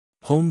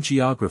Home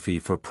Geography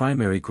for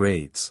Primary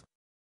Grades.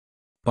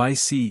 By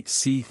C.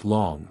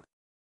 Long.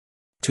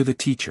 To the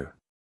teacher.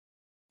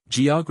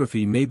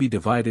 Geography may be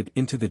divided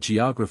into the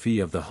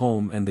geography of the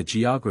home and the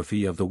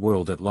geography of the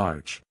world at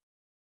large.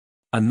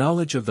 A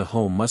knowledge of the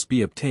home must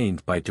be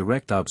obtained by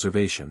direct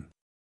observation.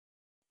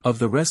 Of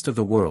the rest of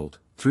the world,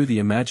 through the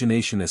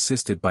imagination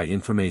assisted by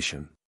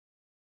information.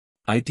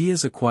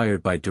 Ideas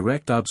acquired by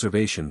direct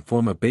observation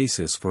form a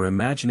basis for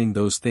imagining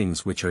those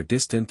things which are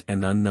distant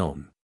and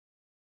unknown.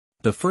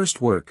 The first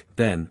work,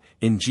 then,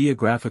 in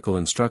geographical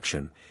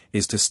instruction,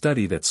 is to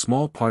study that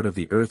small part of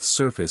the earth's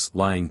surface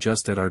lying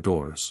just at our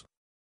doors.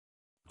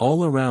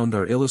 All around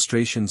are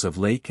illustrations of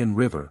lake and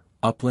river,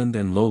 upland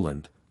and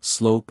lowland,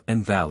 slope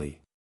and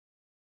valley.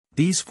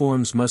 These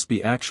forms must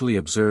be actually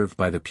observed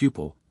by the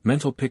pupil,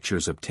 mental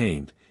pictures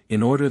obtained,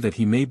 in order that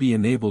he may be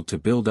enabled to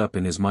build up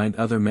in his mind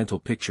other mental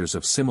pictures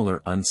of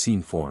similar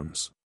unseen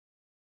forms.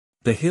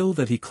 The hill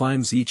that he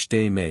climbs each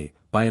day may,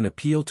 by an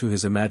appeal to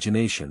his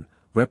imagination,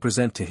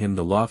 represent to him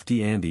the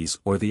lofty Andes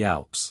or the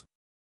Alps.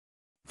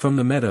 From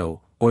the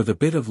meadow, or the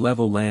bit of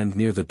level land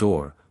near the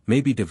door, may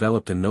be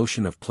developed a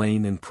notion of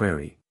plain and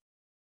prairie.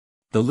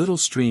 The little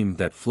stream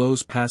that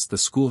flows past the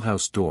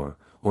schoolhouse door,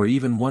 or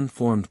even one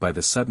formed by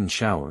the sudden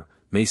shower,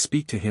 may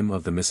speak to him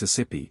of the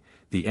Mississippi,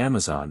 the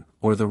Amazon,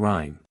 or the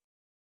Rhine.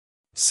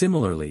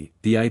 Similarly,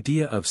 the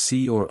idea of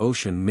sea or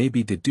ocean may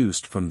be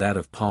deduced from that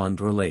of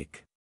pond or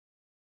lake.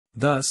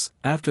 Thus,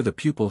 after the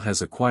pupil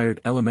has acquired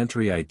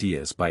elementary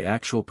ideas by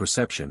actual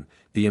perception,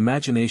 the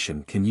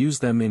imagination can use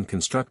them in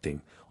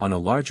constructing, on a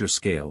larger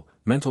scale,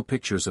 mental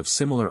pictures of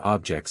similar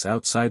objects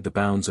outside the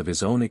bounds of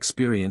his own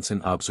experience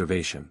and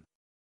observation.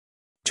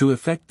 To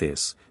effect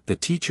this, the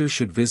teacher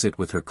should visit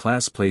with her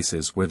class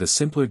places where the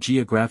simpler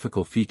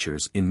geographical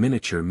features in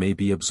miniature may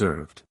be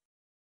observed.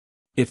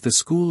 If the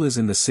school is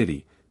in the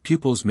city,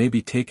 pupils may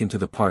be taken to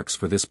the parks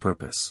for this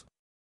purpose.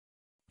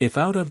 If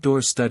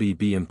out-of-door study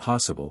be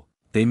impossible,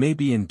 they may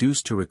be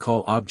induced to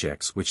recall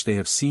objects which they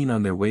have seen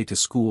on their way to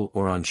school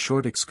or on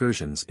short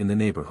excursions in the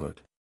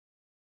neighborhood.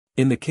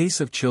 In the case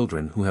of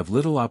children who have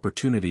little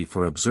opportunity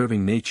for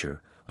observing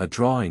nature, a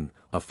drawing,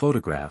 a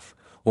photograph,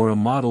 or a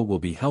model will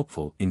be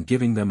helpful in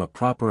giving them a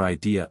proper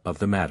idea of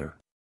the matter.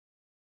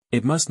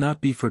 It must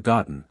not be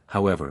forgotten,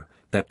 however,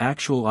 that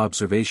actual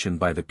observation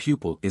by the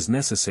pupil is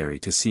necessary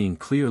to seeing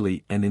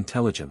clearly and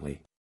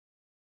intelligently.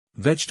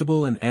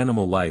 Vegetable and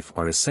animal life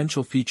are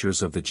essential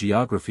features of the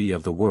geography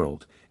of the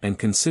world, and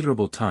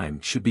considerable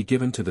time should be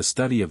given to the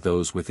study of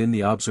those within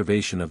the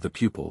observation of the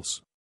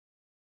pupils.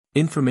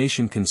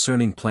 Information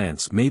concerning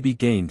plants may be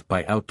gained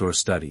by outdoor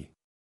study.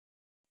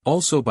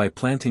 Also by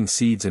planting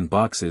seeds in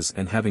boxes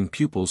and having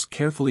pupils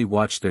carefully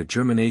watch their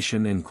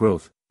germination and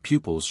growth,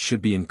 pupils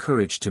should be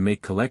encouraged to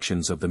make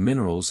collections of the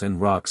minerals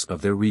and rocks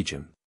of their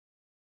region.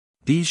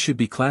 These should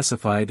be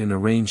classified and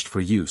arranged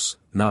for use,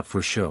 not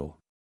for show.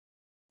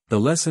 The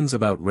lessons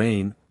about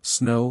rain,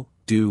 snow,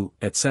 dew,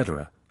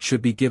 etc.,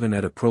 should be given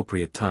at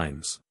appropriate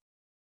times.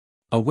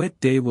 A wet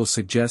day will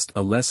suggest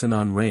a lesson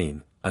on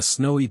rain, a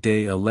snowy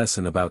day a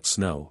lesson about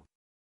snow.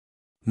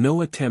 No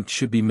attempt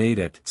should be made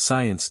at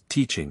science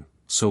teaching,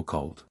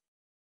 so-called.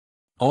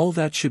 All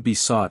that should be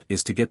sought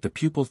is to get the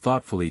pupil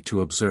thoughtfully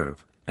to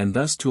observe, and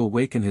thus to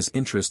awaken his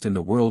interest in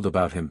the world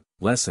about him.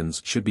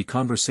 Lessons should be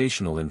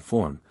conversational in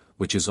form,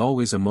 which is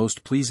always a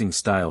most pleasing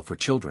style for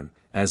children,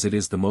 as it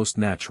is the most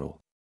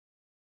natural.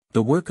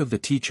 The work of the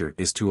teacher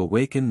is to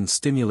awaken and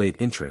stimulate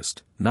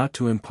interest, not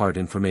to impart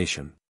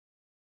information.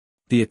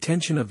 The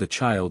attention of the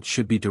child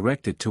should be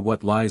directed to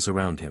what lies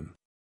around him.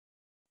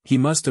 He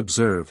must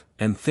observe,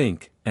 and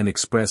think, and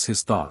express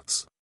his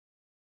thoughts.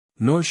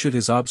 Nor should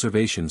his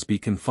observations be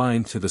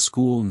confined to the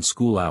school and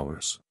school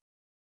hours.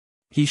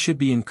 He should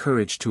be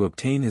encouraged to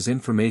obtain his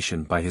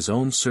information by his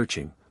own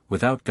searching,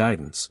 without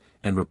guidance,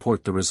 and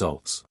report the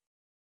results.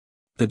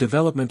 The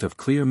development of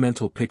clear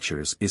mental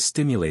pictures is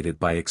stimulated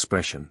by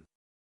expression.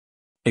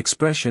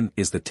 Expression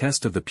is the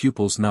test of the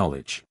pupil's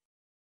knowledge.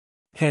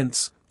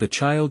 Hence, the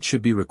child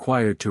should be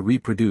required to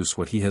reproduce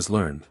what he has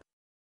learned.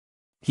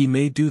 He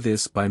may do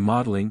this by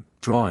modeling,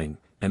 drawing,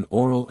 and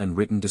oral and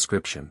written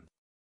description.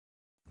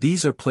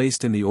 These are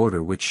placed in the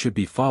order which should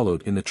be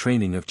followed in the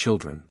training of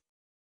children.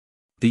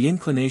 The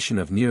inclination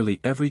of nearly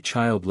every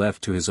child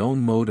left to his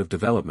own mode of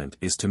development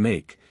is to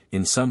make,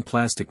 in some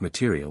plastic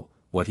material,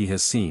 what he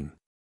has seen.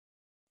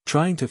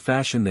 Trying to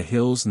fashion the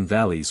hills and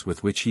valleys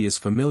with which he is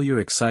familiar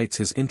excites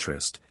his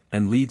interest,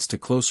 and leads to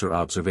closer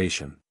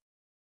observation.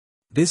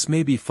 This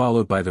may be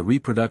followed by the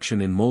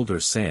reproduction in mold or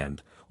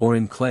sand, or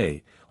in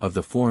clay, of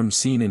the forms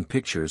seen in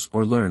pictures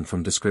or learned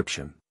from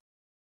description.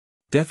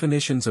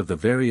 Definitions of the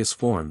various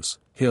forms,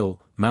 hill,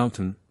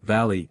 mountain,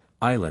 valley,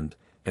 island,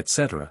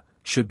 etc.,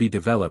 should be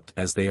developed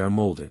as they are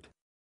molded.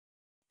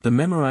 The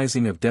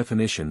memorizing of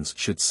definitions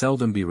should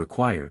seldom be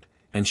required,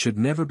 and should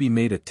never be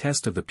made a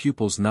test of the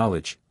pupil's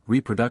knowledge.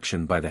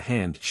 Reproduction by the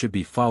hand should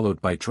be followed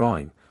by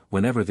drawing,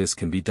 whenever this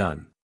can be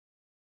done.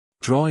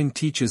 Drawing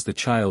teaches the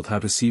child how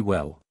to see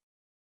well.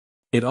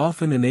 It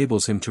often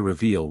enables him to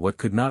reveal what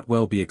could not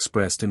well be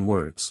expressed in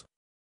words.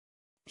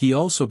 He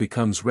also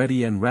becomes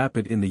ready and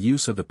rapid in the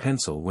use of the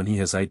pencil when he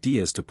has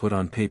ideas to put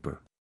on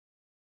paper.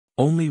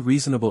 Only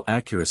reasonable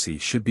accuracy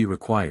should be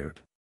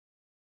required.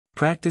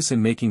 Practice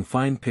in making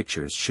fine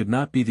pictures should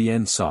not be the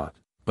end sought,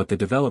 but the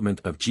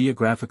development of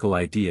geographical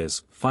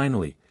ideas.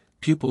 Finally,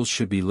 pupils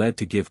should be led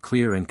to give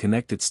clear and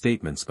connected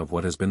statements of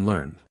what has been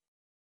learned.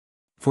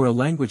 For a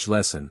language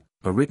lesson,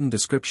 a written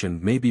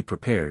description may be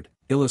prepared,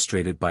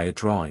 illustrated by a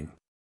drawing.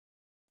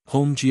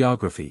 Home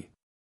Geography.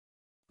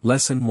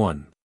 Lesson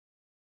 1.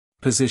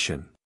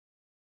 Position.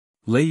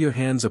 Lay your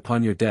hands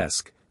upon your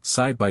desk,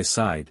 side by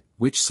side.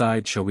 Which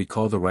side shall we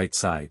call the right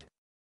side?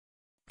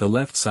 The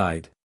left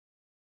side.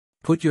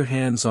 Put your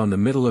hands on the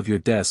middle of your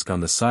desk on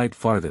the side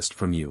farthest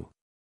from you.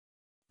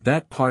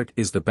 That part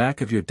is the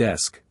back of your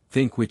desk.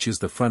 Think which is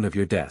the front of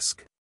your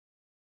desk.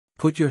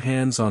 Put your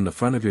hands on the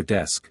front of your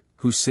desk.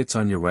 Who sits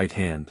on your right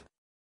hand?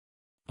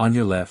 On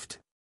your left?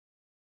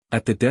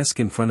 At the desk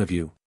in front of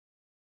you?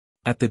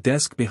 At the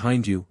desk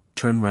behind you?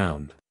 Turn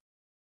round.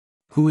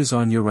 Who is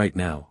on your right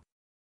now?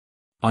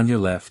 On your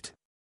left?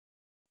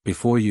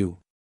 Before you?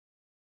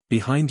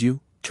 Behind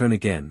you? Turn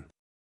again.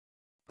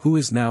 Who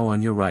is now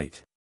on your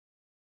right?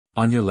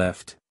 On your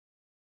left?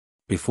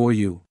 Before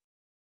you?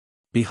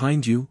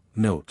 Behind you?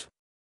 Note.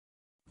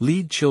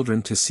 Lead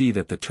children to see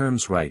that the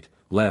terms right,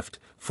 left,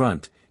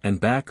 front, and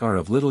back are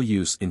of little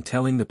use in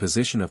telling the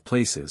position of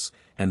places,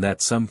 and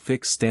that some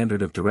fixed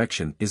standard of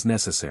direction is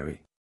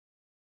necessary.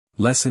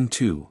 Lesson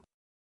 2.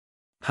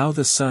 How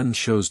the sun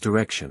shows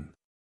direction.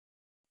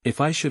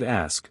 If I should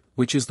ask,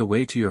 which is the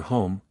way to your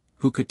home,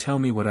 who could tell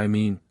me what I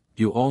mean?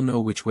 You all know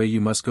which way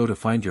you must go to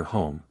find your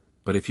home,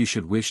 but if you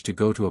should wish to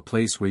go to a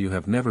place where you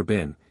have never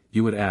been,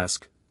 you would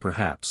ask,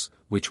 perhaps,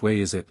 which way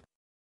is it?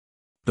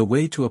 The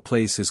way to a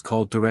place is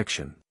called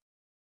direction.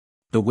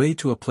 The way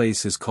to a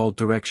place is called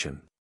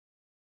direction.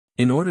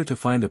 In order to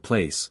find a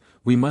place,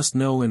 we must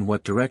know in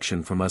what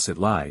direction from us it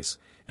lies,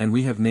 and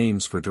we have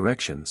names for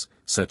directions,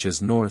 such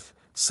as north,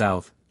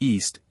 south,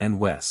 east, and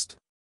west.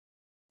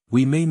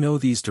 We may know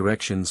these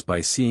directions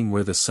by seeing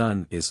where the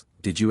sun is.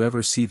 Did you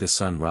ever see the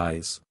sun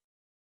rise?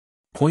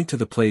 Point to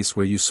the place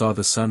where you saw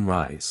the sun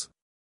rise.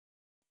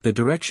 The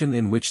direction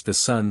in which the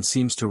sun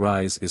seems to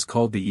rise is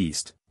called the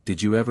east.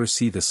 Did you ever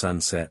see the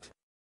sun set?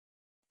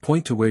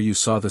 Point to where you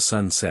saw the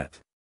sun set.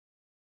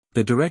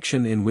 The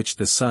direction in which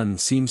the sun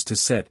seems to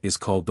set is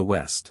called the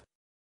west.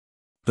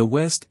 The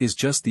west is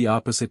just the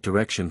opposite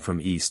direction from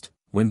east.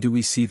 When do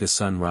we see the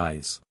sun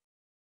rise?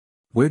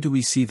 Where do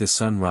we see the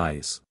sun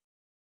rise?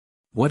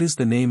 What is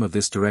the name of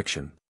this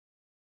direction?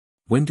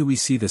 When do we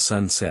see the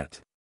sun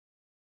set?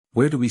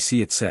 Where do we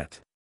see it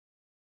set?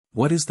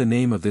 What is the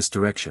name of this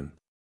direction?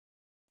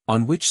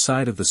 On which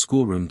side of the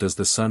schoolroom does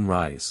the sun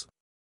rise?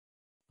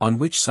 On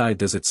which side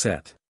does it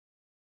set?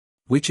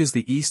 Which is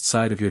the east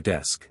side of your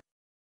desk?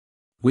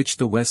 Which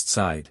the west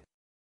side?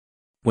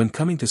 When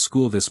coming to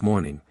school this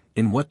morning,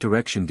 in what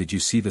direction did you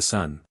see the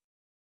sun?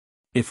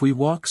 If we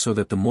walk so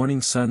that the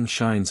morning sun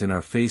shines in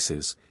our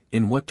faces,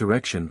 in what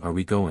direction are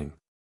we going?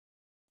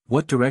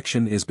 What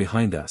direction is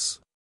behind us?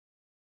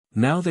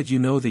 Now that you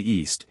know the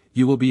east,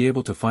 you will be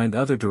able to find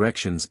other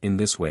directions in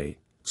this way.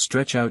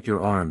 Stretch out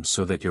your arms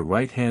so that your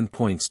right hand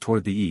points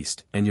toward the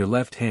east and your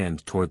left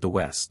hand toward the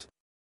west.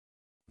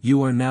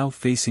 You are now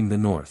facing the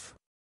north.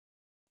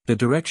 The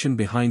direction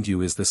behind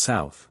you is the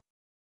south.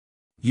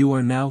 You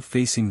are now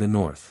facing the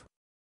north.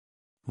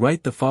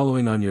 Write the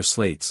following on your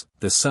slates.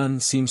 The sun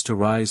seems to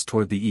rise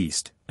toward the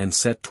east, and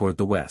set toward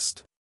the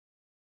west.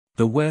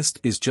 The west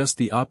is just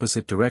the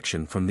opposite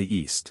direction from the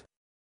east.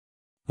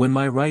 When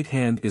my right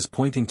hand is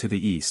pointing to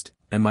the east,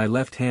 and my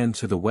left hand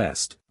to the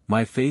west,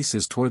 my face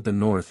is toward the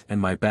north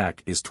and my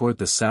back is toward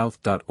the south.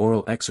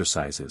 Oral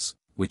exercises.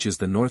 Which is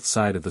the north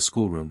side of the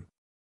schoolroom?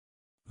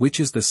 Which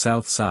is the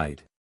south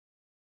side?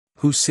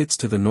 Who sits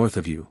to the north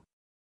of you?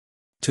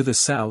 To the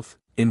south.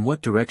 In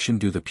what direction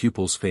do the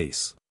pupils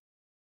face?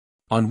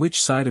 On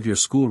which side of your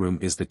schoolroom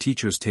is the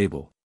teacher's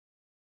table?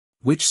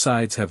 Which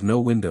sides have no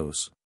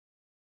windows?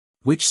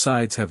 Which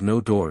sides have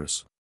no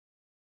doors?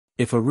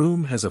 If a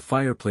room has a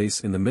fireplace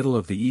in the middle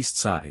of the east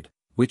side,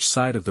 which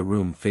side of the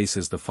room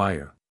faces the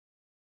fire?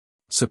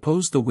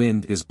 Suppose the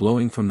wind is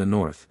blowing from the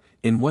north,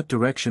 in what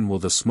direction will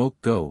the smoke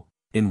go?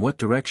 In what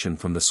direction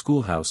from the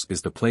schoolhouse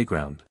is the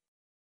playground?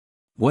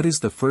 What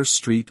is the first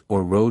street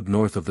or road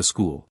north of the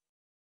school?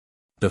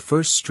 The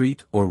first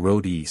street or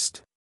road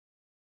east?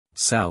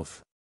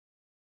 South?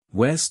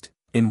 West?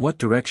 In what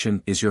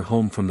direction is your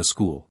home from the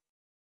school?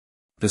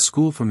 The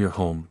school from your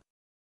home?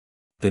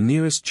 The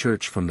nearest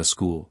church from the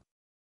school?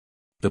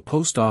 The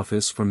post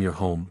office from your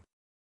home?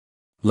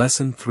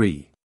 Lesson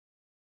 3.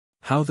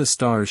 How the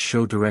stars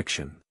show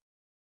direction.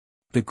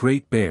 The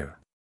Great Bear.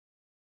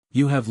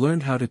 You have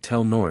learned how to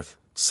tell north,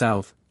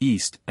 south,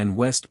 east, and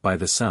west by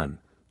the sun,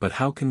 but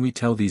how can we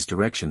tell these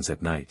directions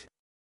at night?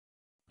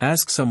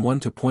 Ask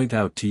someone to point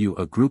out to you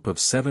a group of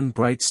 7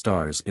 bright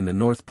stars in the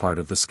north part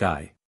of the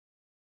sky.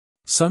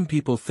 Some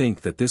people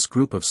think that this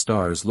group of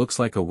stars looks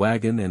like a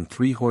wagon and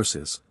 3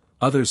 horses,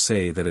 others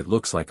say that it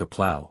looks like a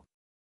plow.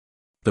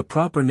 The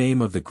proper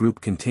name of the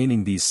group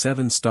containing these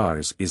 7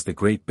 stars is the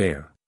Great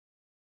Bear.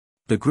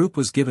 The group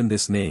was given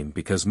this name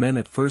because men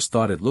at first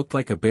thought it looked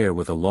like a bear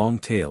with a long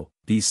tail.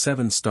 These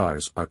 7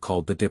 stars are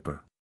called the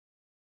Dipper.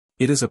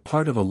 It is a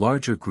part of a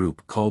larger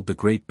group called the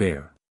Great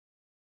Bear.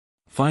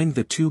 Find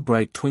the 2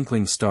 bright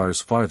twinkling stars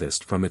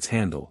farthest from its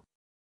handle.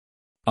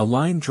 A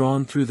line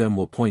drawn through them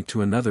will point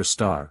to another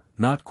star,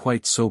 not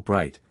quite so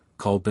bright,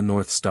 called the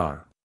North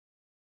Star.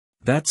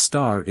 That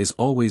star is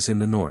always in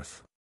the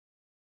north.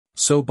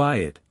 So by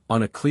it,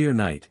 on a clear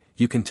night,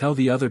 you can tell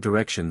the other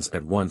directions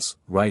at once,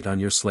 right on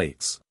your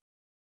slates.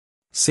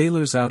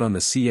 Sailors out on the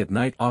sea at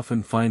night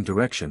often find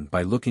direction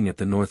by looking at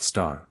the North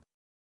Star.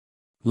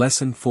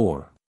 Lesson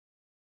 4.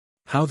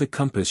 How the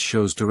compass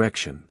shows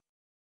direction.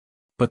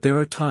 But there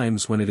are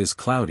times when it is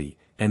cloudy,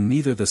 and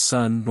neither the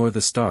sun nor the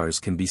stars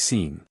can be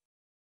seen.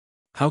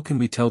 How can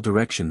we tell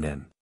direction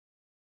then?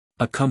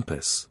 A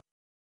compass.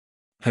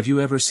 Have you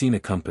ever seen a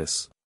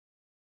compass?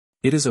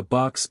 It is a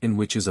box in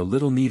which is a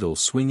little needle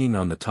swinging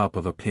on the top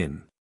of a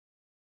pin.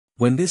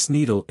 When this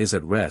needle is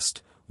at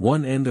rest,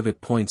 one end of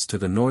it points to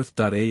the north.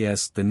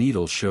 As the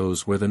needle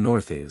shows where the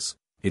north is,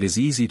 it is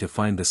easy to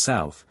find the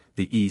south,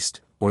 the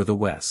east, or the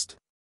west.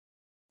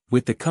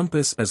 With the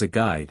compass as a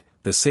guide,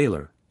 the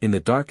sailor, in the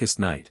darkest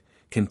night,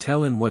 can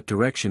tell in what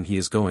direction he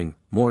is going.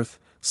 North,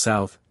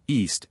 south,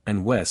 east,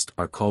 and west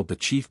are called the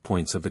chief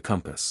points of the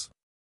compass.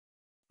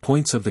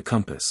 Points of the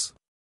compass.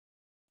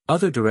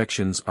 Other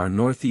directions are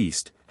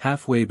northeast,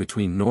 halfway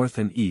between north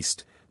and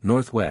east,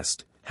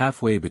 northwest,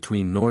 halfway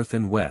between north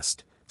and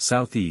west,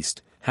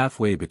 southeast,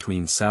 halfway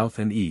between south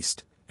and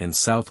east, and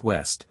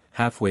southwest,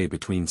 halfway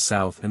between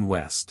south and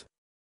west.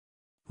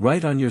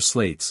 Write on your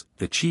slates,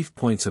 the chief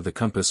points of the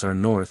compass are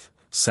north,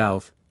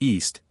 south,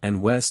 east,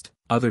 and west.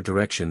 Other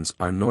directions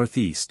are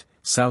northeast,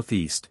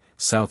 southeast,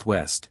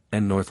 southwest,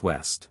 and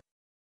northwest.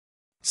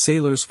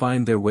 Sailors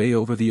find their way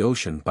over the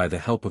ocean by the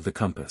help of the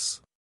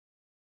compass.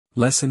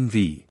 Lesson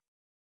V.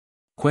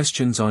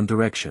 Questions on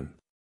direction.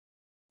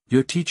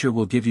 Your teacher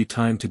will give you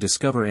time to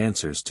discover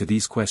answers to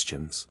these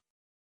questions.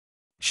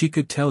 She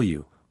could tell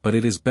you, but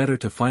it is better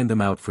to find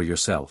them out for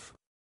yourself.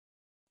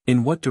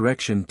 In what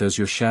direction does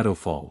your shadow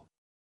fall?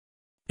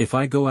 If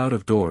I go out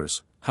of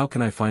doors, how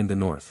can I find the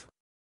north?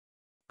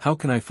 How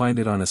can I find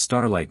it on a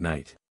starlight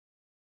night?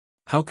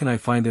 How can I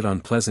find it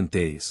on pleasant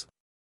days?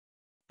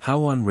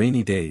 How on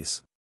rainy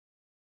days?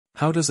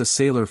 How does a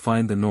sailor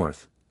find the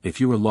north?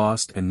 If you were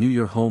lost and knew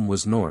your home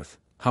was north,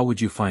 how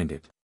would you find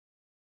it?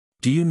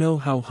 Do you know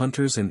how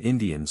hunters and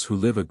Indians who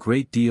live a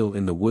great deal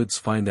in the woods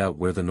find out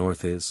where the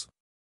north is?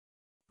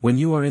 When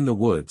you are in the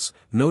woods,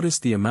 notice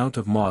the amount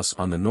of moss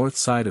on the north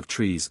side of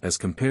trees as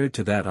compared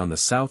to that on the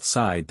south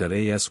side.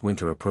 As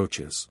winter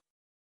approaches,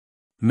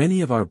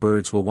 many of our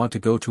birds will want to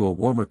go to a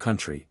warmer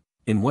country.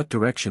 In what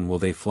direction will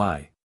they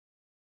fly?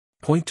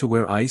 Point to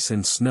where ice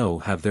and snow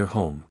have their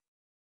home.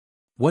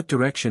 What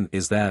direction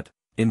is that?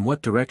 In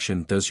what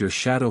direction does your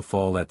shadow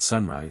fall at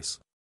sunrise?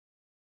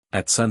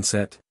 At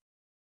sunset?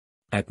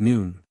 At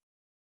noon?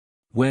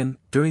 When,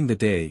 during the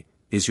day,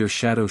 is your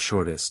shadow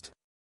shortest?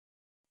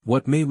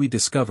 What may we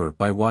discover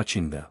by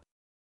watching the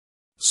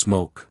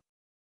smoke?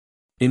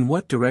 In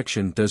what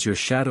direction does your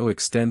shadow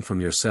extend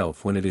from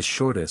yourself when it is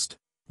shortest?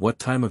 What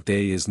time of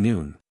day is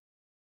noon?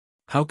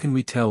 How can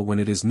we tell when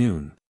it is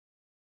noon?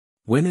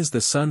 When is the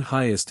sun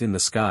highest in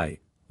the sky?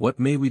 What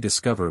may we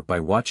discover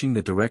by watching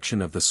the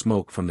direction of the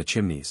smoke from the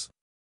chimneys?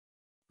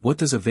 What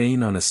does a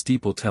vane on a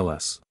steeple tell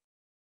us?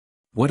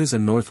 What is a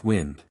north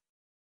wind?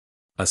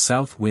 A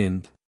south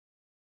wind?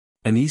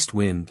 An east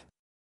wind?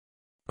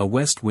 A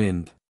west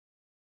wind?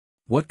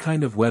 What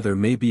kind of weather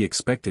may be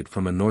expected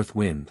from a north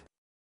wind?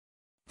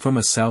 From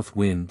a south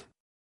wind?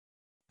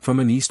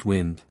 From an east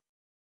wind?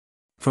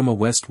 From a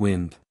west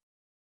wind?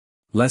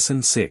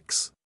 Lesson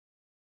 6.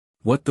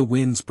 What the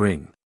winds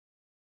bring.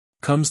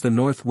 Comes the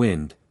north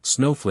wind,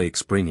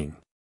 snowflakes bringing.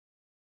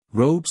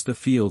 Robes the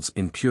fields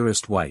in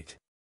purest white.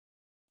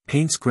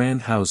 Paints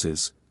grand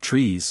houses,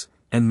 trees,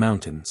 and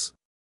mountains.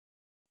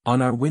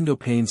 On our window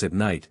panes at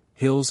night,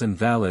 hills and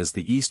valleys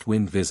the east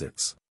wind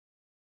visits.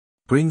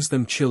 Brings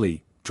them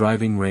chilly,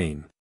 driving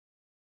rain.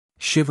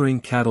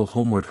 Shivering cattle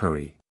homeward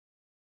hurry.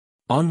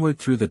 Onward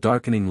through the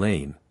darkening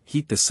lane,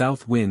 heat the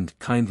south wind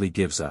kindly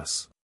gives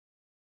us.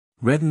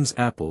 Reddens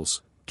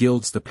apples,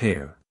 gilds the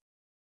pear.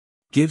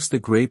 Gives the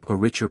grape a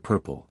richer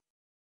purple.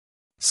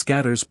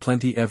 Scatters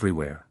plenty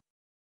everywhere.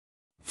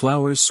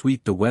 Flowers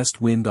sweet the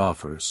west wind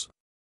offers.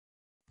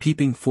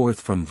 Peeping forth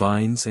from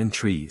vines and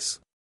trees.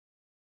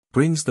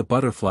 Brings the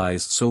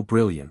butterflies so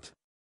brilliant.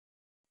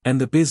 And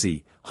the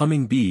busy,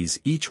 humming bees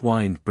each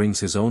wind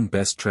brings his own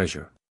best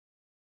treasure.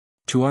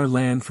 To our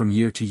land from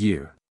year to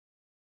year.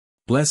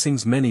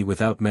 Blessings many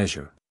without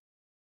measure.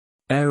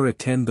 E'er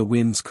attend the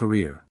wind's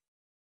career.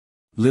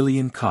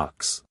 Lillian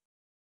Cox.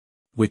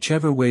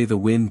 Whichever way the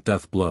wind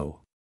doth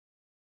blow.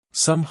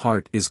 Some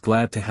heart is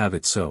glad to have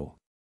it so.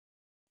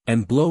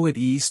 And blow it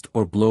east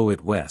or blow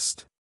it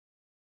west.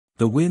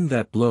 The wind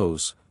that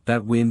blows,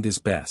 that wind is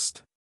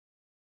best.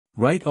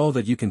 Write all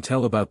that you can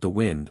tell about the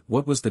wind.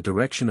 What was the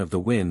direction of the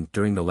wind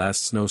during the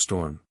last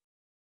snowstorm?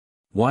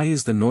 Why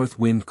is the north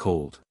wind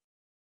cold?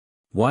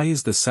 Why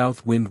is the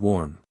south wind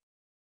warm?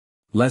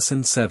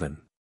 Lesson 7.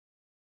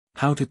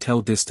 How to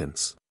tell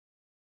distance.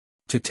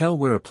 To tell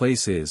where a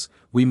place is,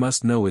 we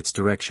must know its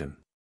direction.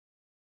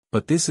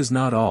 But this is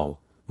not all,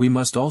 we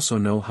must also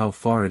know how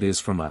far it is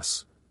from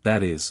us,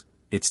 that is,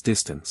 its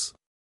distance.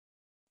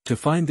 To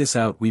find this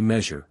out we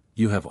measure.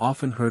 You have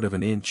often heard of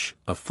an inch,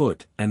 a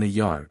foot, and a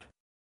yard.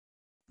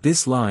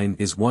 This line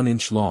is 1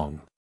 inch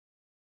long.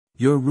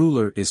 Your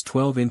ruler is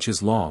 12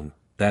 inches long,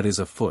 that is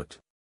a foot.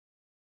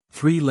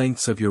 3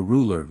 lengths of your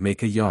ruler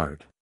make a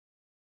yard.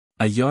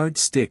 A yard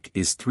stick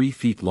is 3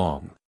 feet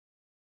long.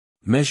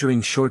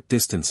 Measuring short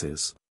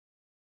distances.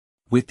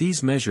 With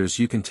these measures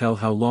you can tell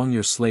how long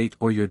your slate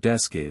or your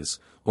desk is,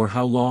 or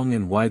how long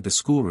and wide the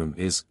schoolroom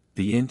is.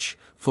 The inch,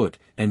 foot,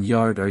 and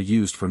yard are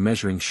used for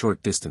measuring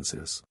short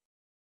distances.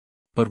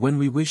 But when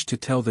we wish to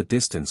tell the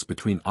distance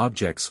between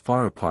objects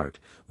far apart,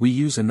 we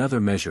use another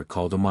measure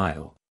called a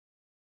mile.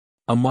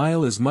 A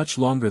mile is much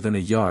longer than a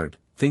yard.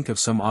 Think of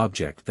some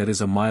object that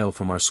is a mile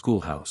from our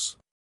schoolhouse.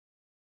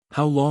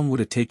 How long would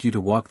it take you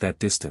to walk that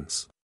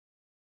distance?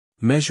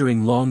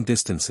 Measuring long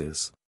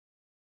distances.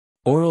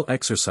 Oral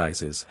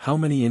exercises. How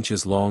many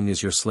inches long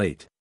is your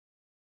slate?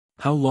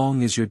 How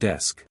long is your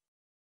desk?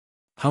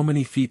 How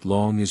many feet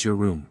long is your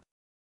room?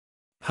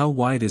 How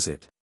wide is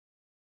it?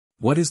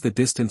 What is the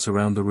distance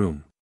around the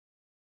room?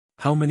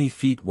 How many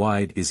feet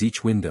wide is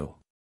each window?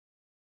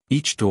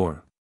 Each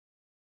door?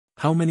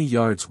 How many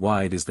yards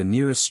wide is the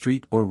nearest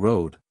street or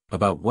road?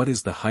 About what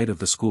is the height of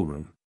the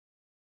schoolroom?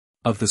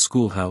 Of the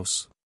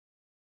schoolhouse?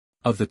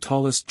 Of the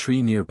tallest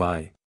tree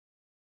nearby?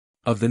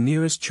 Of the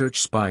nearest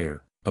church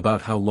spire?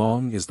 About how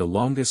long is the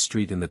longest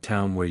street in the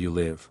town where you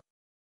live?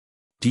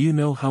 Do you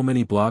know how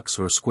many blocks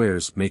or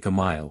squares make a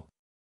mile?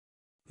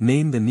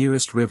 Name the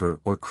nearest river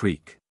or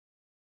creek.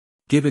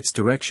 Give its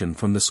direction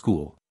from the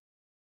school.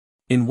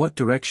 In what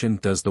direction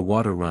does the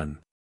water run?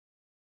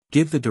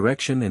 Give the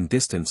direction and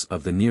distance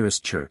of the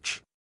nearest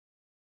church.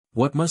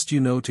 What must you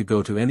know to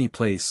go to any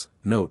place?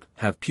 Note,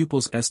 have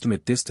pupils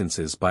estimate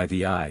distances by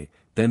the eye,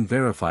 then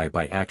verify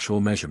by actual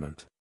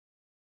measurement.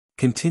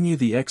 Continue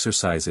the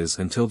exercises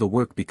until the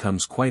work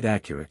becomes quite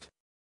accurate.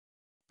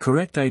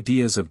 Correct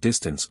ideas of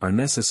distance are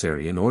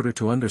necessary in order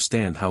to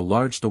understand how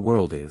large the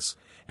world is,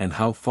 and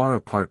how far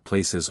apart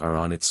places are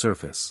on its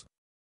surface.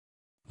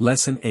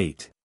 Lesson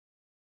 8.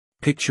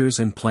 Pictures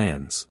and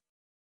plans.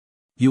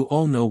 You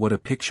all know what a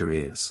picture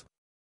is.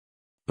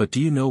 But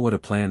do you know what a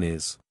plan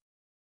is?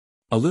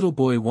 A little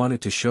boy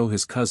wanted to show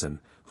his cousin,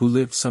 who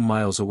lived some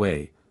miles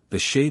away, the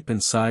shape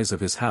and size of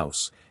his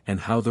house,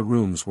 and how the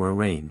rooms were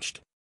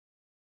arranged.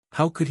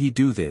 How could he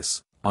do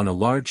this? On a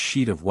large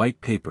sheet of white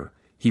paper,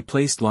 he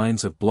placed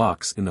lines of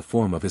blocks in the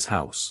form of his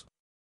house.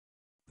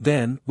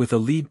 Then, with a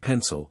lead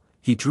pencil,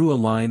 he drew a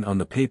line on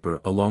the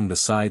paper along the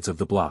sides of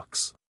the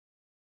blocks.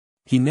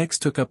 He next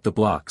took up the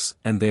blocks,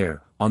 and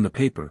there, on the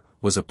paper,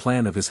 was a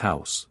plan of his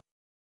house.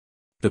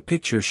 The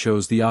picture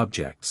shows the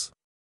objects.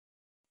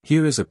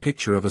 Here is a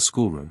picture of a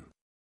schoolroom.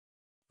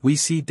 We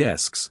see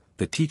desks,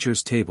 the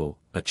teacher's table,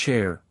 a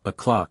chair, a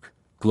clock,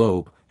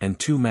 globe, and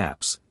 2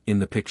 maps, in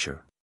the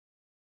picture.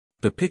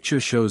 The picture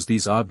shows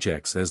these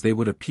objects as they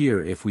would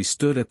appear if we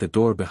stood at the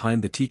door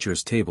behind the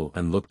teacher's table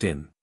and looked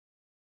in.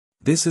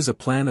 This is a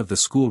plan of the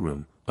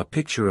schoolroom, a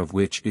picture of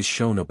which is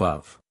shown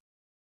above.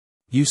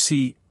 You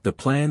see, the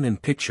plan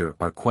and picture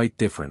are quite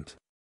different.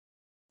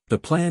 The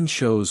plan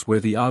shows where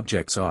the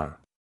objects are.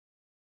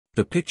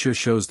 The picture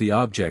shows the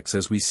objects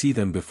as we see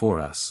them before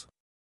us.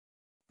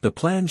 The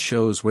plan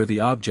shows where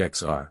the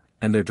objects are,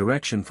 and their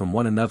direction from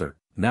one another.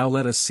 Now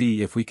let us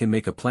see if we can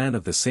make a plan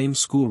of the same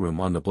schoolroom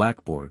on the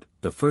blackboard.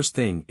 The first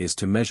thing is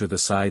to measure the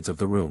sides of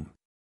the room.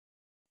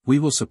 We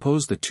will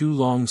suppose the 2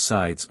 long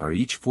sides are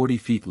each 40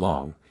 feet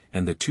long,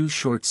 and the 2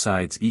 short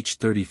sides each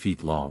 30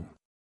 feet long.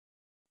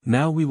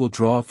 Now we will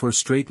draw 4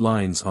 straight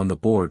lines on the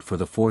board for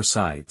the 4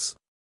 sides.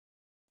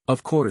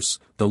 Of course,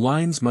 the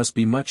lines must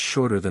be much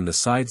shorter than the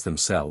sides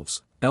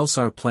themselves, else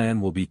our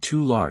plan will be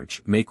too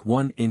large. Make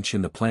 1 inch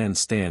in the plan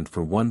stand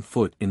for 1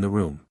 foot in the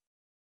room.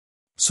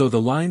 So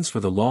the lines for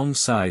the long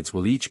sides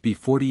will each be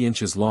 40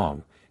 inches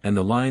long, and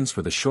the lines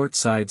for the short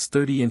sides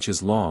 30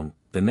 inches long.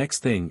 The next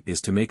thing is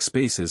to make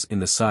spaces in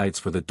the sides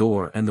for the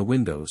door and the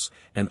windows,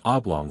 and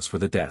oblongs for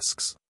the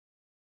desks.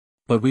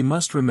 But we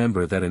must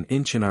remember that an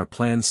inch in our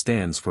plan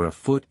stands for a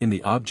foot in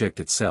the object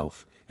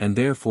itself, and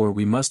therefore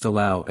we must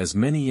allow as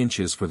many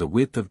inches for the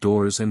width of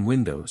doors and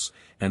windows,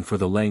 and for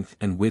the length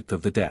and width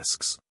of the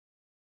desks,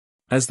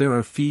 as there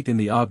are feet in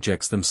the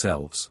objects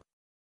themselves.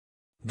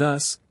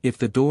 Thus, if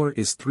the door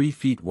is 3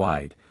 feet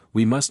wide,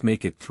 we must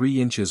make it 3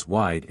 inches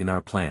wide in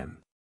our plan.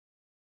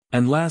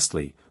 And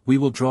lastly, we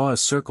will draw a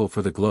circle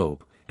for the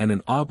globe, and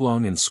an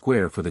oblong and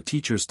square for the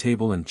teacher's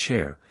table and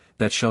chair,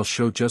 that shall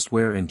show just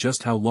where and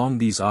just how long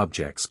these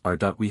objects are.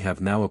 We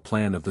have now a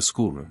plan of the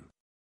schoolroom.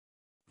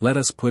 Let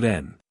us put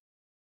N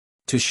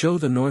to show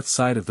the north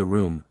side of the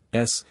room,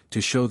 S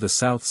to show the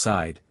south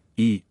side,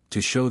 E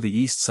to show the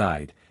east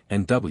side,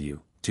 and W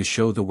to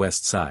show the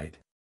west side.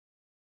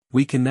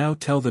 We can now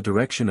tell the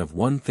direction of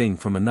one thing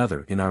from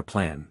another in our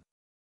plan.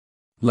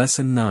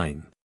 Lesson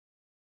 9.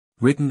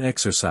 Written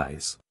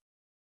exercise.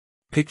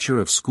 Picture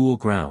of school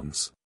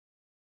grounds.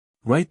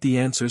 Write the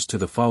answers to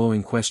the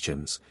following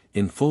questions,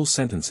 in full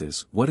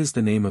sentences. What is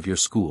the name of your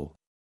school?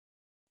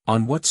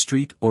 On what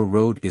street or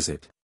road is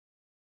it?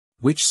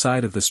 Which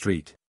side of the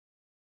street?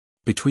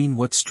 Between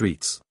what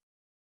streets?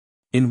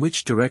 In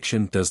which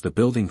direction does the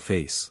building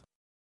face?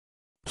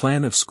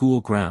 Plan of school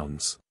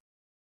grounds.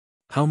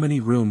 How many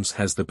rooms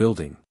has the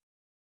building?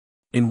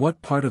 In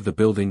what part of the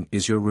building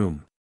is your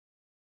room?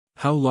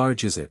 How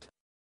large is it?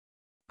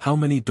 How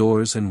many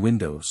doors and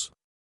windows?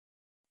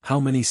 How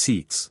many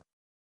seats?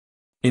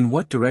 In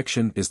what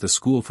direction is the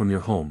school from your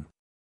home?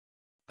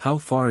 How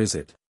far is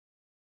it?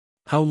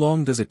 How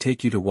long does it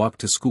take you to walk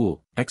to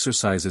school?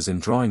 Exercises in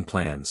drawing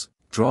plans.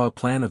 Draw a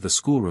plan of the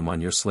schoolroom on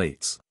your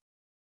slates.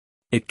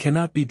 It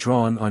cannot be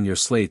drawn on your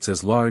slates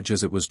as large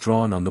as it was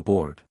drawn on the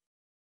board.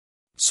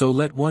 So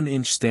let 1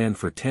 inch stand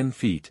for 10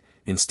 feet,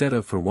 instead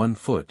of for 1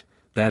 foot,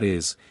 that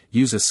is,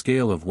 use a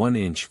scale of 1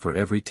 inch for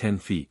every 10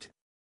 feet.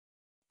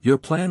 Your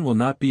plan will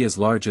not be as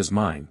large as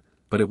mine,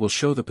 but it will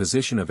show the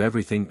position of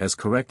everything as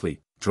correctly.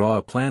 Draw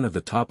a plan of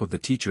the top of the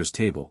teacher's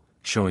table,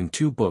 showing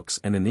 2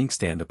 books and an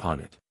inkstand upon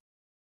it.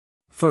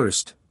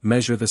 First,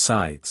 measure the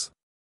sides.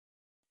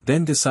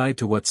 Then decide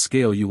to what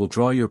scale you will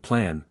draw your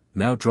plan.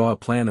 Now draw a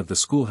plan of the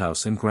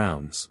schoolhouse and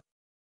grounds.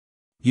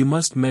 You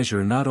must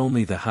measure not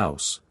only the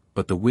house,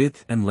 but the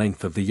width and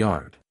length of the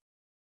yard.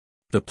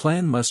 The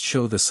plan must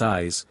show the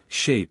size,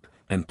 shape,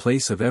 and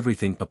place of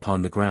everything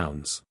upon the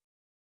grounds.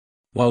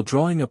 While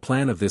drawing a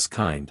plan of this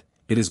kind,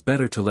 it is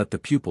better to let the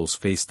pupils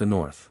face the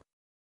north.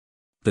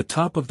 The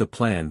top of the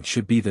plan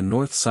should be the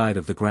north side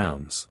of the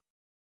grounds.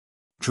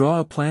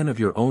 Draw a plan of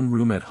your own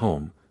room at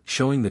home,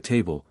 showing the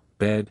table,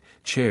 bed,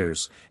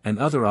 chairs, and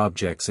other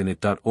objects in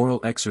it.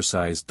 Oral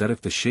exercise.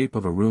 If the shape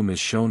of a room is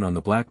shown on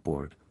the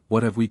blackboard,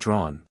 what have we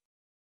drawn?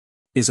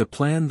 Is a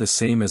plan the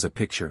same as a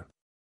picture?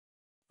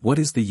 What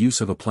is the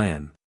use of a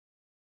plan?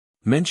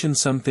 Mention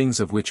some things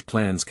of which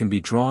plans can be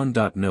drawn.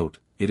 Note,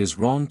 it is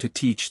wrong to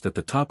teach that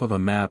the top of a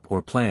map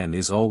or plan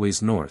is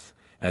always north.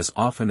 As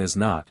often as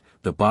not,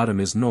 the bottom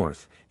is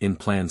north, in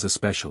plans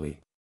especially.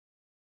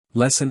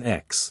 Lesson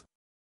X.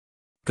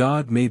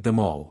 God made them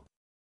all.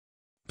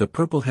 The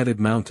purple-headed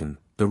mountain,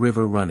 the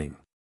river running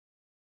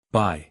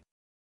by.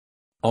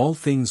 All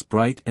things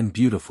bright and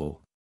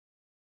beautiful.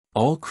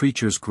 All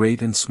creatures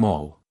great and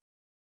small.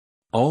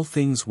 All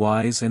things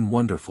wise and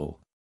wonderful.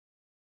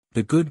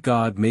 The good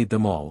God made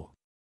them all.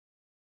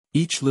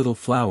 Each little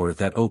flower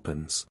that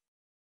opens.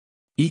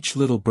 Each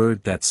little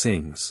bird that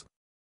sings.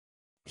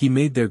 He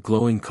made their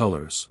glowing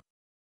colors.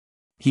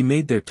 He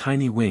made their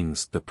tiny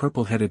wings. The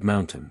purple-headed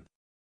mountain.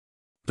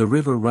 The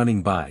river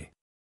running by.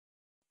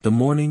 The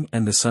morning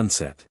and the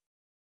sunset.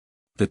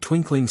 The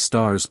twinkling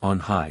stars on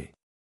high.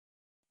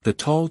 The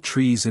tall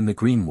trees in the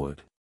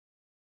greenwood.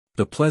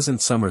 The pleasant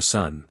summer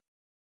sun.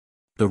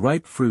 The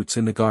ripe fruits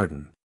in the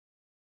garden.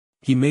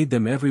 He made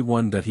them every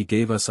one that he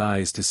gave us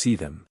eyes to see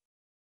them.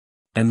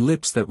 And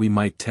lips that we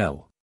might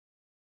tell.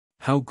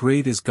 How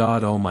great is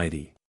God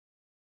Almighty!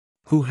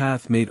 Who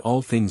hath made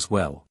all things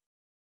well.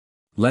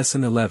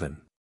 Lesson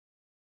 11.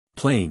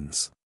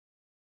 Planes.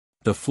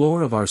 The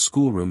floor of our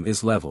schoolroom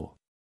is level.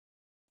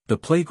 The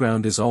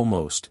playground is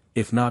almost,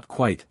 if not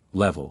quite,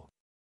 level.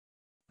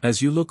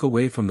 As you look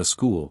away from the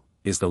school,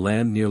 is the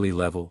land nearly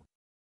level?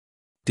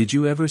 Did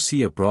you ever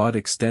see a broad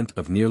extent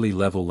of nearly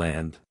level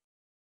land?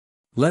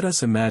 Let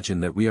us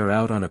imagine that we are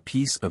out on a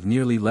piece of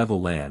nearly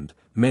level land,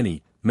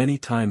 many, many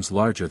times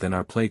larger than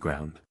our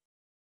playground.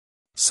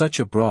 Such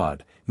a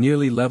broad,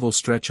 nearly level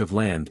stretch of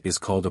land is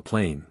called a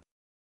plain.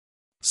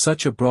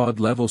 Such a broad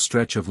level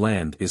stretch of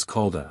land is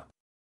called a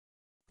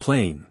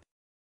plain.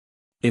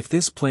 If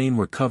this plain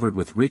were covered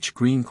with rich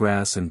green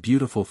grass and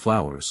beautiful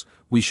flowers,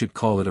 we should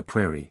call it a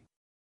prairie.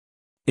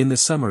 In the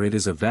summer it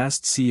is a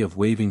vast sea of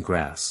waving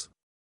grass.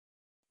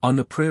 On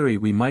the prairie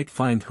we might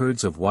find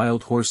herds of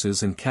wild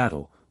horses and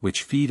cattle,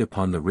 which feed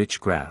upon the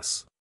rich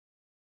grass.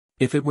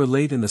 If it were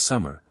late in the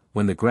summer,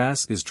 when the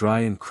grass is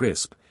dry and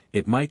crisp,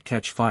 it might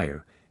catch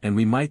fire, and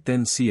we might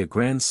then see a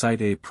grand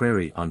sight, a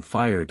prairie on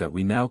fire.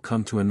 We now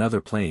come to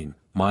another plain,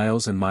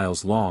 miles and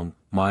miles long,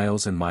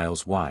 miles and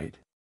miles wide.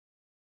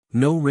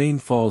 No rain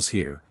falls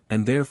here,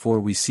 and therefore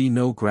we see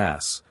no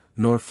grass,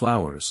 nor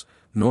flowers,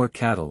 nor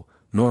cattle,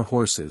 nor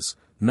horses,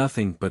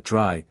 nothing but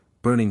dry,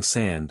 burning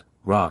sand,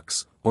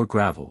 rocks, or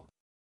gravel.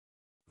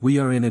 We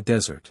are in a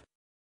desert.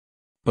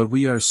 But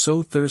we are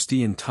so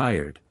thirsty and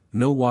tired,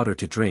 no water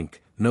to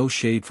drink, no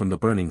shade from the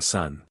burning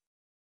sun.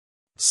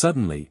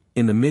 Suddenly,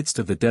 in the midst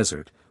of the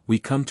desert, we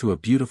come to a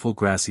beautiful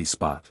grassy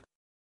spot.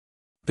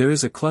 There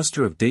is a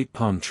cluster of date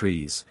palm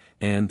trees,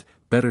 and,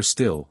 better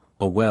still,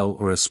 a well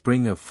or a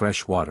spring of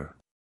fresh water.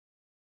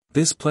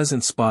 This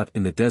pleasant spot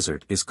in the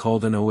desert is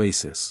called an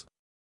oasis.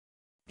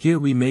 Here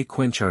we may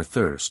quench our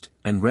thirst,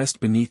 and rest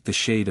beneath the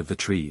shade of the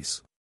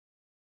trees.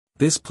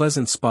 This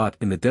pleasant spot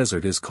in the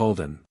desert is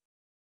called an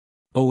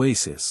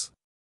oasis.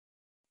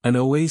 An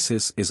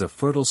oasis is a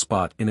fertile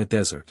spot in a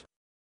desert.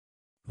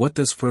 What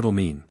does fertile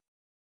mean?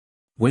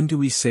 When do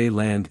we say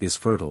land is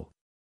fertile?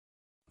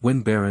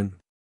 When barren?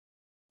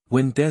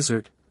 When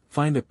desert,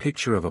 find a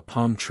picture of a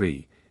palm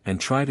tree, and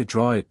try to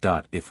draw it.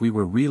 If we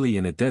were really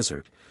in a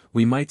desert,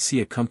 we might see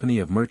a company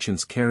of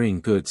merchants carrying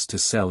goods to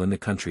sell in the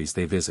countries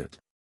they visit.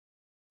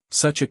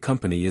 Such a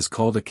company is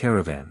called a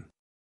caravan.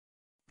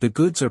 The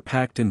goods are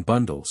packed in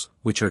bundles,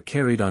 which are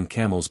carried on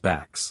camels'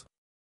 backs.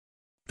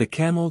 The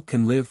camel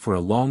can live for a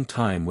long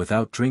time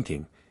without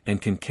drinking,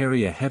 and can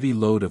carry a heavy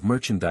load of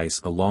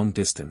merchandise a long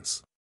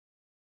distance.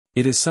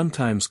 It is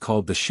sometimes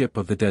called the ship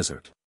of the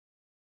desert.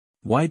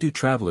 Why do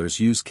travelers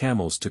use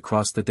camels to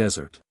cross the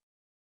desert?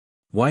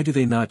 Why do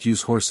they not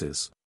use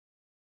horses?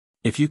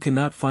 If you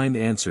cannot find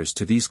answers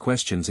to these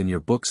questions in your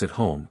books at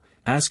home,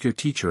 ask your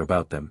teacher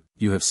about them.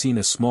 You have seen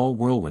a small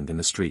whirlwind in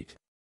the street.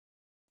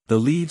 The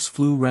leaves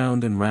flew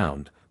round and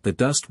round, the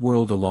dust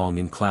whirled along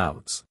in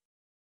clouds.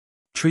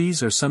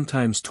 Trees are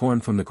sometimes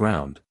torn from the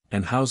ground,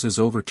 and houses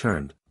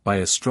overturned, by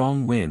a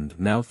strong wind.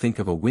 Now think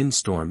of a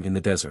windstorm in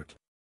the desert.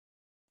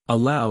 A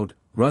loud,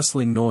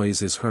 rustling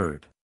noise is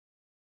heard.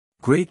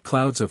 Great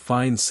clouds of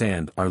fine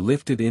sand are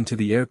lifted into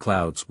the air,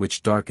 clouds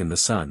which darken the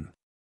sun.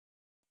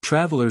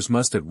 Travelers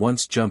must at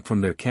once jump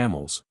from their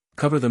camels,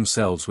 cover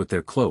themselves with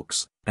their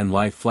cloaks, and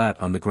lie flat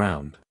on the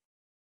ground.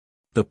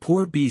 The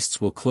poor beasts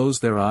will close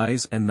their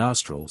eyes and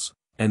nostrils,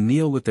 and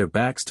kneel with their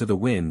backs to the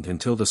wind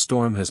until the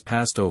storm has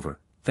passed over.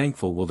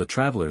 Thankful will the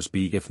travelers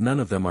be if none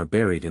of them are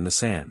buried in the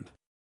sand.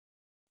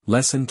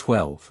 Lesson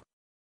 12.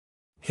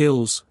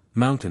 Hills,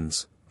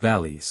 mountains,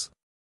 valleys.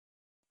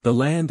 The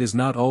land is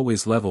not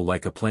always level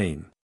like a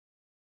plain.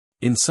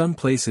 In some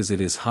places it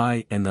is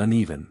high and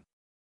uneven.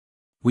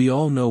 We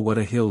all know what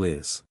a hill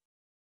is.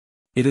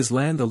 It is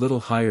land a little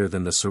higher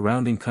than the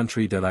surrounding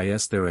country.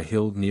 Is there a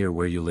hill near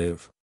where you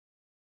live?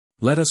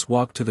 Let us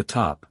walk to the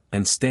top,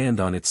 and stand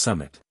on its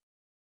summit.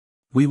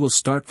 We will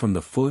start from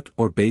the foot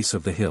or base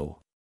of the hill.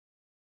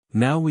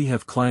 Now we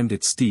have climbed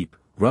its steep,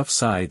 rough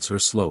sides or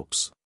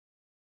slopes.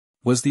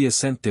 Was the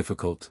ascent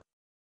difficult?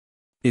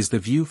 Is the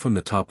view from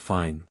the top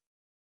fine?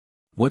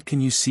 What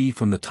can you see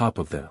from the top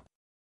of the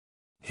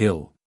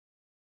hill?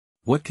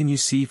 What can you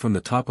see from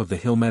the top of the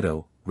hill?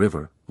 Meadow,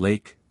 river,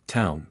 lake,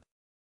 town.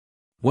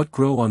 What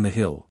grow on the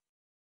hill?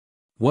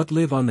 What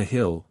live on the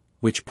hill?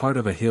 Which part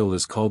of a hill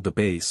is called the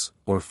base,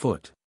 or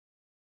foot?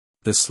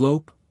 The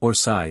slope, or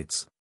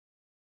sides.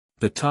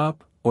 The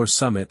top, or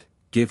summit.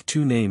 Give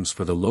two names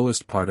for the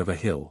lowest part of a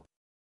hill.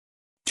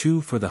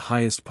 Two for the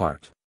highest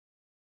part.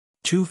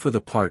 Two for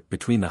the part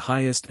between the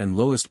highest and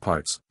lowest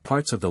parts.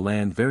 Parts of the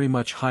land very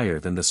much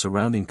higher than the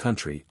surrounding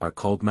country are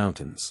called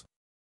mountains.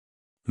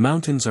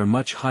 Mountains are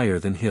much higher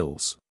than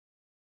hills.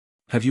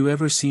 Have you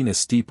ever seen a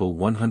steeple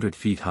 100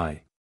 feet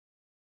high?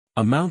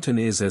 A mountain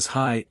is as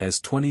high as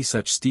 20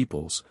 such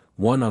steeples,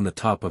 one on the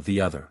top of the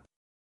other.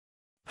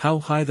 How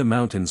high the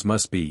mountains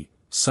must be!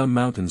 Some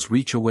mountains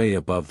reach away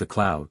above the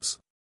clouds.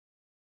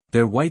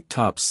 Their white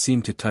tops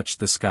seem to touch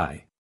the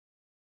sky.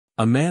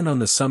 A man on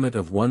the summit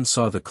of one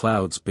saw the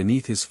clouds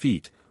beneath his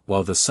feet,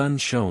 while the sun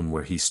shone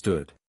where he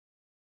stood.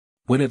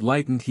 When it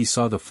lightened he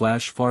saw the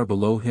flash far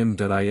below him.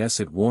 Is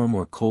it warm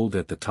or cold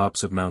at the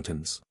tops of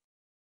mountains?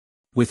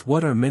 With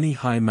what are many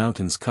high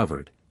mountains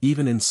covered,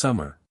 even in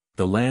summer?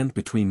 The land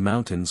between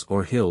mountains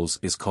or hills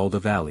is called a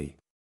valley.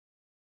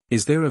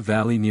 Is there a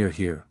valley near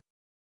here?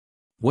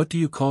 What do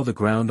you call the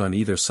ground on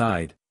either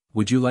side?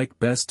 Would you like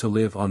best to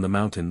live on the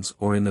mountains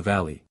or in the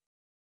valley?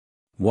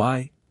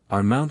 Why,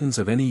 are mountains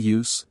of any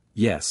use?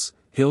 Yes,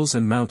 hills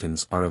and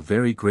mountains are of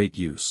very great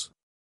use.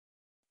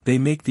 They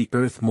make the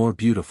earth more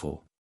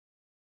beautiful.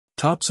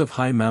 Tops of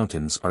high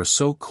mountains are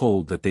so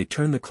cold that they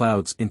turn the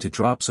clouds into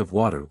drops of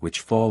water which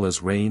fall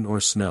as rain or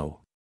snow.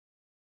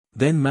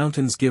 Then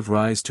mountains give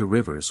rise to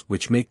rivers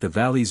which make the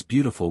valleys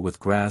beautiful with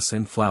grass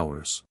and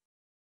flowers.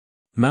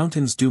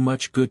 Mountains do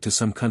much good to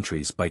some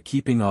countries by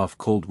keeping off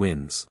cold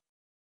winds.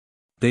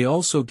 They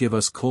also give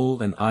us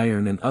coal and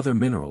iron and other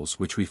minerals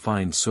which we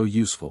find so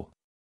useful.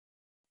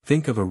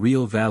 Think of a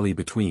real valley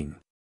between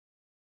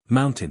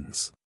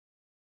mountains.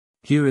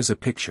 Here is a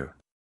picture.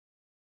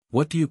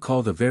 What do you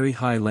call the very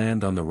high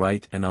land on the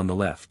right and on the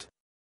left?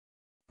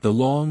 The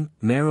long,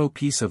 narrow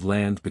piece of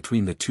land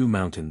between the two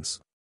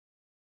mountains.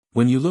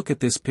 When you look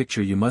at this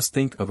picture you must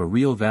think of a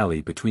real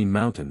valley between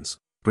mountains.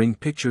 Bring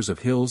pictures of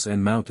hills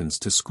and mountains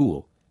to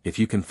school, if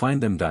you can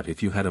find them.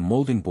 If you had a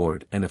molding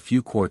board and a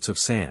few quarts of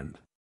sand,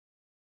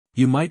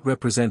 you might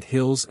represent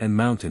hills and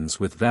mountains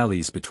with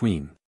valleys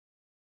between.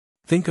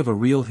 Think of a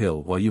real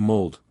hill while you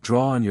mold.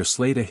 Draw on your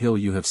slate a hill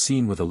you have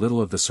seen with a little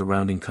of the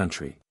surrounding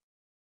country.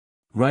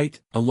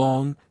 Write, a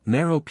long,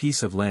 narrow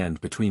piece of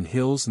land between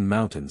hills and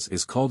mountains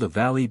is called a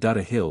valley.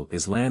 A hill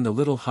is land a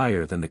little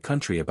higher than the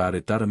country about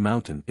it. A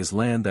mountain is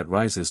land that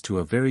rises to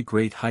a very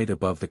great height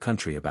above the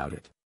country about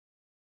it.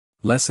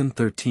 Lesson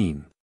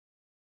 13.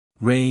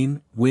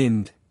 Rain,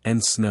 wind,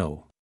 and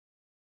snow.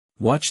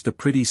 Watch the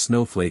pretty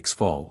snowflakes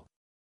fall.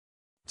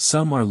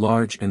 Some are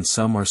large and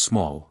some are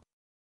small.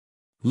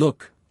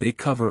 Look, they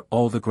cover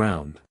all the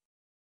ground.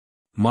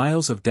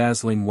 Miles of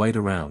dazzling white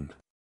around.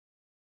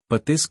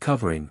 But this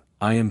covering,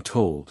 I am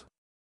told,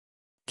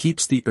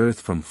 keeps the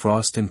earth from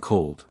frost and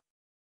cold.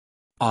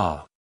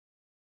 Ah!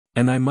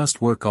 And I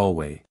must work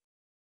alway.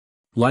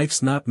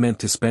 Life's not meant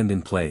to spend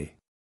in play.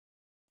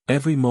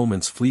 Every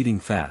moment's fleeting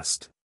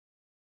fast.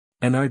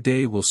 And our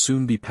day will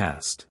soon be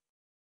past.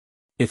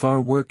 If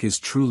our work is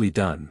truly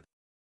done,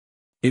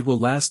 it will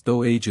last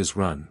though ages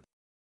run.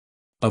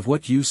 Of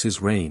what use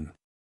is rain?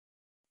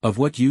 Of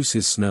what use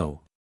is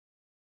snow?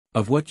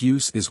 Of what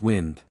use is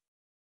wind?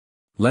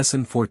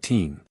 Lesson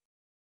 14.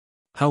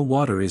 How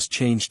water is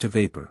changed to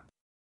vapor.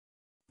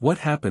 What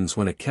happens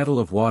when a kettle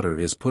of water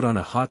is put on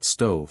a hot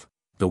stove?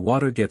 The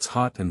water gets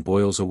hot and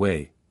boils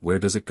away. Where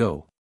does it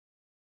go?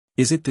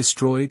 Is it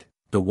destroyed?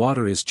 The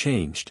water is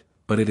changed,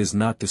 but it is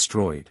not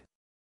destroyed.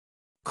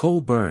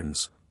 Coal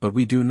burns, but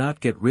we do not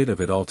get rid of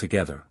it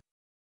altogether.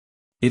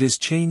 It is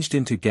changed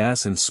into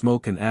gas and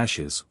smoke and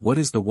ashes. What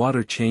is the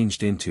water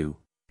changed into?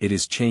 It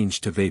is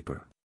changed to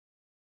vapor.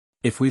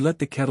 If we let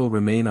the kettle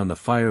remain on the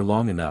fire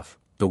long enough,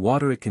 the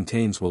water it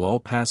contains will all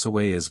pass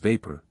away as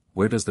vapor.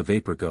 Where does the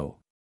vapor go?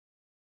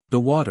 The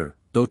water,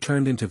 though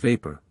turned into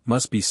vapor,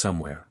 must be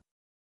somewhere.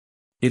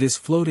 It is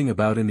floating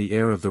about in the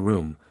air of the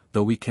room,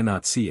 though we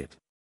cannot see it.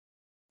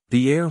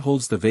 The air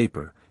holds the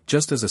vapor,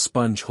 just as a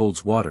sponge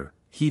holds water.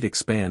 Heat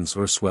expands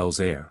or swells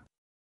air.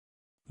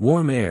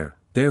 Warm air,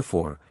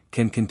 therefore,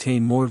 can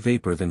contain more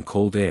vapor than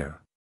cold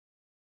air.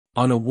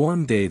 On a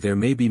warm day there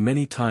may be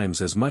many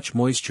times as much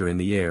moisture in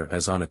the air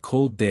as on a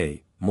cold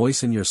day.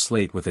 Moisten your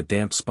slate with a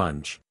damp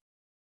sponge.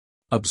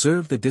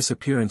 Observe the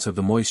disappearance of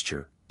the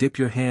moisture. Dip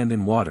your hand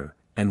in water,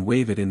 and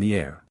wave it in the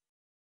air.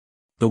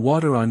 The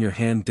water on your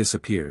hand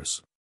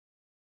disappears.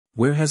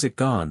 Where has it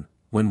gone?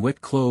 When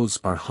wet clothes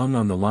are hung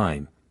on the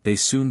line, they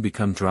soon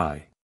become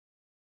dry.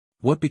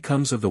 What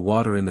becomes of the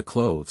water in the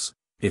clothes?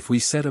 If we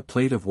set a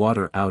plate of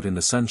water out in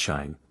the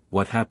sunshine,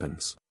 what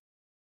happens?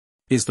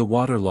 Is the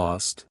water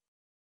lost?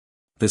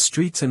 The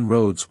streets and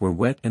roads were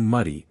wet and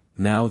muddy,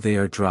 now they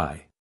are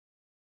dry.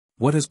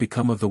 What has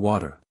become of the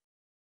water?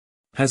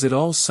 Has it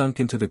all sunk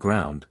into the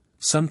ground?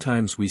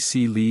 Sometimes we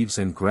see leaves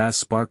and grass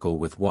sparkle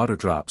with water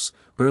drops,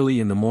 early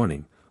in the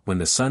morning, when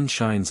the sun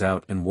shines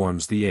out and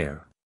warms the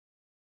air.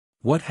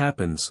 What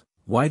happens?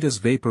 Why does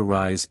vapor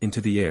rise into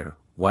the air?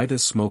 Why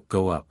does smoke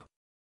go up?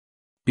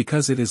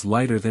 Because it is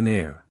lighter than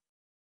air.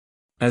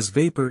 As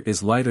vapor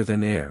is lighter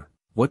than air,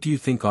 what do you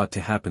think ought to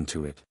happen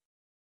to it?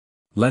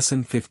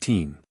 Lesson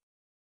 15.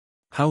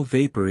 How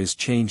vapor is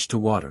changed to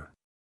water.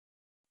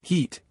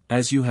 Heat,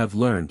 as you have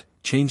learned,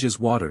 changes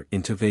water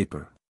into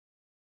vapor.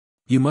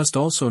 You must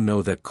also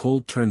know that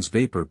cold turns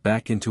vapor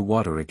back into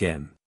water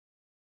again.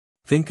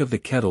 Think of the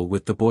kettle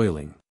with the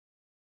boiling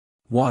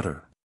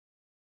water.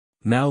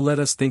 Now let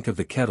us think of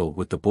the kettle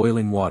with the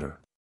boiling water.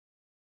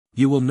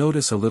 You will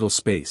notice a little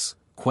space,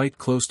 quite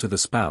close to the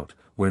spout,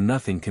 where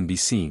nothing can be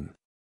seen.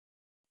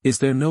 Is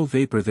there no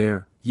vapor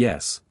there?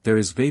 Yes, there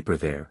is vapor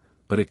there,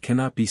 but it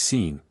cannot be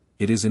seen,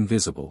 it is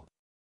invisible.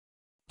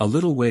 A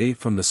little way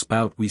from the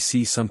spout we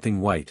see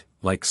something white,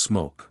 like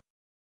smoke.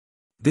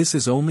 This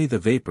is only the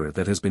vapor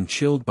that has been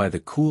chilled by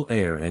the cool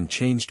air and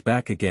changed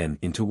back again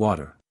into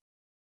water.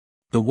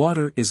 The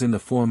water is in the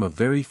form of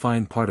very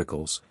fine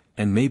particles,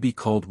 and may be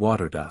called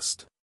water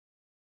dust.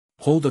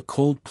 Hold a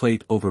cold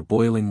plate over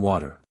boiling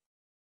water.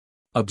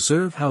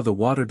 Observe how the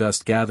water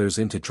dust gathers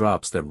into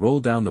drops that roll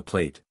down the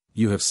plate.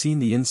 You have seen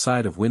the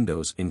inside of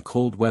windows in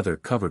cold weather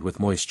covered with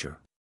moisture.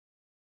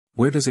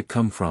 Where does it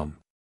come from?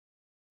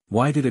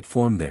 Why did it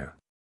form there?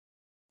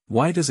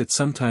 Why does it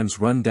sometimes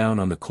run down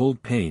on the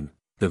cold pane?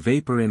 The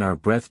vapor in our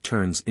breath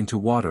turns into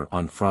water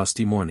on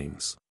frosty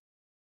mornings.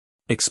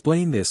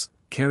 Explain this.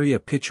 Carry a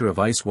pitcher of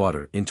ice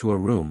water into a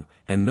room,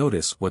 and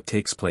notice what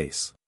takes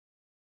place.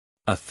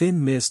 A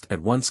thin mist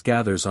at once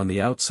gathers on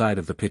the outside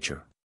of the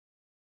pitcher.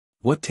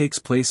 What takes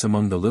place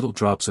among the little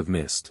drops of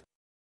mist?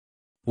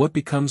 What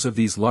becomes of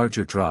these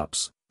larger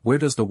drops? Where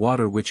does the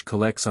water which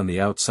collects on the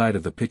outside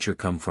of the pitcher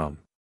come from?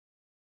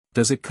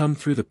 Does it come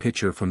through the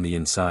pitcher from the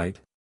inside?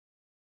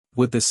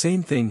 Would the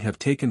same thing have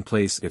taken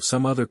place if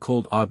some other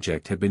cold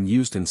object had been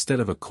used instead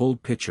of a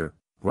cold pitcher?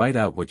 Write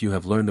out what you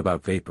have learned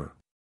about vapor.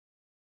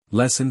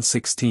 Lesson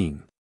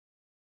 16.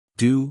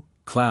 Dew,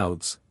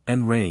 clouds,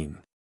 and rain.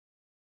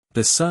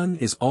 The sun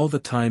is all the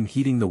time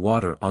heating the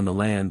water on the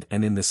land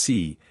and in the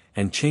sea,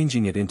 and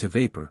changing it into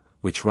vapor,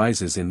 which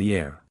rises in the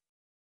air.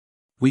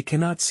 We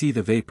cannot see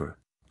the vapor,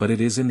 but it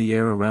is in the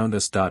air around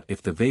us.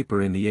 If the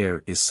vapor in the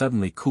air is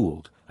suddenly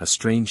cooled, a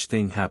strange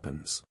thing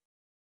happens.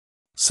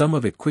 Some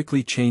of it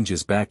quickly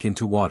changes back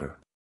into water.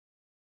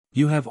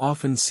 You have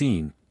often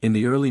seen, in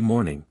the early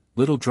morning,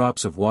 little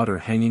drops of water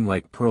hanging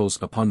like pearls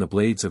upon the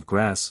blades of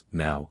grass.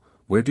 Now,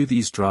 where do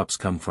these drops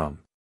come from?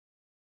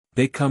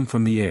 They come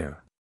from the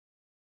air.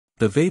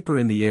 The vapor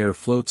in the air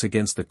floats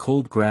against the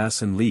cold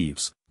grass and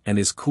leaves, and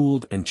is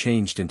cooled and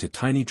changed into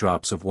tiny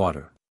drops of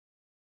water.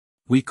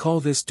 We call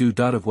this dew.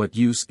 Of what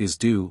use is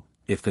dew?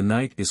 If the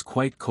night is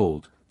quite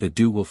cold, the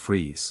dew will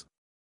freeze.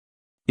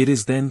 It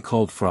is then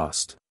called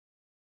frost.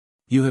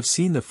 You have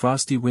seen the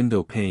frosty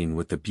window pane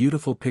with the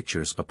beautiful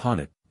pictures upon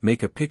it.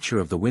 Make a picture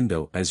of the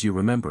window as you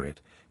remember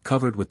it,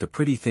 covered with the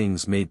pretty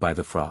things made by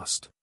the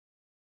frost.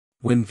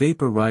 When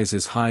vapor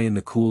rises high in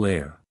the cool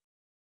air.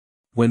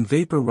 When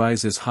vapor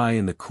rises high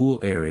in the cool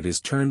air, it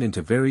is turned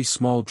into very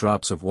small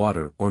drops of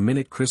water or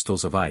minute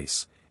crystals of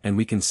ice, and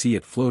we can see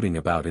it floating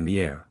about in the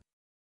air.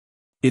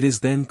 It is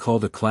then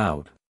called a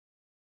cloud.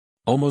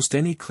 Almost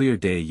any clear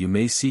day you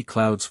may see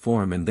clouds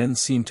form and then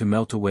seem to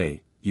melt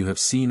away. You have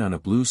seen on a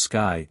blue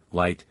sky,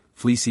 light,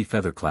 fleecy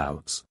feather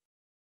clouds.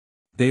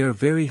 They are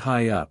very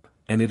high up,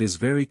 and it is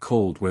very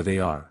cold where they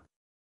are.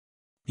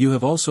 You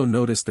have also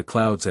noticed the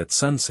clouds at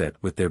sunset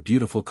with their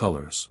beautiful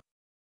colors.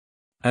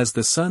 As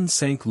the sun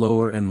sank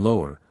lower and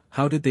lower,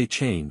 how did they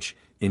change,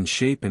 in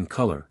shape and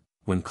color?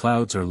 When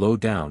clouds are low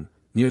down,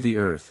 near the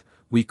earth,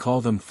 we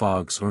call them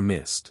fogs or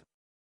mist.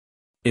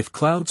 If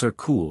clouds are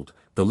cooled,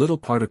 the little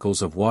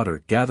particles of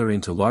water gather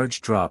into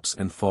large drops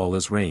and fall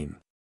as rain.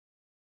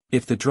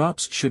 If the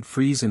drops should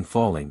freeze in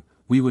falling,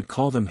 we would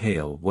call them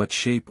hail. What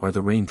shape are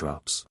the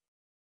raindrops?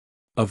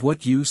 Of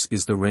what use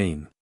is the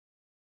rain?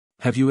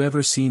 Have you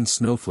ever seen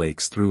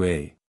snowflakes through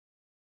a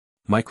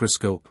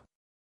microscope?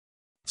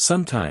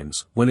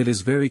 Sometimes, when it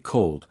is very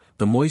cold,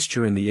 the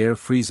moisture in the air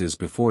freezes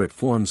before it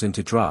forms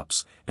into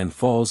drops, and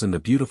falls in the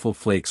beautiful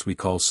flakes we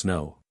call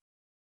snow.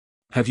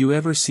 Have you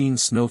ever seen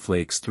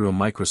snowflakes through a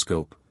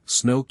microscope?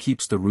 Snow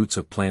keeps the roots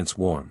of plants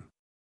warm.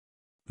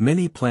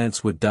 Many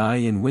plants would die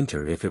in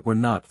winter if it were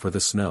not for the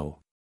snow.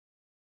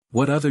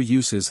 What other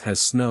uses has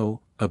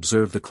snow?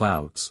 Observe the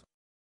clouds.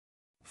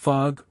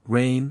 Fog,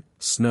 rain,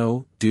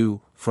 snow,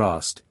 dew,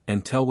 frost,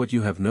 and tell what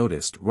you have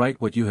noticed.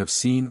 Write what you have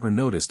seen or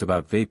noticed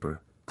about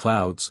vapor,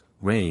 clouds,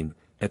 rain,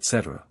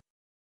 etc.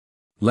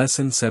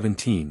 Lesson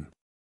 17.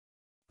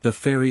 The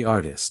Fairy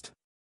Artist.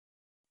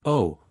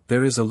 Oh,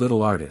 there is a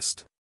little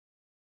artist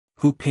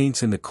who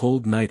paints in the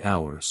cold night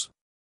hours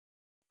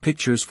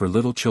pictures for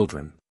little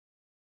children.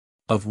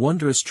 Of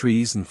wondrous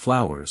trees and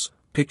flowers,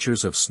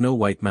 pictures of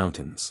snow-white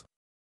mountains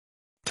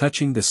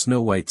touching the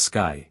snow-white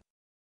sky.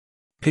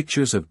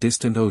 Pictures of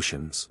distant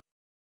oceans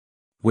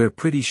where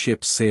pretty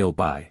ships sail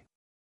by.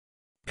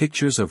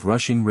 Pictures of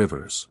rushing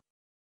rivers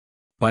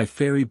by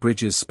fairy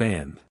bridges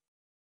spanned.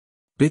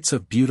 Bits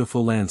of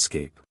beautiful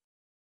landscape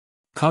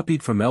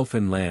copied from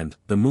elfin land.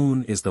 The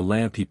moon is the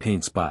lamp he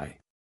paints by.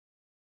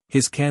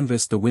 His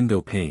canvas the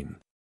window pane.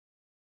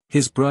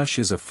 His brush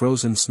is a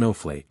frozen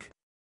snowflake.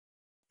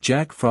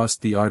 Jack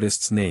Frost the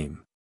artist's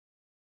name.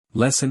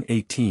 Lesson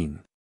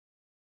 18.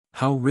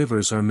 How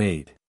rivers are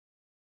made.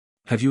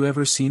 Have you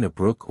ever seen a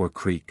brook or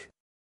creek?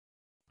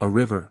 A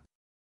river?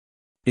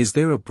 Is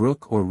there a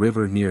brook or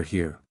river near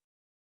here?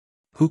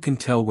 Who can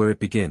tell where it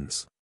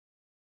begins?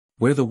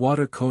 Where the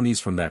water conies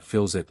from that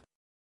fills it?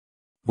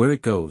 Where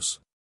it goes?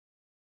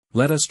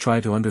 Let us try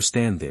to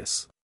understand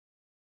this.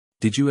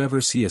 Did you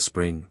ever see a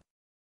spring?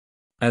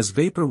 As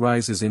vapor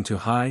rises into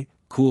high,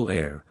 cool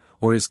air,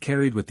 or is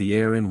carried with the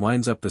air and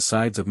winds up the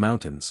sides of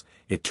mountains,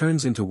 it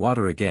turns into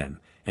water again,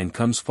 and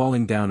comes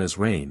falling down as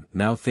rain.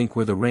 Now think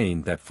where the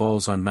rain that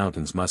falls on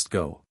mountains must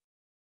go.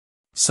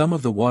 Some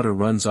of the water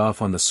runs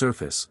off on the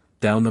surface,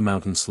 down the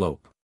mountain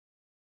slope.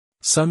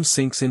 Some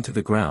sinks into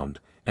the ground,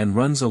 and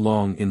runs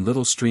along in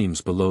little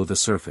streams below the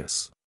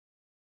surface.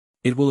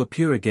 It will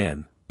appear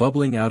again,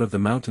 bubbling out of the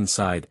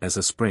mountainside as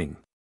a spring.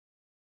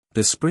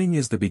 The spring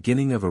is the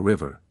beginning of a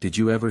river. Did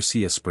you ever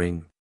see a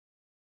spring?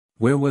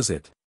 Where was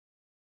it?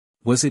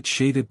 Was it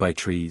shaded by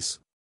trees?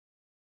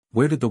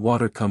 Where did the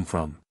water come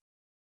from?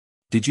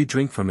 Did you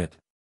drink from it?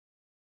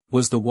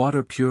 Was the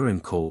water pure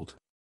and cold?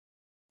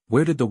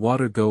 Where did the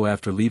water go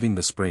after leaving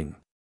the spring?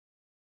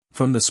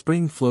 From the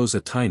spring flows a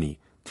tiny,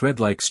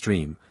 thread-like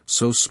stream,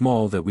 so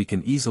small that we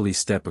can easily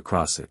step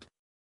across it.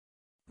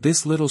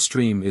 This little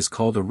stream is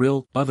called a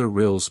rill. Other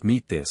rills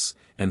meet this,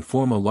 and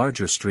form a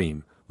larger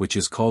stream, which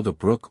is called a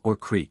brook or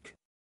creek.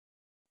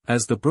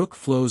 As the brook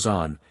flows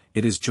on,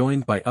 it is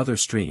joined by other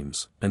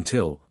streams,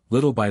 until,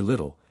 little by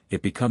little,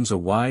 it becomes a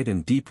wide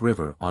and deep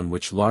river on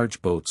which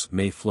large boats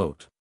may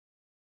float.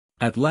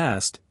 At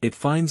last, it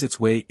finds its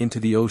way into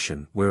the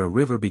ocean. Where a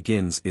river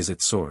begins is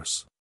its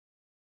source.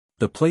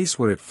 The place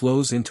where it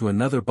flows into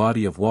another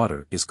body of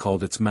water is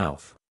called its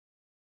mouth.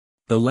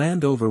 The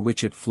land over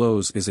which it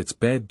flows is its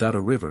bed. A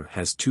river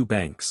has two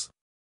banks.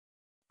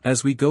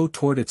 As we go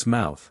toward its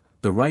mouth,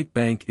 the right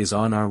bank is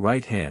on our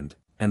right hand,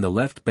 and the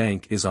left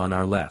bank is on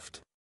our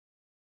left.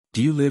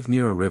 Do you live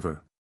near a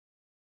river?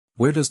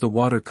 Where does the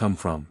water come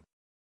from?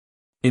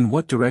 In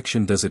what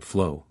direction does it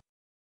flow?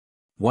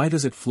 Why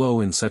does it flow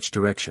in such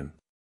direction?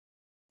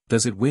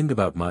 Does it wind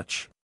about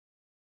much?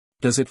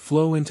 Does it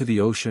flow into the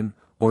ocean,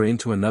 or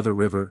into another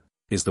river?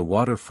 Is the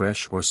water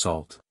fresh or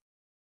salt?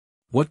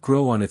 What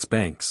grow on its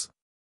banks?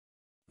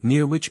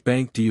 Near which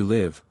bank do you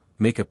live?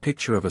 Make a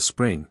picture of a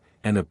spring,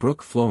 and a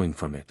brook flowing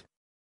from it.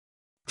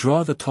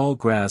 Draw the tall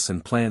grass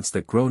and plants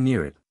that grow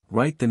near it.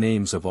 Write the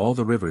names of all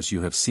the rivers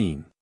you have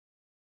seen.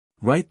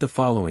 Write the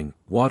following: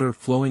 water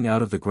flowing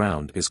out of the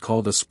ground is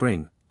called a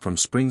spring. From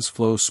springs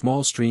flow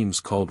small streams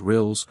called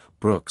rills,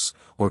 brooks,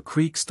 or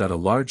creeks. A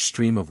large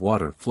stream of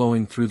water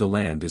flowing through the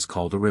land is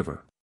called a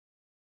river.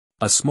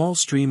 A small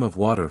stream of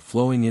water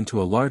flowing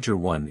into a larger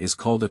one is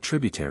called a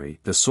tributary.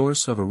 The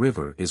source of a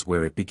river is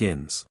where it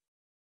begins.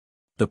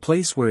 The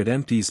place where it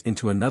empties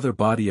into another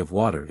body of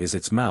water is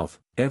its mouth.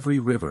 Every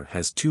river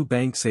has two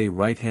banks, a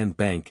right-hand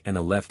bank and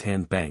a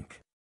left-hand bank.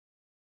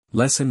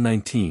 Lesson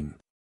 19.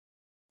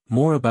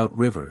 More about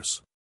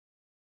rivers.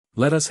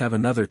 Let us have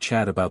another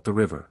chat about the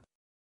river.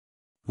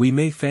 We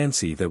may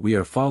fancy that we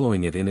are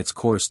following it in its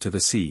course to the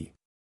sea.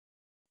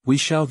 We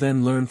shall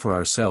then learn for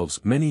ourselves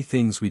many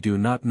things we do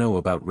not know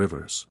about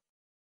rivers.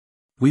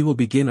 We will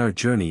begin our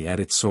journey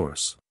at its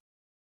source.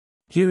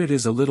 Here it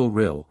is, a little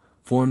rill,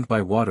 formed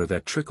by water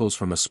that trickles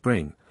from a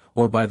spring,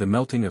 or by the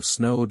melting of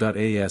snow.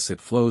 As it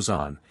flows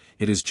on,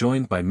 it is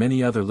joined by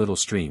many other little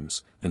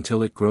streams,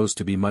 until it grows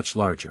to be much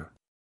larger.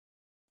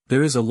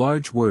 There is a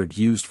large word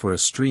used for a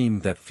stream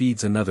that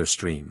feeds another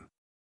stream.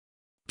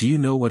 Do you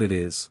know what it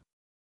is?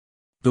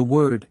 The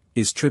word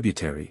is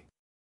tributary.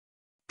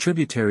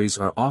 Tributaries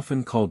are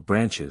often called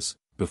branches.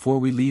 Before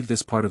we leave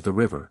this part of the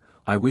river,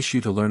 I wish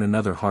you to learn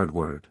another hard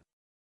word.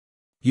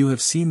 You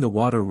have seen the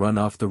water run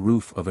off the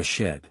roof of a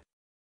shed.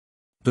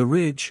 The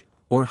ridge,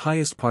 or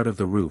highest part of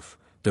the roof,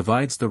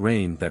 divides the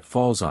rain that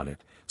falls on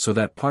it, so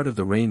that part of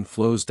the rain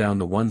flows down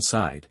the one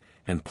side,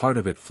 and part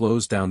of it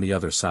flows down the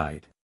other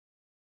side.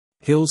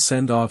 Hills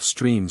send off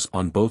streams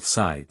on both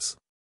sides.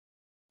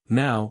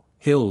 Now,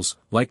 hills,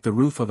 like the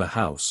roof of a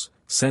house,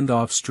 send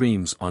off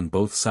streams on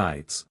both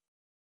sides.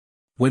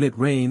 When it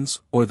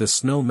rains, or the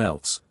snow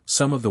melts,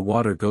 some of the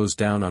water goes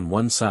down on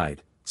one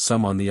side,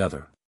 some on the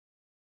other.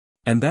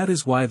 And that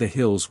is why the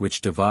hills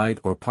which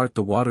divide or part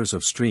the waters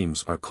of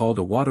streams are called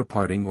a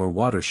waterparting or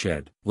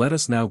watershed. Let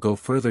us now go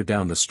further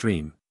down the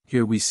stream.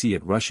 Here we see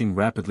it rushing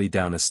rapidly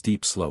down a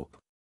steep slope.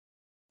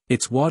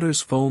 Its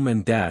waters foam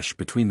and dash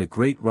between the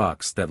great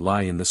rocks that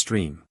lie in the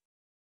stream.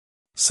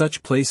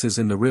 Such places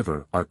in the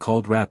river are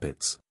called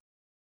rapids.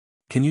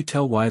 Can you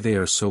tell why they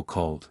are so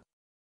called?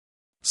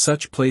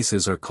 Such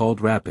places are called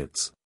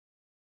rapids.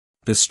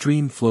 The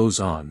stream flows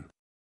on.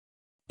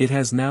 It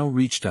has now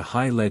reached a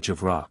high ledge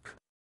of rock.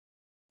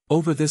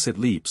 Over this it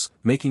leaps,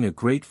 making a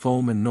great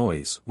foam and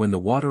noise. When the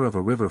water of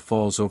a river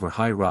falls over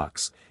high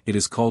rocks, it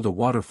is called a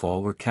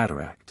waterfall or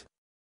cataract.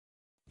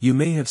 You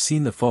may have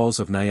seen the Falls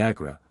of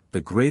Niagara, the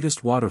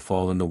greatest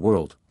waterfall in the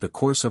world. The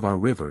course of our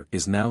river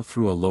is now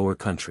through a lower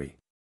country.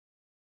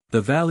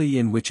 The valley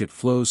in which it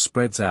flows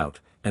spreads out,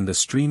 and the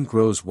stream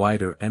grows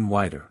wider and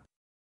wider.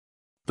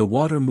 The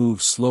water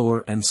moves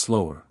slower and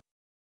slower.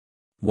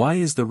 Why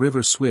is the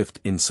river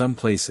swift in some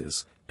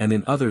places, and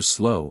in others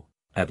slow?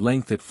 At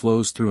length it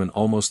flows through an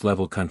almost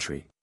level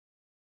country.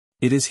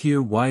 It is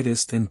here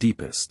widest and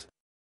deepest.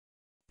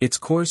 Its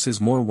course is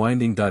more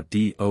winding.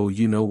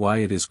 You know why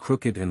it is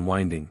crooked and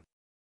winding?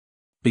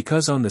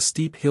 Because on the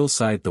steep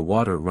hillside the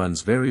water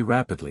runs very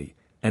rapidly,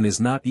 and is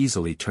not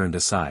easily turned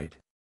aside.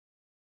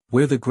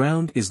 Where the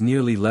ground is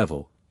nearly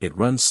level, it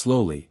runs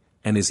slowly,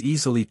 and is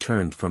easily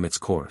turned from its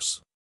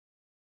course.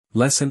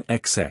 Lesson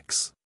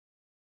XX.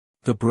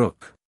 The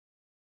brook.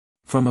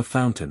 From a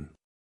fountain.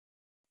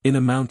 In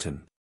a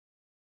mountain.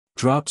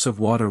 Drops of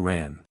water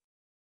ran,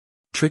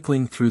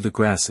 trickling through the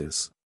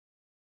grasses.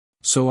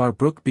 So our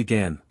brook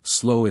began.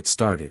 Slow it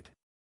started.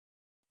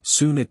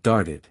 Soon it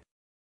darted.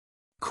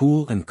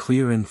 Cool and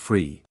clear and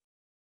free.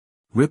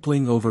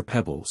 Rippling over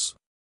pebbles.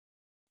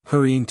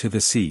 Hurrying to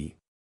the sea.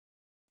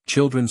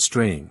 Children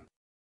straying.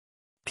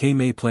 Came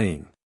a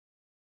playing.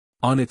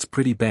 On its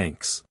pretty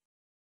banks.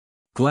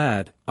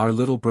 Glad, our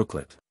little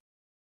brooklet.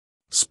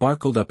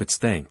 Sparkled up its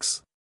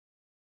thanks.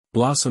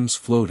 Blossoms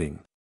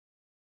floating.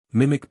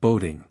 Mimic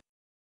boating.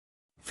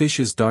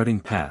 Fishes darting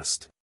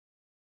past.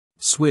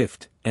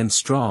 Swift, and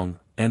strong,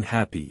 and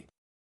happy.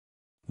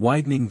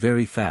 Widening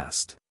very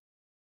fast.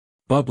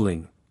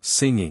 Bubbling,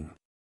 singing.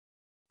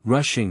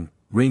 Rushing,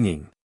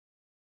 ringing.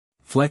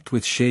 Flecked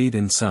with shade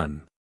and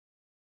sun.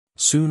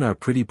 Soon our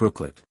pretty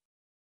brooklet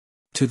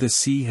to the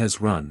sea has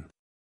run.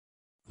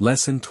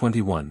 Lesson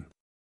 21.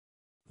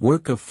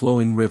 Work of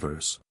flowing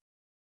rivers.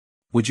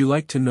 Would you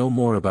like to know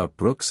more about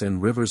brooks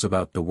and rivers,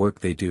 about the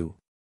work they do?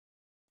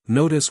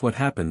 Notice what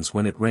happens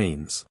when it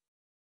rains.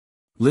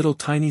 Little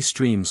tiny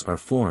streams are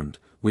formed,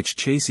 which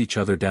chase each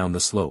other down the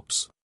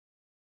slopes.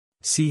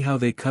 See how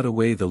they cut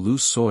away the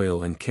loose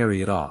soil and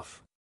carry it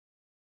off.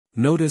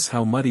 Notice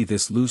how muddy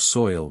this loose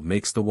soil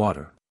makes the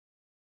water.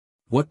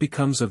 What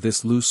becomes of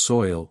this loose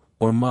soil,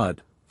 or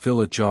mud? Fill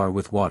a jar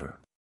with water.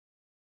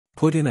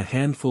 Put in a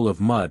handful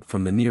of mud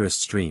from the nearest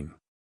stream.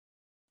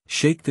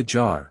 Shake the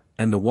jar,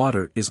 and the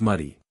water is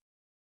muddy.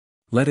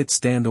 Let it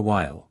stand a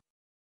while.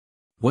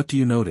 What do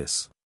you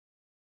notice?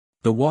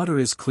 The water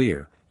is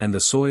clear, and the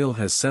soil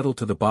has settled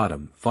to the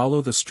bottom.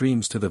 Follow the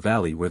streams to the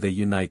valley where they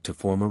unite to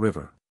form a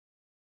river.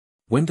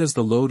 When does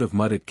the load of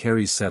mud it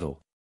carries settle?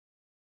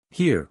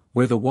 Here,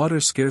 where the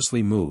water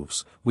scarcely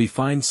moves, we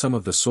find some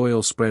of the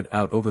soil spread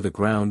out over the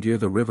ground near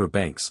the river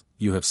banks.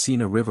 You have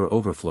seen a river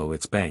overflow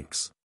its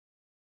banks.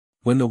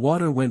 When the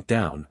water went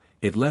down,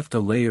 it left a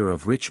layer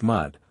of rich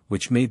mud,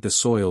 which made the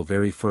soil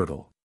very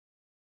fertile.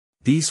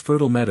 These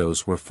fertile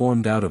meadows were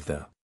formed out of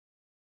the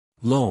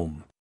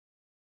loam.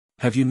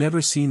 Have you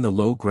never seen the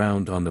low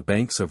ground on the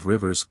banks of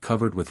rivers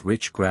covered with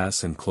rich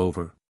grass and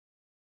clover?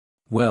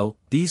 Well,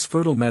 these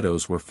fertile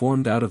meadows were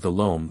formed out of the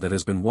loam that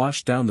has been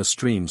washed down the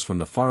streams from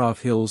the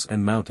far-off hills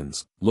and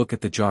mountains. Look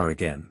at the jar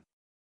again.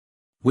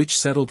 Which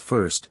settled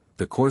first,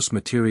 the coarse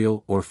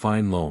material or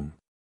fine loam?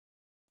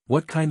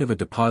 What kind of a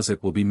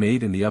deposit will be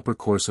made in the upper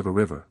course of a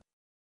river?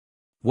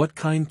 What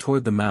kind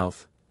toward the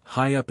mouth?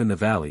 High up in the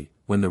valley,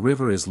 when the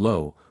river is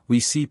low, we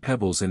see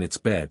pebbles in its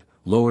bed,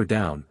 lower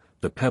down,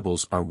 the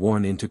pebbles are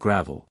worn into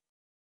gravel.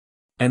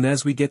 And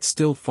as we get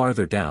still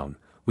farther down,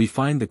 we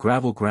find the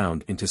gravel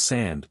ground into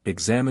sand.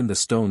 Examine the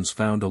stones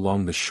found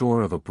along the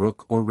shore of a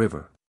brook or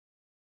river.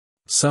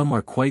 Some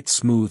are quite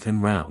smooth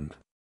and round.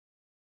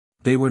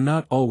 They were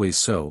not always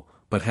so,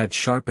 but had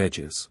sharp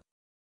edges.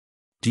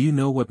 Do you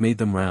know what made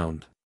them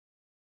round?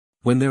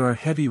 When there are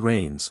heavy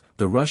rains,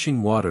 the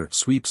rushing water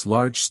sweeps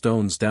large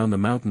stones down the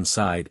mountain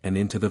side and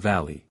into the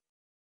valley.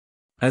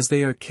 As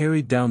they are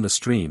carried down the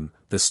stream,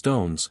 the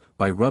stones,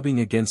 by rubbing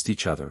against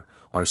each other,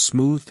 are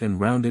smoothed and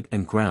rounded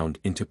and ground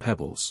into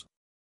pebbles.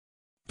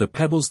 The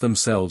pebbles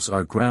themselves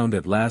are ground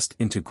at last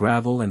into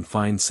gravel and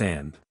fine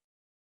sand.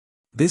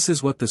 This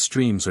is what the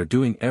streams are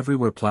doing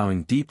everywhere,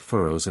 plowing deep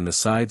furrows in the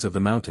sides of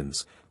the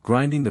mountains,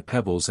 grinding the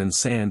pebbles and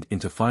sand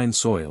into fine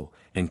soil,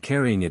 and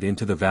carrying it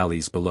into the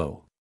valleys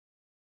below.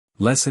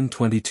 Lesson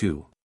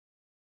 22.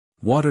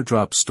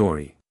 Waterdrop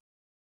Story.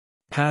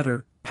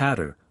 Patter,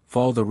 patter,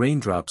 fall the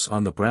raindrops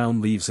on the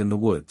brown leaves in the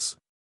woods.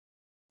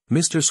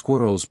 Mr.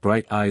 Squirrel's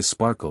bright eyes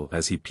sparkle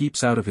as he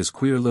peeps out of his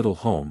queer little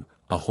home,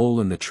 a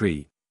hole in the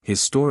tree. His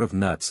store of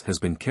nuts has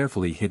been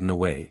carefully hidden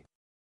away.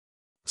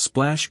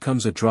 Splash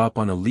comes a drop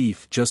on a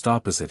leaf just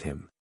opposite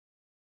him.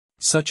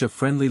 Such a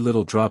friendly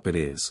little drop it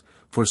is,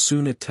 for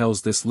soon it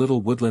tells this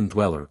little woodland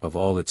dweller of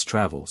all its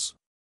travels.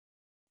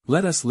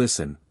 Let us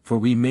listen, for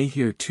we may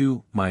hear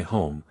too. My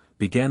home,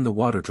 began the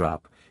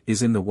waterdrop,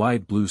 is in the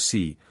wide blue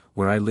sea,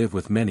 where I live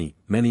with many,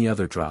 many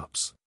other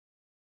drops.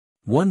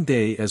 One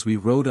day as we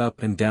rode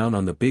up and down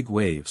on the big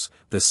waves,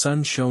 the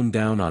sun shone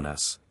down on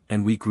us,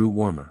 and we grew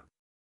warmer.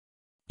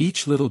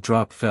 Each little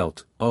drop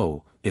felt,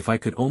 oh, if I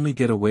could only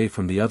get away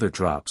from the other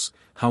drops,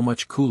 how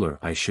much cooler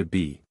I should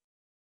be.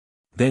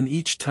 Then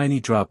each tiny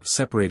drop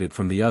separated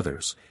from the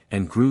others,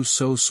 and grew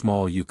so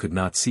small you could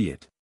not see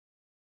it.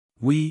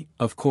 We,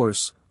 of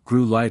course,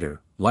 grew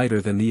lighter,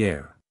 lighter than the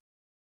air.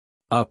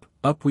 Up,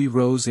 up we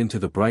rose into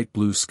the bright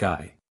blue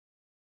sky.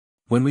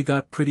 When we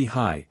got pretty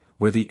high,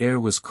 where the air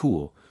was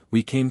cool,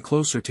 we came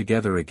closer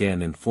together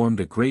again and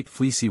formed a great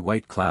fleecy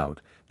white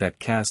cloud, that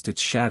cast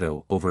its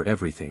shadow over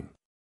everything.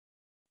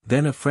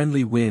 Then a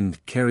friendly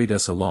wind carried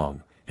us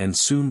along, and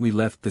soon we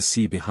left the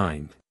sea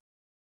behind.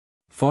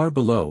 Far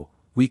below,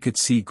 we could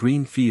see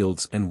green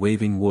fields and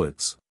waving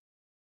woods.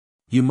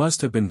 You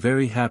must have been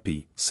very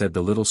happy, said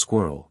the little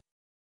squirrel.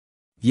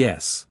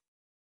 Yes.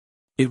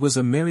 It was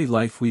a merry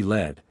life we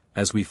led,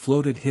 as we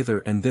floated hither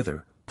and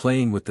thither,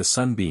 playing with the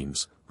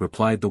sunbeams,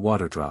 replied the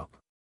waterdrop.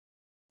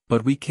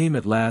 But we came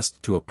at last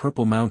to a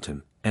purple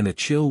mountain, and a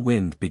chill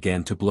wind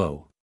began to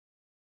blow.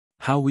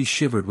 How we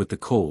shivered with the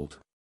cold.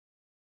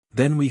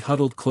 Then we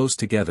huddled close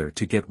together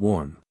to get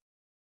warm.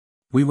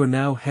 We were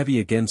now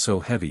heavy again, so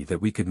heavy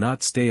that we could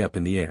not stay up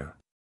in the air.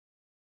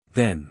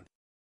 Then,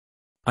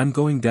 I'm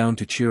going down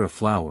to cheer a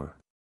flower,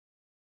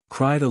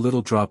 cried a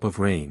little drop of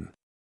rain.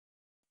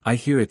 I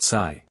hear it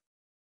sigh.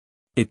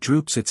 It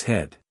droops its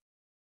head,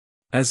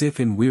 as if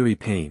in weary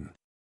pain.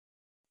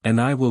 And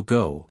I will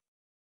go.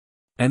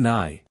 And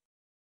I.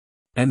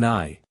 And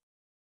I.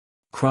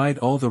 Cried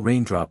all the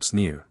raindrops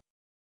near.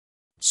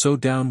 So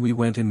down we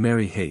went in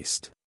merry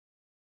haste,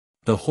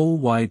 the whole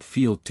wide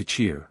field to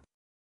cheer.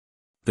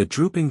 The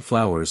drooping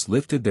flowers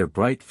lifted their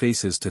bright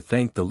faces to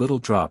thank the little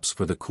drops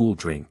for the cool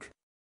drink.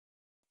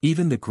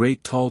 Even the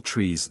great tall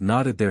trees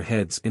nodded their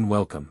heads in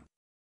welcome.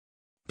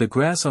 The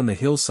grass on the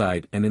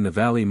hillside and in the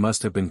valley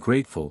must have been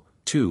grateful,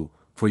 too,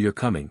 for your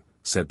coming,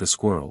 said the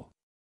squirrel.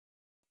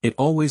 It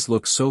always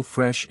looks so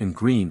fresh and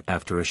green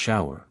after a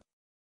shower.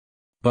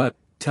 But,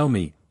 tell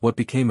me, what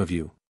became of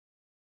you?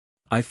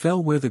 I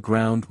fell where the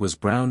ground was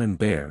brown and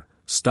bare,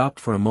 stopped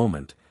for a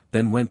moment,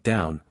 then went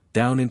down,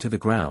 down into the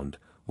ground,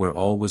 where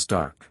all was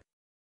dark.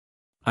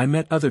 I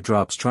met other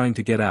drops trying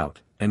to get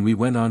out, and we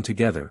went on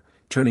together,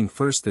 turning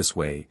first this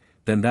way,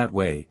 then that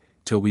way,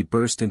 till we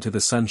burst into the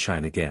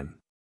sunshine again.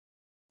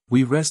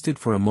 We rested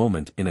for a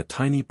moment in a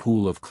tiny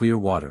pool of clear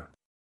water.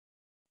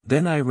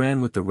 Then I ran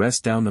with the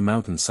rest down the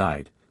mountain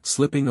side,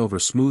 slipping over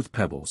smooth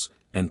pebbles,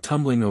 and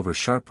tumbling over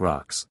sharp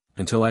rocks,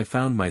 until I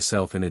found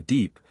myself in a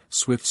deep,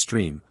 swift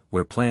stream,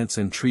 where plants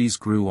and trees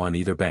grew on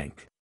either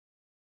bank.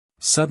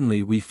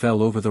 Suddenly we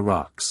fell over the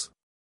rocks.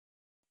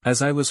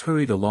 As I was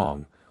hurried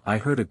along, I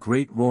heard a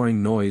great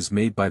roaring noise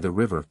made by the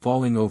river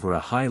falling over a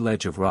high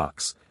ledge of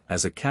rocks,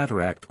 as a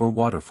cataract or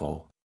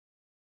waterfall.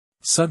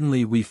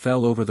 Suddenly we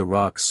fell over the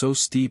rocks so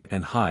steep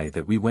and high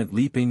that we went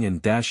leaping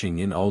and dashing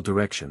in all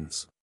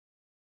directions.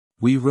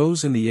 We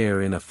rose in the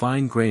air in a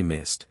fine grey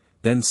mist,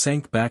 then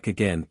sank back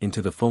again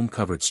into the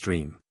foam-covered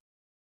stream.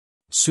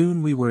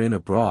 Soon we were in a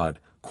broad,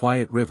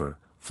 quiet river,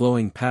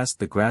 flowing past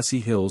the grassy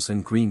hills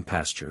and green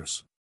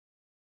pastures.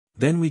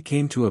 Then we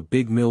came to a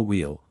big mill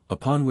wheel,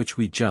 upon which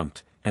we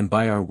jumped, and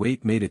by our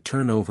weight made it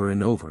turn over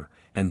and over,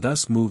 and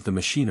thus moved the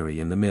machinery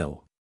in the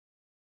mill.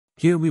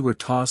 Here we were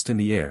tossed in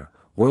the air,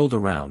 whirled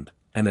around,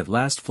 and at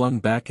last flung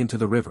back into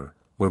the river,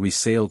 where we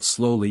sailed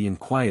slowly and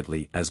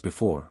quietly as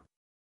before.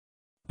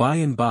 By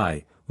and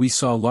by, we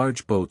saw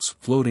large boats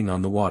floating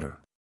on the water.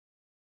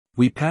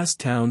 We passed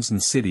towns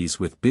and cities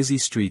with busy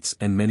streets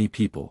and many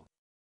people.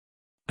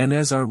 And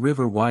as our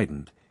river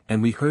widened,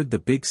 and we heard the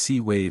big sea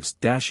waves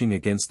dashing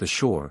against the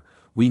shore,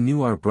 we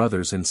knew our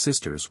brothers and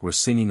sisters were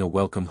singing a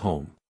welcome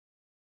home.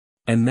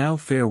 And now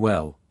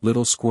farewell,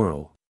 little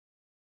squirrel.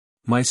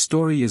 My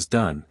story is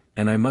done,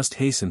 and I must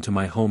hasten to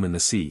my home in the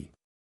sea.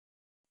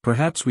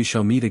 Perhaps we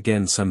shall meet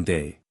again some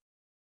day.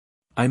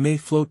 I may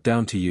float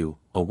down to you,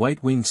 a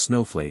white-winged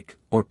snowflake,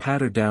 or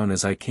patter down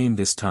as I came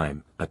this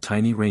time, a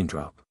tiny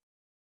raindrop.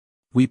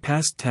 We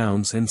passed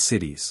towns and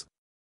cities.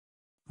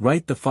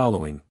 Write the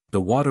following: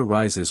 the water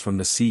rises from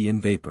the sea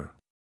in vapor.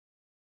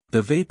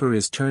 The vapor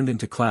is turned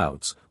into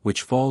clouds,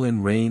 which fall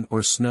in rain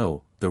or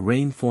snow. The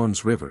rain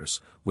forms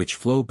rivers, which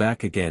flow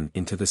back again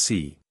into the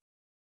sea.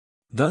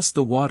 Thus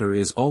the water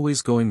is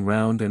always going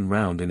round and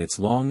round in its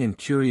long and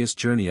curious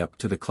journey up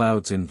to the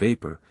clouds in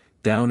vapor,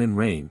 down in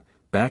rain,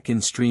 back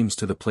in streams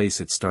to the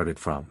place it started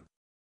from.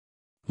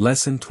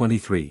 Lesson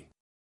 23.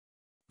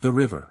 The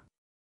river.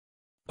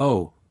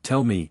 Oh,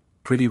 tell me,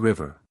 pretty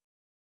river,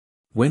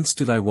 whence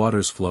do thy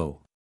waters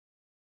flow?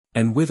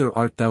 And whither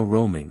art thou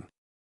roaming?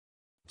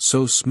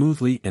 So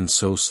smoothly and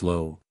so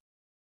slow.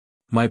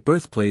 My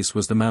birthplace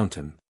was the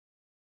mountain.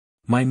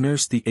 My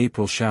nurse the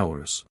April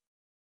showers.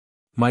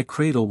 My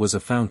cradle was a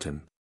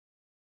fountain,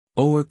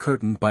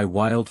 o'er-curtained by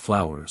wild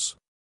flowers.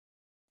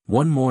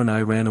 One morn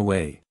I ran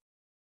away,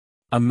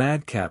 a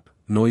madcap,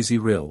 noisy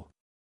rill.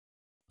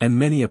 And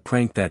many a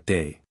prank that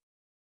day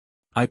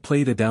I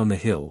played adown the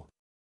hill.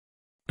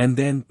 And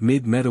then,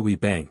 mid meadowy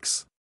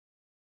banks,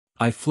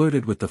 I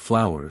flirted with the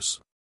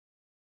flowers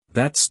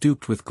that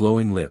stooped with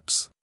glowing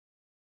lips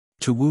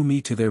to woo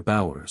me to their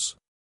bowers.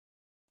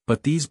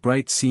 But these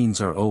bright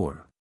scenes are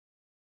o'er,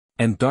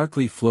 and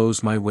darkly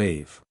flows my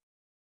wave.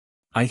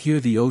 I hear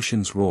the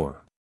ocean's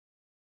roar,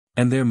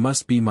 and there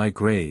must be my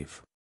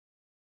grave.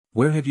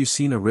 Where have you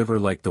seen a river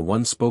like the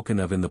one spoken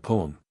of in the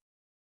poem?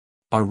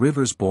 Are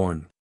rivers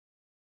born?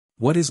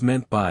 What is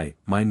meant by,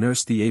 my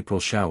nurse the April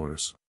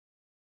showers?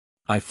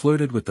 I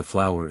flirted with the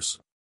flowers.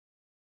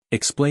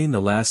 Explain the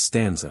last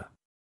stanza.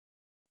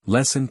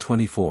 Lesson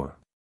 24.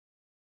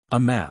 A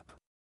map.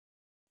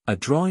 A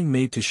drawing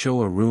made to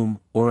show a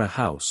room, or a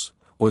house,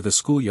 or the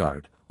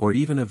schoolyard, or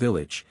even a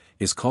village,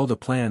 is called a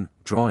plan.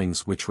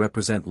 Drawings which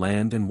represent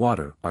land and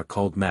water are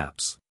called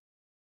maps.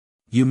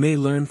 You may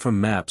learn from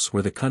maps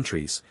where the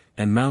countries,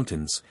 and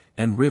mountains,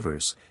 and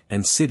rivers,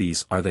 and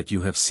cities are that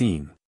you have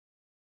seen.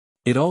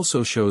 It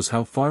also shows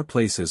how far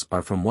places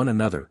are from one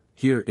another.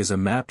 Here is a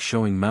map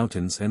showing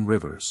mountains and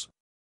rivers.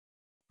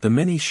 The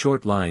many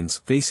short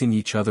lines facing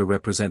each other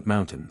represent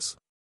mountains.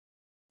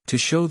 To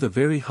show the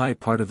very high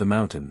part of the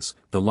mountains,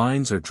 the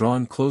lines are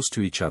drawn close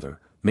to each other,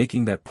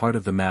 making that part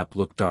of the map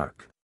look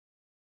dark.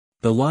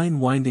 The line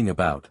winding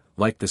about,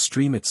 like the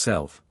stream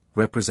itself,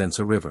 represents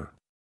a river.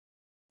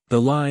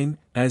 The line,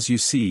 as you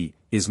see,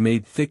 is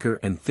made thicker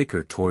and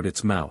thicker toward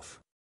its mouth.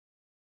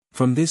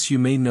 From this you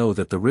may know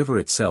that the river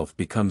itself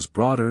becomes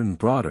broader and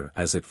broader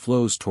as it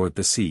flows toward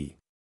the sea.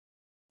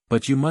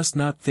 But you must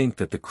not think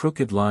that the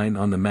crooked line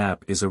on the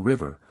map is a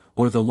river,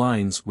 or the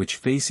lines which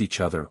face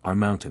each other are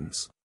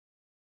mountains.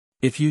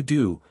 If you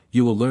do,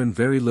 you will learn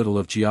very little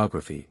of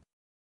geography.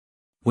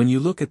 When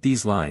you look at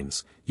these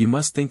lines, you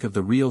must think of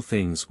the real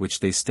things which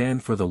they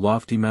stand for: the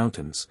lofty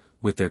mountains,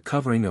 with their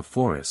covering of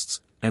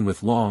forests, and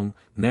with long,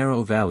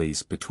 narrow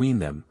valleys between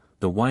them,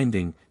 the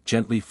winding,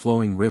 gently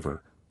flowing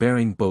river,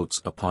 bearing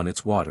boats upon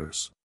its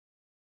waters.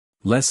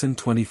 Lesson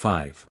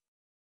 25.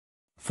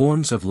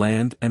 Forms of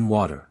land and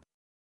water.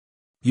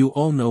 You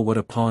all know what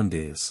a pond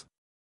is.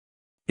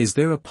 Is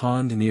there a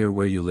pond near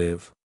where you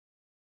live?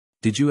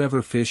 Did you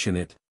ever fish in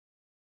it?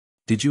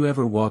 Did you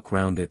ever walk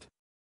round it?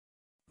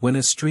 When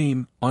a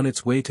stream, on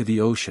its way to the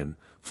ocean,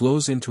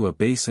 flows into a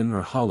basin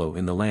or hollow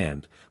in the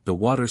land, the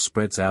water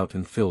spreads out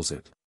and fills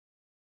it.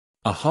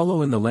 A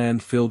hollow in the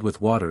land filled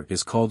with water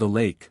is called a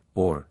lake,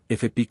 or,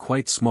 if it be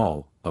quite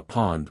small, a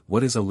pond.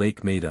 What is a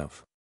lake made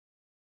of?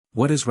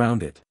 What is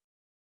round it?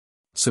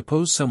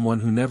 Suppose someone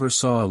who never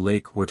saw a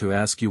lake were to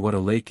ask you what a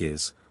lake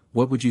is,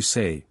 what would you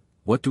say?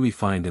 What do we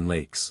find in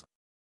lakes?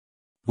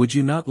 Would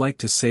you not like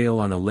to sail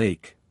on a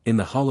lake? In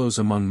the hollows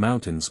among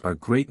mountains are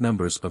great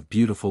numbers of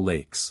beautiful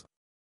lakes.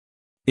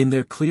 In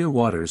their clear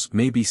waters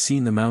may be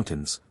seen the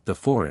mountains, the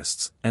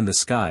forests, and the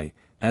sky,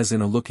 as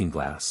in a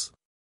looking-glass.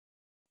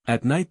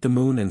 At night the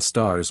moon and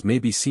stars may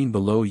be seen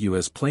below you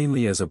as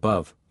plainly as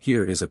above.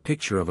 Here is a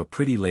picture of a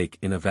pretty lake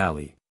in a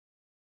valley.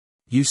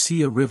 You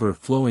see a river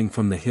flowing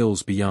from the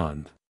hills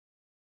beyond.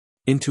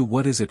 Into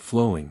what is it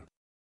flowing?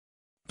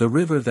 The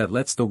river that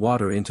lets the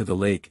water into the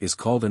lake is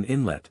called an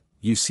inlet.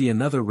 You see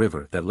another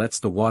river that lets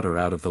the water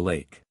out of the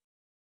lake.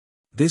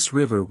 This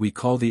river we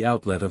call the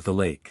outlet of the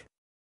lake.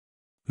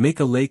 Make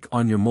a lake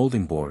on your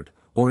molding board,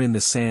 or in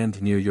the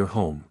sand near your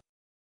home.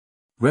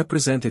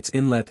 Represent its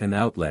inlet and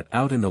outlet.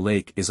 Out in the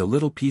lake is a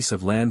little piece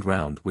of land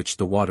round which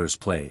the waters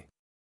play.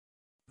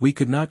 We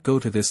could not go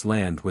to this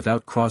land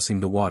without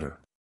crossing the water.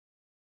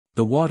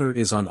 The water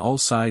is on all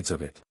sides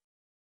of it.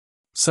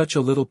 Such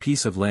a little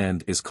piece of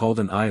land is called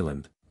an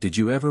island. Did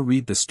you ever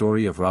read the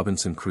story of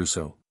Robinson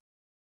Crusoe?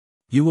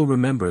 You will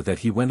remember that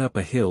he went up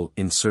a hill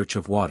in search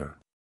of water.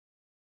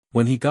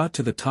 When he got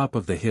to the top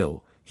of the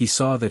hill, he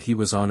saw that he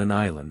was on an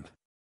island.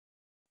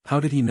 How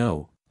did he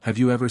know? Have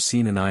you ever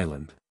seen an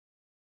island?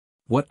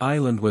 What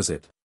island was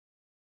it?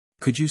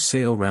 Could you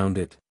sail round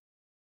it?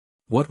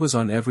 What was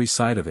on every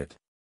side of it?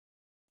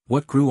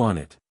 What grew on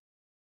it?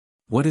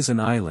 What is an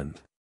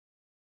island?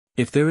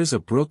 If there is a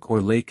brook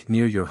or lake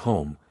near your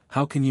home,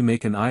 how can you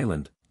make an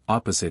island?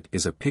 Opposite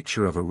is a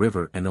picture of a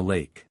river and a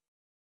lake.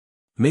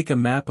 Make a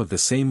map of the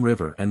same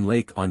river and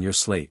lake on your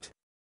slate.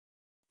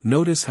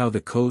 Notice how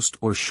the coast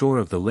or shore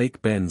of the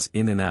lake bends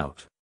in and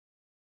out.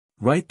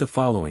 Write the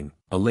following: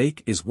 a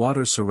lake is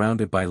water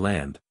surrounded by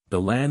land. The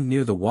land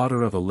near the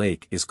water of a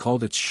lake is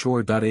called its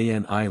shore.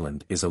 An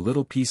island is a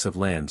little piece of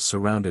land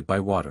surrounded by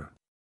water.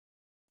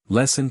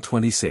 Lesson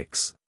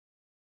 26.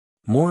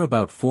 More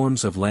about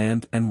forms of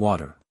land and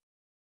water.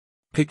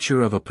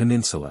 Picture of a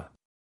peninsula.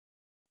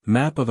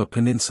 Map of a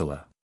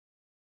peninsula.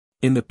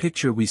 In the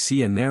picture we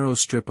see a narrow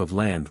strip of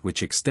land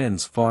which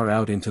extends far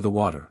out into the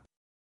water.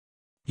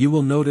 You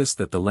will notice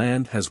that the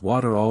land has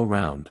water all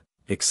round,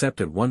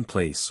 except at one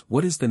place.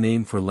 What is the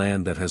name for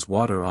land that has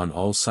water on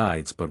all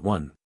sides but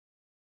one?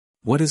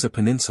 What is a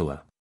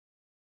peninsula?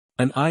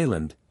 An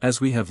island, as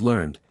we have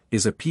learned,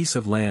 is a piece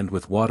of land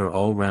with water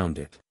all round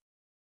it.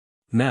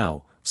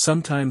 Now,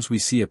 sometimes we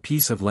see a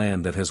piece of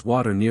land that has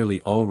water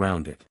nearly all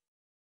round it.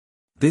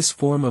 This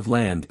form of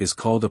land is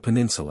called a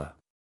peninsula.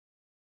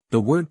 The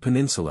word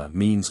peninsula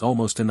means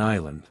almost an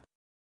island.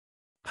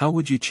 How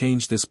would you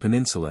change this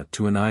peninsula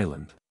to an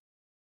island?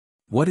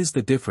 What is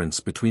the difference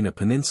between a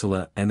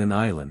peninsula and an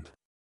island?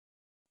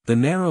 The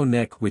narrow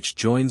neck which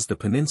joins the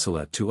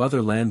peninsula to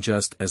other land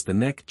just as the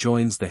neck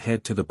joins the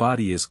head to the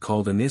body is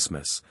called an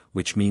isthmus,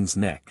 which means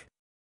neck.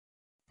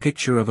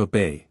 Picture of a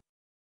bay.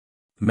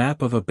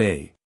 Map of a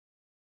bay.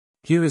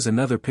 Here is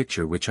another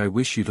picture which I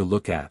wish you to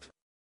look at.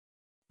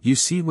 You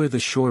see where the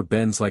shore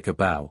bends like a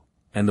bow,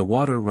 and the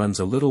water runs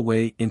a little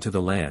way into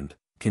the land.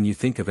 Can you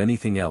think of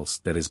anything else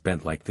that is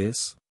bent like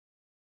this?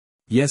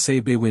 Yes,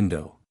 a bay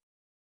window.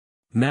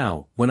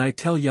 Now, when I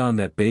tell Jan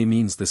that bay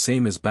means the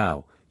same as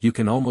bow, you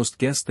can almost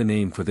guess the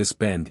name for this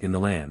bend in the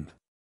land.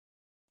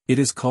 It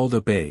is called a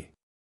bay.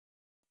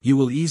 You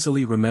will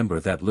easily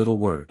remember that little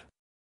word.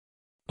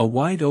 A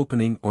wide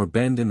opening or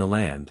bend in the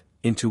land,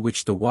 into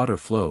which the water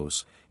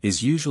flows,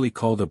 is usually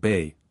called a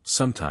bay.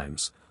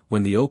 Sometimes,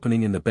 when the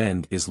opening in the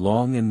bend is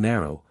long and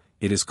narrow,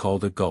 it is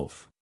called a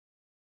gulf.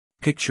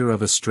 Picture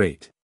of a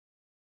strait.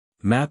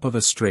 Map of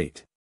a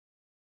strait.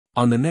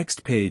 On the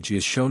next page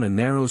is shown a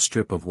narrow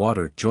strip of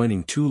water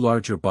joining two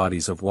larger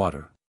bodies of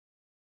water.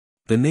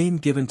 The name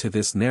given to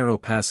this narrow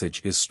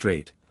passage is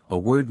strait, a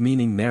word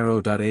meaning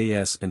narrow.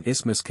 An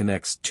isthmus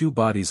connects two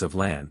bodies of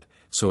land,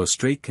 so a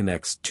strait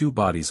connects two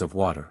bodies of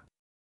water.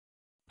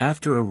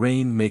 After a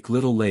rain make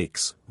little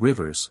lakes,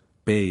 rivers,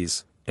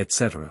 bays,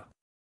 etc.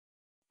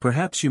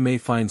 Perhaps you may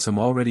find some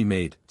already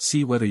made.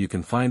 See whether you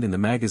can find in the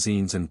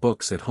magazines and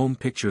books at home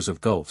pictures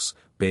of gulfs,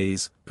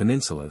 bays,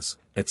 peninsulas,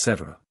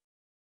 etc.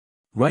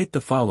 Write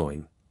the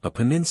following: a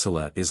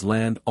peninsula is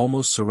land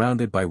almost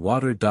surrounded by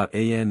water.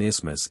 An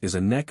isthmus is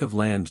a neck of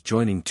land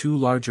joining two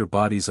larger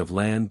bodies of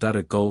land.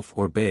 A gulf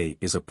or bay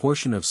is a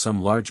portion of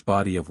some large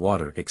body of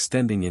water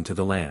extending into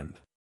the land.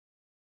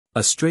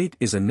 A strait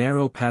is a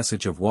narrow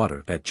passage of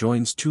water that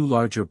joins two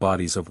larger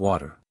bodies of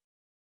water.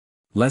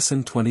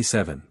 Lesson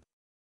 27.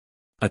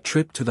 A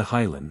trip to the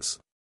Highlands.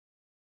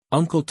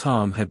 Uncle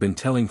Tom had been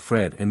telling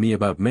Fred and me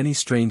about many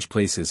strange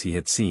places he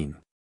had seen.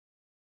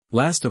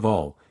 Last of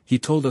all, he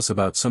told us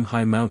about some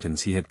high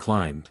mountains he had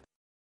climbed.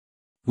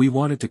 We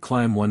wanted to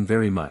climb one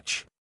very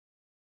much.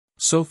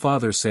 So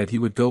Father said he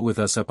would go with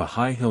us up a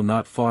high hill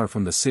not far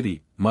from the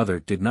city. Mother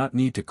did not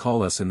need to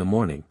call us in the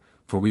morning,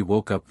 for we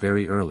woke up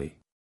very early.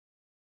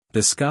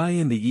 The sky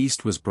in the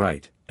east was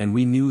bright, and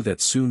we knew that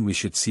soon we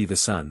should see the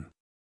sun.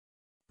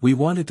 We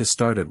wanted to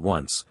start at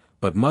once,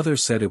 but Mother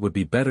said it would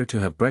be better to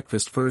have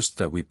breakfast first,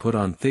 that we put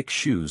on thick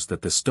shoes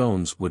that the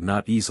stones would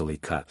not easily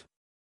cut.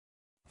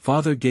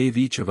 Father gave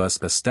each of us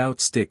a stout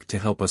stick to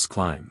help us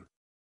climb.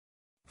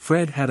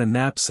 Fred had a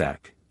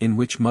knapsack, in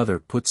which Mother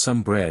put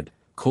some bread,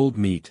 cold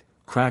meat,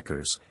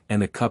 crackers,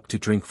 and a cup to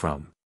drink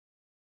from.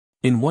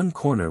 In one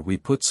corner we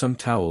put some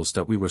towels.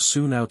 We were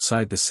soon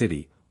outside the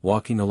city,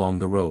 walking along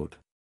the road.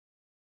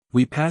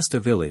 We passed a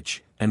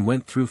village, and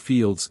went through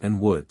fields and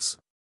woods.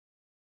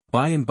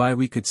 By and by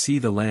we could see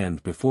the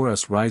land before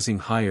us rising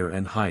higher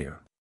and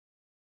higher.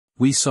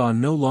 We saw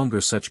no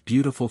longer such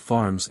beautiful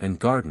farms and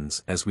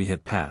gardens as we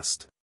had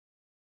passed.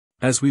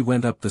 As we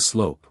went up the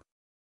slope.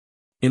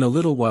 In a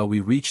little while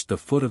we reached the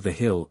foot of the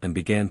hill and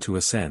began to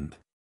ascend.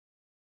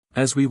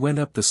 As we went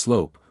up the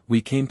slope,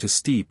 we came to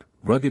steep,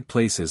 rugged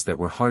places that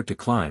were hard to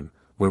climb,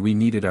 where we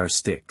needed our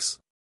sticks.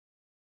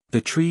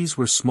 The trees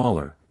were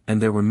smaller, and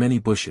there were many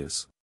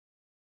bushes.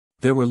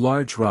 There were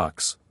large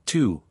rocks,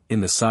 too,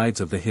 in the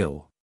sides of the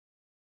hill.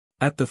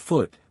 At the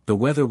foot, the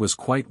weather was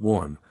quite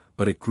warm,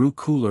 but it grew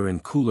cooler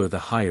and cooler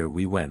the higher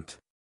we went.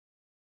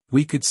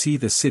 We could see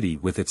the city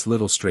with its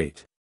little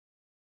straight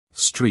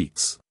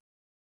streets.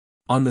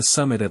 On the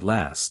summit at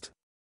last,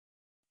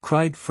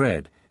 cried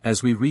Fred,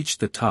 as we reached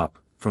the top.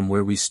 From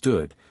where we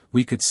stood,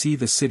 we could see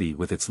the city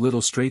with its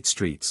little straight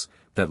streets,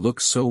 that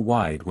look so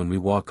wide when we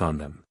walk on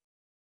them.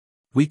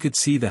 We could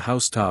see the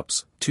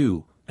housetops,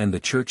 too, and the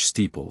church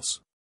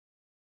steeples.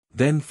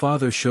 Then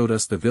father showed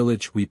us the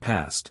village we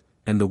passed,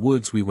 and the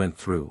woods we went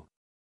through.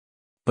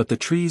 But the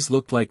trees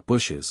looked like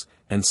bushes,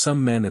 and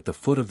some men at the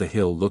foot of the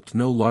hill looked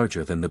no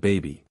larger than the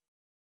baby.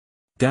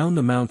 Down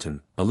the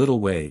mountain, a little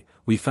way,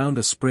 we found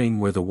a spring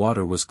where the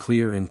water was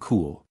clear and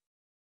cool.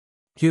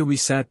 Here we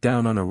sat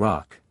down on a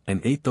rock, and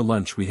ate the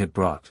lunch we had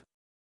brought.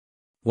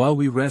 While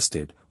we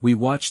rested, we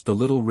watched the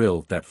little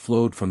rill that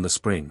flowed from the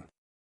spring.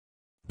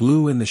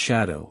 Blue in the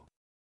shadow,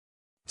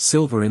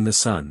 silver in the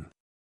sun.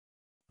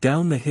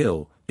 Down the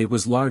hill, it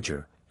was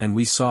larger, and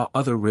we saw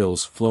other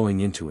rills flowing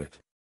into it.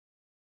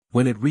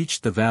 When it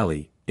reached the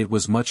valley, it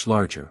was much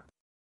larger.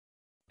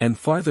 And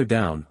farther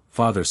down,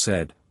 father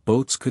said,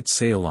 boats could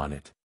sail on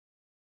it.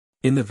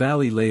 In the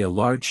valley lay a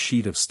large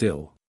sheet of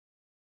still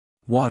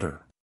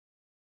water.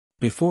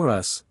 Before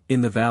us,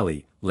 in the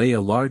valley, lay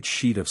a large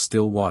sheet of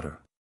still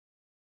water.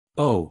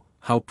 "Oh,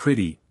 how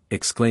pretty,"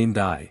 exclaimed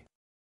I.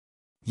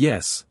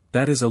 "Yes,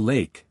 that is a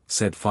lake,"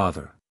 said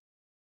father.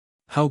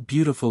 "How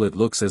beautiful it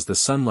looks as the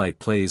sunlight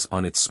plays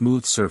on its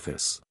smooth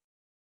surface.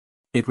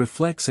 It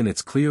reflects in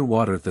its clear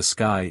water the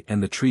sky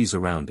and the trees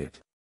around it."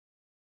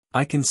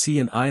 "I can see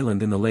an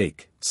island in the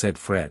lake," said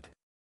Fred.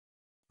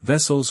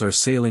 "Vessels are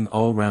sailing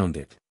all round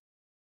it."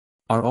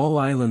 "Are all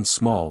islands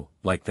small,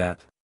 like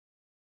that?"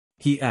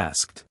 he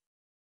asked.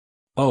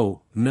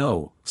 "Oh,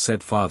 no,"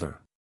 said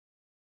father.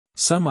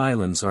 "Some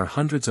islands are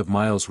hundreds of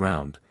miles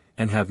round,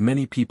 and have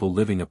many people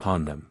living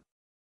upon them."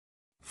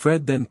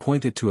 Fred then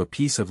pointed to a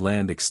piece of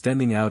land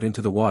extending out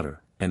into the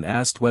water, and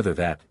asked whether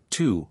that,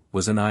 too,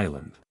 was an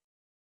island.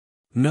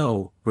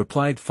 "No,"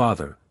 replied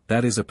father,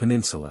 "that is a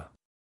peninsula.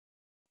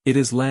 It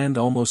is land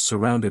almost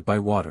surrounded by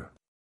water.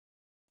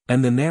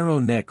 And the narrow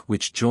neck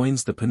which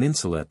joins the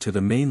peninsula to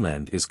the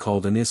mainland is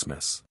called an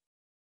isthmus.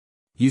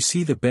 You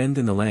see the bend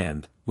in the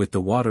land, with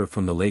the water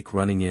from the lake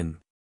running in?"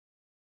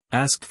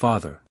 asked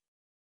father.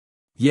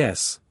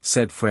 "Yes,"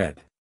 said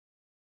Fred.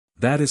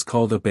 "That is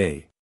called a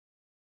bay.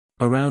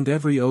 Around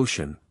every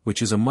ocean,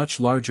 which is a much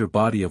larger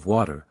body of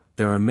water,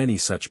 there are many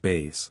such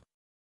bays.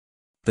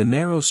 The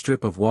narrow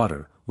strip of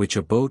water, which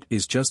a boat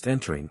is just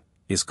entering,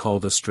 is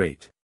called a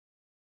strait.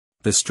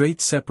 The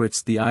strait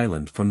separates the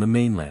island from the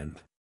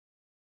mainland.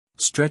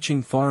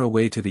 Stretching far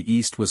away to the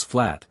east was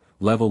flat,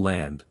 level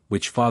land,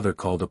 which father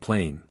called a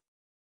plain.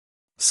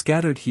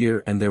 Scattered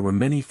here and there were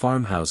many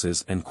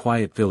farmhouses and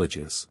quiet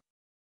villages.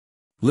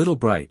 Little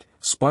bright,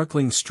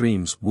 sparkling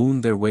streams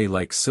wound their way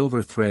like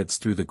silver threads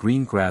through the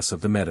green grass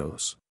of the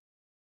meadows.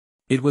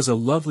 It was a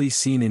lovely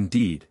scene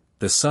indeed.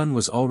 The sun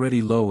was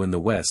already low in the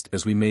west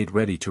as we made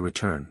ready to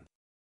return.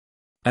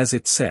 As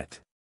it set,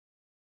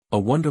 a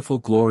wonderful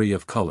glory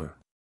of color.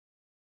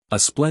 A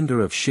splendor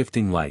of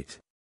shifting light.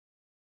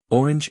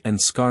 Orange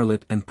and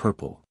scarlet and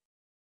purple.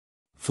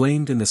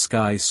 Flamed in the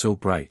sky so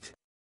bright.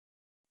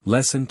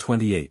 Lesson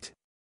 28.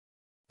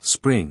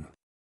 Spring.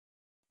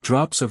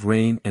 Drops of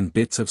rain and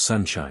bits of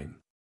sunshine.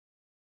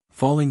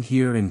 Falling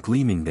here and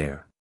gleaming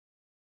there.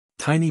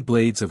 Tiny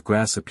blades of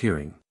grass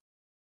appearing.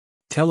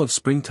 Tell of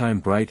springtime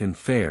bright and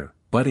fair,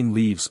 budding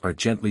leaves are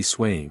gently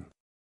swaying.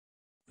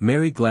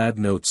 Merry glad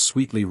notes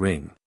sweetly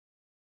ring.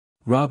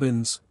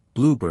 Robins,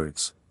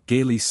 bluebirds,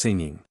 gaily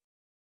singing.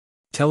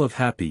 Tell of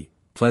happy,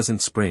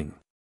 pleasant spring.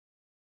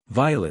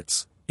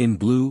 Violets, in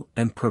blue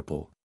and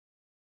purple.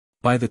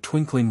 By the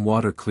twinkling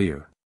water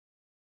clear.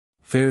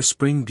 Fair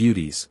spring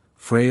beauties,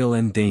 frail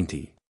and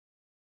dainty.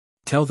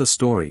 Tell the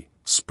story,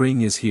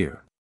 spring is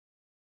here.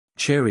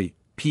 Cherry,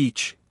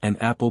 peach,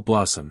 and apple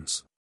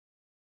blossoms.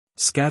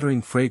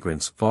 Scattering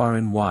fragrance far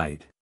and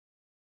wide.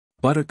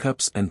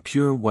 Buttercups and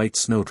pure white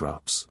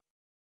snowdrops.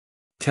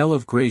 Tell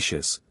of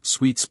gracious,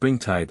 sweet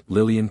springtide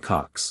lily and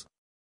cocks.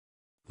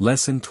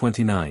 Lesson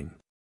 29.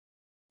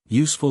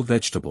 Useful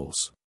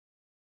vegetables.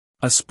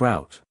 A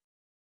sprout.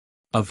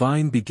 A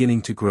vine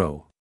beginning to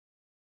grow.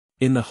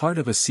 In the heart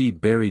of a seed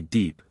buried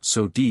deep,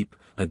 so deep,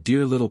 a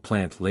dear little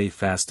plant lay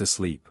fast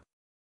asleep.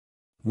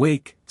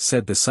 "Wake,"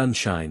 said the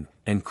sunshine,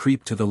 "and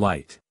creep to the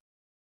light.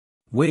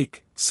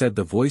 Wake," said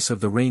the voice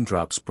of the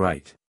raindrops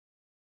bright.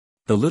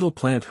 The little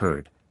plant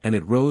heard, and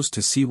it rose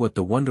to see what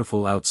the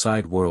wonderful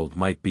outside world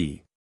might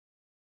be.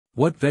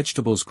 What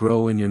vegetables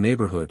grow in your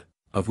neighborhood?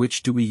 Of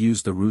which do we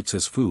use the roots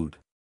as food?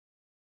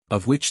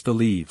 Of which the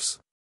leaves?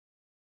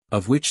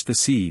 Of which the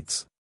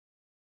seeds?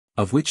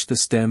 Of which the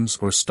stems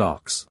or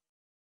stalks?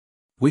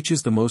 Which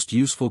is the most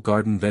useful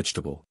garden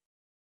vegetable?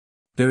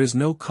 There is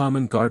no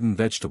common garden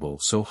vegetable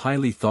so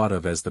highly thought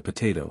of as the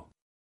potato.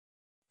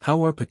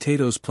 How are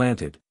potatoes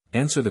planted?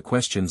 Answer the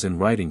questions in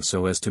writing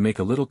so as to make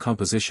a little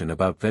composition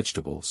about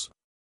vegetables.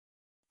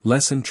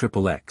 Lesson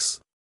XXX.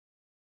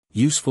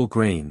 Useful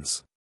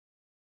grains.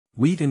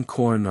 Wheat and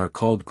corn are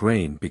called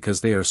grain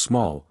because they are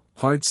small,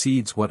 hard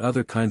seeds. What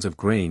other kinds of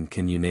grain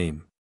can you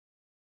name?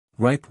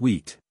 Ripe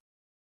wheat.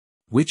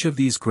 Which of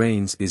these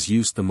grains is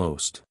used the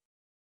most?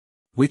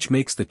 Which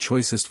makes the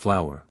choicest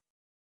flour?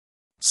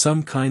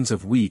 Some kinds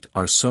of wheat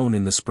are sown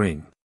in the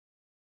spring.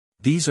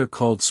 These are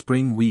called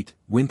spring wheat.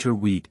 Winter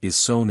wheat is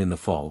sown in the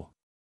fall.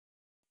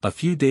 A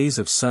few days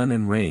of sun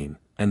and rain,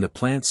 and the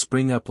plants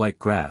spring up like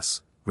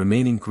grass,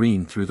 remaining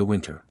green through the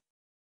winter.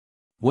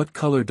 What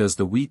color does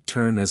the wheat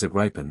turn as it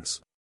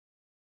ripens?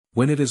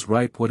 When it is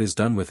ripe, what is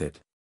done with it?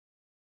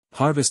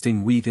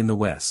 Harvesting wheat in the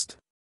West.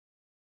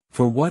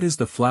 For what is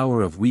the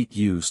flour of wheat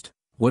used?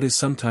 What is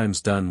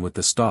sometimes done with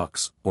the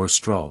stalks, or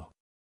straw?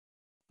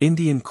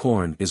 Indian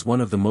corn is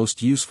one of the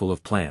most useful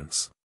of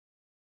plants.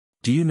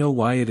 Do you know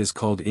why it is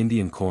called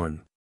Indian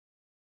corn?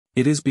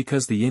 It is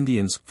because the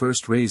Indians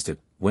first raised it.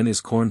 When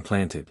is corn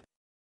planted?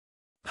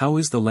 How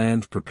is the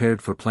land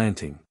prepared for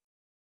planting?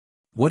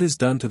 What is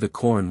done to the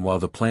corn while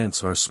the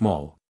plants are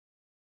small?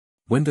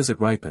 When does it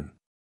ripen?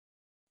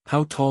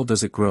 How tall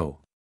does it grow?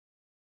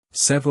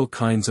 Several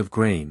kinds of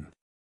grain.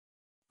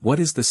 What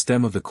is the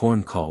stem of the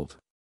corn called?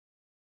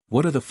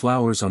 What are the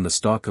flowers on the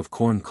stalk of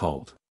corn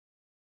called?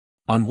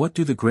 On what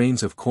do the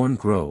grains of corn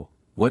grow?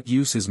 What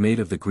use is made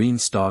of the green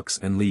stalks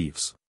and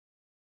leaves?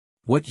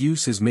 What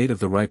use is made of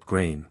the ripe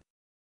grain?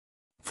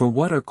 For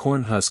what are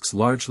corn husks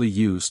largely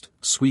used?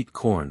 Sweet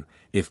corn,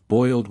 if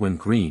boiled when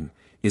green,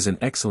 is an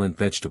excellent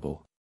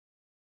vegetable.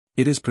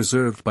 It is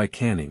preserved by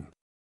canning.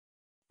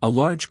 A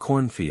large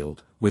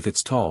cornfield, with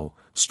its tall,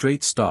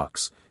 straight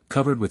stalks,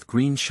 covered with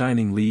green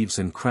shining leaves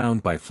and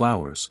crowned by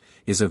flowers,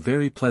 is a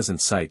very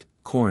pleasant sight.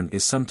 Corn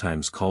is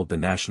sometimes called the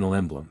national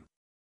emblem.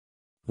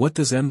 What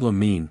does emblem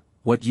mean?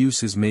 What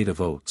use is made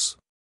of oats,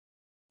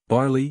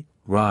 barley,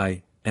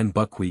 rye, and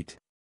buckwheat?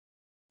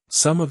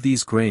 Some of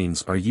these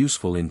grains are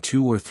useful in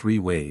 2 or 3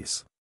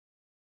 ways.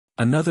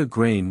 Another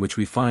grain which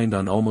we find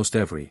on almost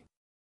every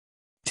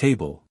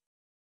table.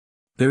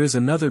 There is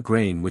another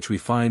grain which we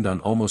find on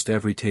almost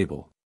every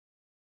table.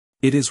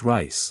 It is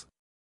rice.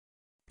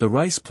 The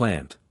rice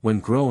plant,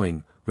 when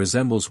growing,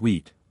 resembles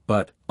wheat,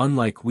 but,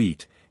 unlike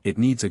wheat, it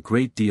needs a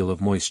great deal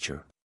of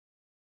moisture.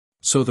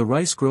 So the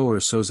rice grower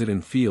sows it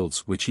in fields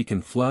which he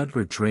can flood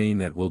or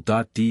drain at will.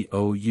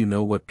 Do you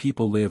know what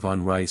people live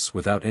on rice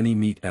without any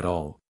meat at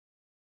all?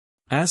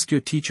 Ask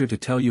your teacher to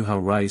tell you how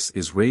rice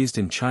is raised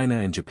in China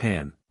and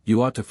Japan.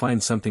 You ought to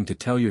find something to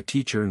tell your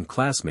teacher and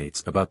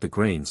classmates about the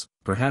grains.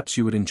 Perhaps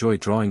you would enjoy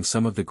drawing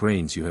some of the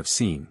grains you have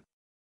seen.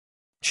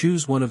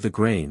 Choose one of the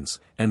grains,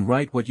 and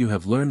write what you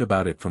have learned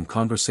about it from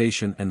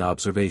conversation and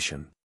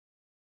observation.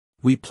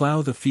 We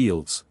plow the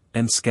fields,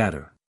 and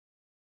scatter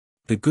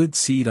the good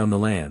seed on the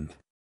land.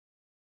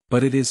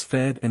 But it is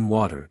fed and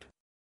watered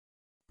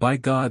by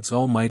God's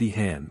almighty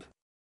hand.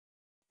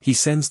 He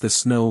sends the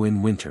snow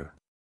in winter,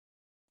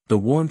 the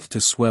warmth to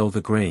swell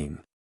the grain,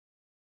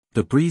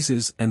 the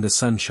breezes and the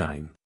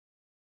sunshine,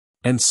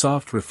 and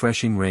soft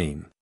refreshing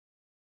rain.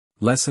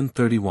 Lesson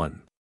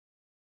 31.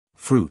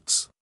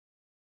 Fruits.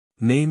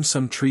 Name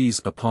some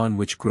trees upon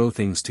which grow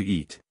things to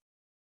eat.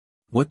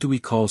 What do we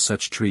call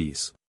such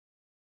trees?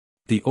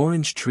 The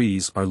orange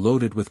trees are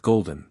loaded with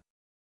golden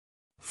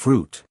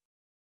fruit.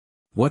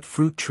 What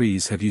fruit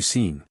trees have you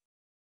seen?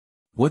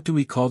 What do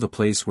we call the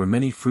place where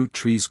many fruit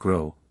trees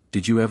grow?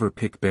 Did you ever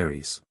pick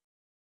berries?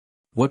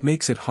 What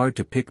makes it hard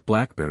to pick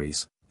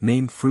blackberries?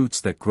 Name fruits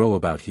that grow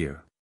about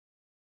here.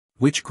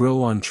 Which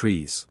grow on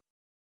trees?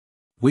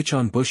 Which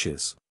on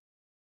bushes?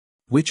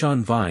 Which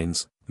on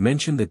vines?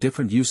 Mention the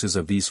different uses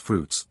of these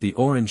fruits. The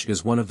orange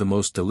is one of the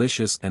most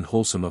delicious and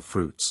wholesome of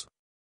fruits.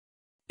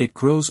 It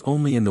grows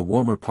only in the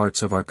warmer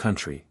parts of our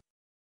country.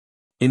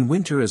 In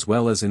winter as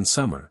well as in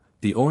summer,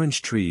 the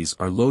orange trees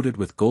are loaded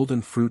with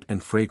golden fruit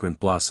and fragrant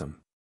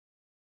blossom.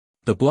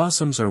 The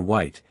blossoms are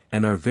white,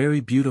 and are very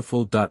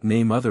beautiful.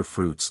 Name other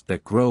fruits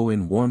that grow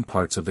in warm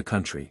parts of the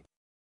country.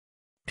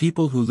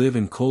 People who live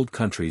in cold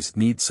countries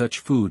need such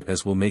food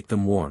as will make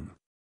them warm.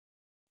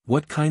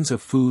 What kinds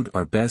of food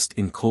are best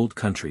in cold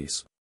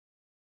countries?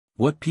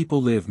 What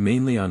people live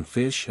mainly on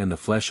fish and the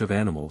flesh of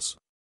animals?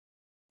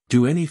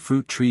 Do any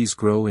fruit trees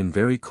grow in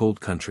very cold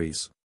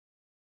countries?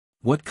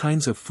 What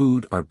kinds of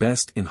food are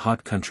best in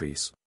hot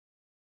countries?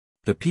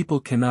 The people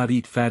cannot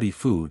eat fatty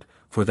food,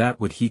 for that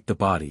would heat the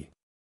body.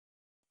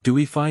 Do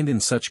we find in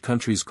such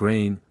countries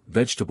grain,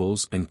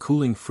 vegetables and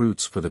cooling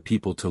fruits for the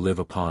people to live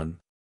upon?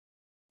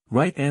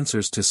 Write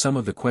answers to some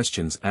of the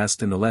questions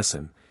asked in the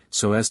lesson,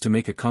 so as to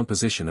make a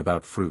composition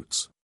about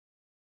fruits.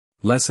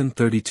 Lesson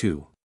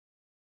 32.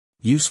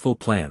 Useful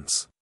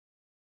plants.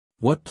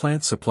 What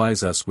plant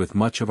supplies us with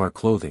much of our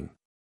clothing?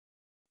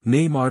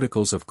 Name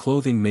articles of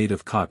clothing made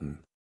of cotton.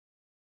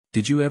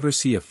 Did you ever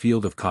see a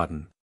field of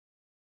cotton?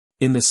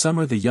 In the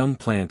summer the young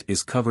plant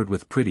is covered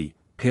with pretty,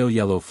 pale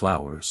yellow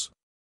flowers.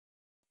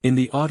 In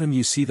the autumn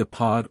you see the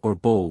pod or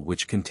boll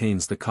which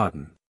contains the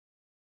cotton.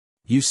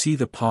 You see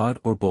the pod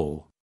or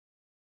boll.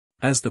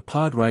 As the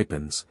pod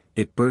ripens,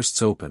 it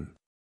bursts open.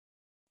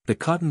 The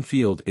cotton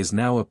field is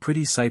now a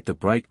pretty sight. The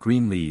bright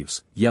green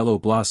leaves, yellow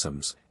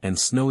blossoms, and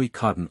snowy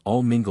cotton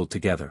all mingled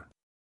together.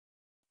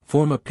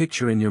 Form a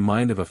picture in your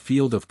mind of a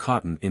field of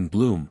cotton in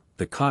bloom.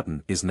 The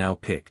cotton is now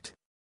picked.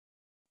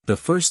 The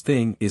first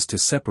thing is to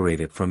separate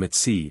it from its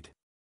seed.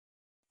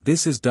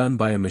 This is done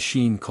by a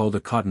machine called a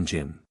cotton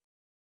gin.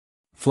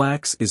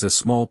 Flax is a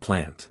small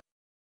plant.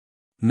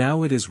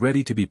 Now it is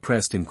ready to be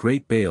pressed in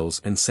great bales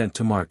and sent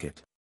to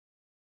market.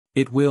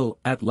 It will,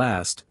 at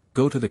last,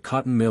 go to the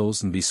cotton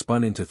mills and be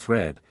spun into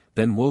thread,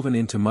 then woven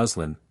into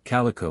muslin,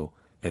 calico,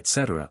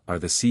 etc. Are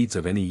the seeds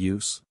of any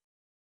use?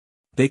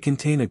 They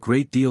contain a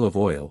great deal of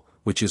oil,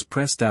 which is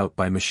pressed out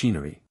by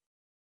machinery.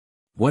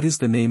 What is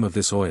the name of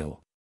this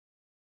oil?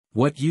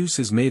 What use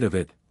is made of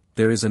it?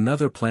 There is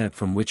another plant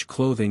from which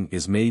clothing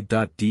is made.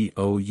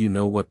 Do you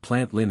know what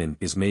plant linen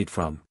is made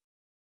from?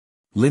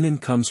 Linen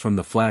comes from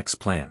the flax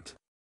plant.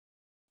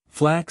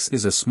 Flax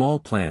is a small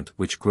plant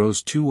which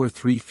grows 2 or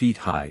 3 feet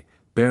high,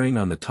 bearing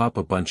on the top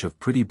a bunch of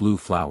pretty blue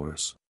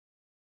flowers.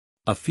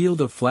 A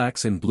field of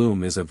flax in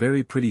bloom is a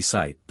very pretty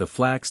sight. The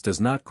flax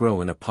does not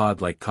grow in a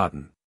pod like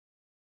cotton.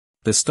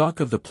 The stalk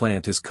of the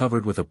plant is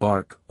covered with a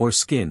bark, or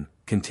skin,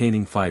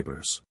 containing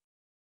fibers.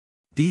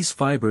 These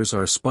fibers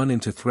are spun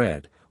into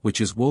thread, which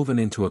is woven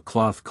into a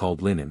cloth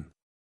called linen.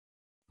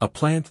 A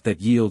plant that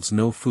yields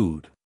no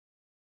food.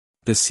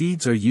 The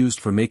seeds are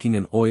used for making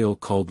an oil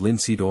called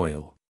linseed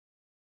oil.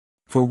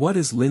 For what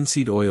is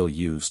linseed oil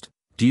used?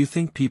 Do you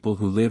think people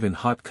who live in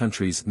hot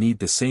countries need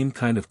the same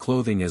kind of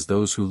clothing as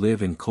those who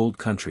live in cold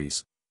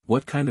countries?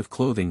 What kind of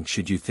clothing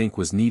should you think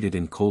was needed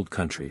in cold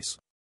countries?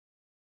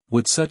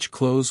 Would such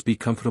clothes be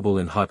comfortable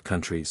in hot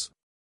countries?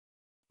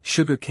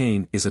 Sugar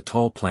cane is a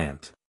tall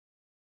plant.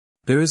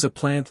 There is a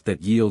plant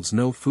that yields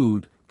no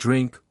food,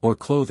 drink, or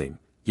clothing,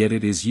 yet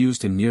it is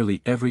used in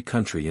nearly every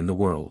country in the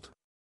world.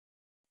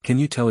 Can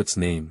you tell its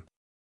name?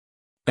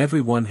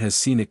 Everyone has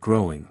seen it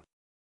growing.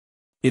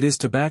 It is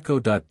tobacco.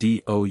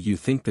 Do you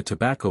think the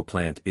tobacco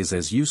plant is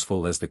as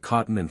useful as the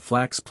cotton and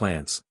flax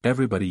plants?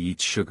 Everybody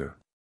eats sugar.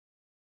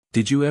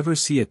 Did you ever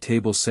see a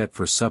table set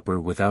for supper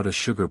without a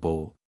sugar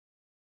bowl?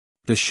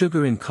 The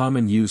sugar in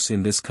common use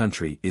in this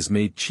country is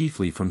made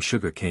chiefly from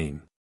sugar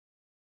cane.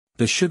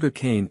 The sugar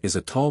cane is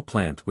a tall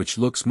plant which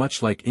looks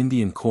much like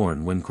Indian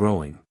corn when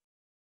growing.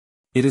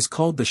 It is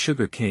called the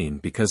sugar cane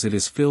because it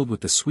is filled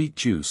with the sweet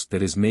juice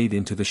that is made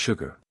into the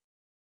sugar.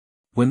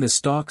 When the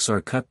stalks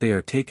are cut, they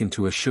are taken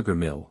to a sugar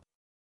mill.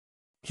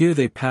 Here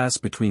they pass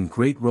between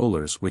great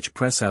rollers which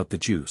press out the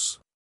juice.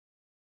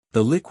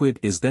 The liquid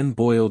is then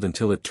boiled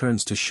until it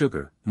turns to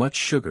sugar. Much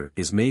sugar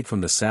is made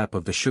from the sap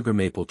of the sugar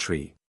maple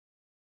tree.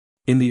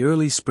 In the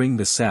early spring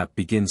the sap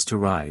begins to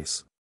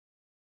rise.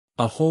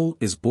 A hole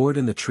is bored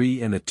in the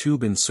tree and a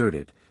tube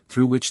inserted,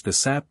 through which the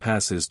sap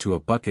passes to a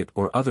bucket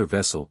or other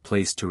vessel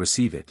placed to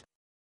receive it.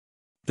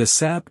 The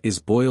sap is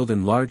boiled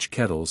in large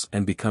kettles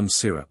and becomes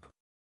syrup.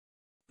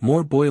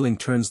 More boiling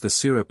turns the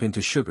syrup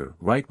into sugar.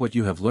 Write what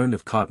you have learned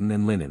of cotton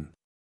and linen.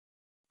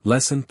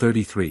 Lesson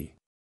 33.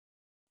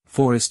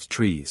 Forest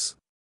trees.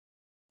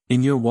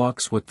 In your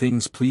walks, what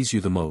things please you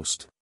the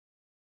most?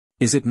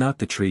 Is it not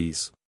the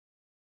trees?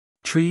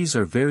 Trees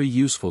are very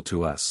useful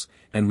to us,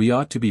 and we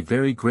ought to be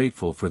very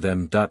grateful for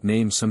them.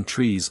 Name some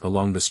trees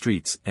along the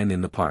streets and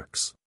in the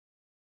parks.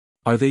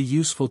 Are they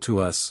useful to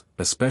us,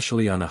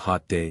 especially on a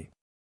hot day?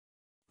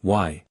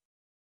 Why?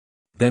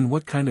 Then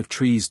what kind of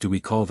trees do we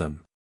call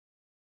them?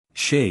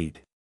 Shade.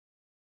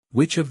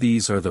 Which of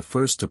these are the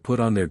first to put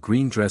on their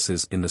green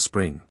dresses in the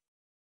spring?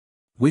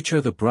 Which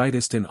are the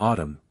brightest in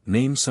autumn?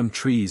 Name some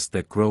trees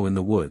that grow in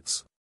the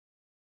woods.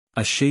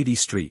 A shady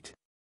street.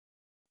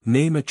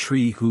 Name a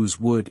tree whose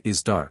wood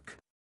is dark.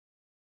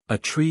 A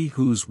tree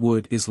whose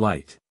wood is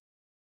light.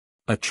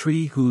 A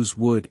tree whose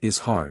wood is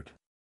hard.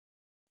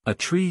 A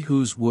tree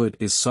whose wood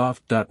is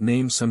soft.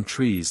 Name some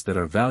trees that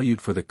are valued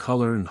for the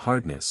color and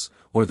hardness,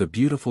 or the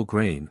beautiful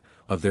grain,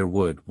 of their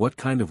wood. What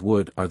kind of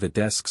wood are the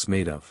desks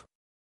made of?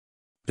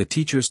 The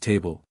teacher's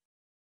table.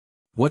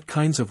 What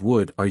kinds of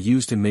wood are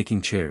used in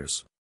making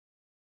chairs?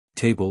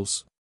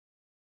 Tables.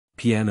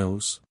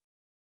 Pianos.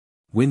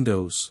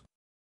 Windows.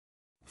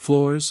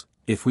 Floors.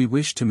 If we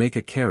wish to make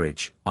a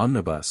carriage,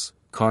 omnibus,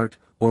 cart,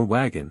 or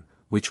wagon,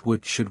 which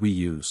wood should we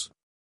use?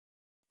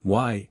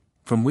 Why?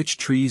 From which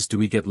trees do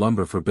we get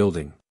lumber for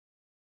building?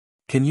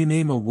 Can you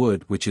name a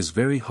wood which is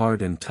very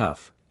hard and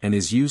tough, and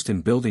is used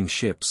in building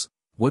ships?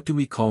 What do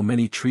we call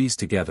many trees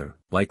together,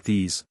 like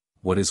these?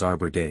 What is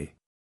Arbor Day?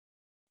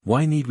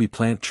 Why need we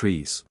plant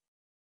trees?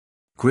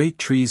 Great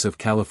trees of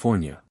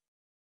California.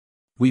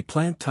 We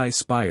plant tie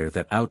spire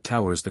that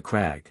out-towers the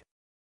crag.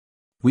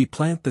 We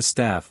plant the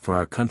staff for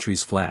our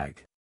country's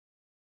flag.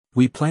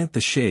 We plant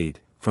the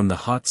shade, from the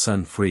hot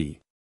sun free.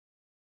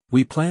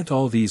 We plant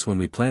all these when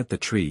we plant the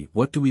tree.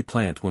 What do we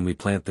plant when we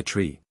plant the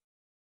tree?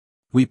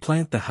 We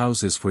plant the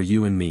houses for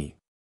you and me.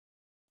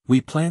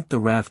 We plant the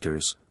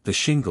rafters, the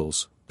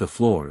shingles, the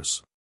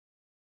floors.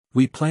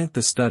 We plant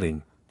the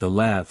studding, the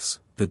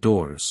laths, the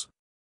doors.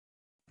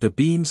 The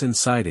beams and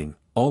siding,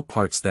 all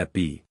parts that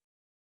be.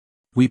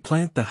 We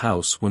plant the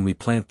house when we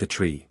plant the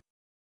tree.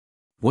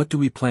 What do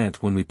we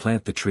plant when we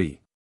plant the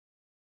tree?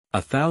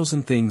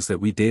 1,000 things that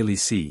we daily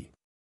see.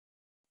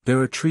 There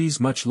are trees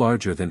much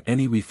larger than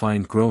any we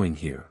find growing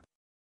here.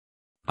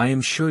 I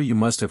am sure you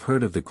must have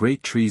heard of the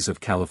great trees of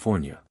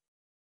California.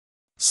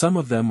 Some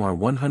of them are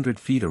 100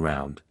 feet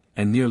around,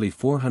 and nearly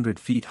 400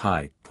 feet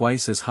high,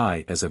 twice as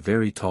high as a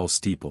very tall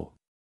steeple.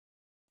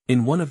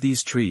 In one of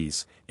these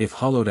trees, if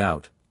hollowed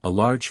out, a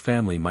large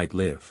family might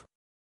live.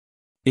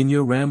 In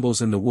your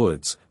rambles in the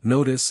woods,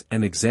 notice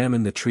and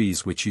examine the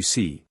trees which you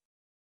see.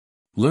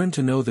 Learn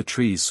to know the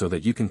trees so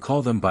that you can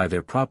call them by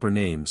their proper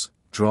names,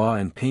 draw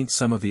and paint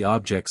some of the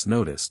objects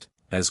noticed,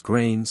 as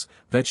grains,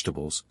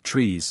 vegetables,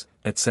 trees,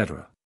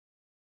 etc.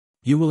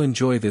 You will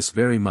enjoy this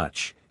very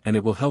much, and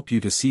it will help you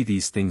to see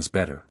these things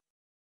better.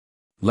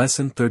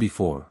 Lesson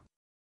 34.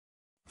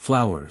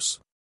 Flowers.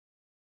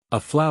 A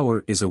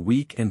flower is a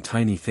weak and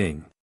tiny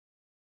thing.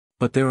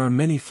 But there are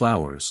many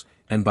flowers,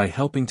 and by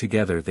helping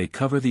together they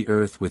cover the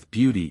earth with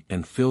beauty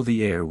and fill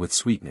the air with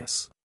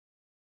sweetness.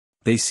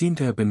 They seem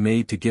to have been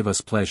made to give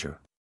us pleasure.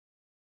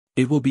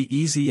 It will be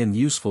easy and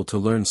useful to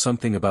learn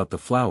something about the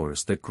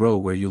flowers that grow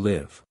where you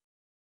live.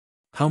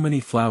 How many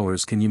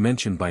flowers can you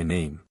mention by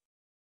name?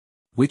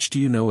 Which do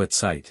you know at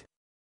sight?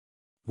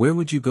 Where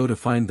would you go to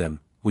find them?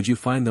 Would you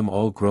find them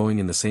all growing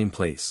in the same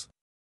place?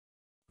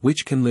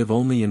 Which can live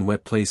only in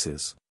wet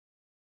places?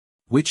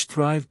 Which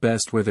thrive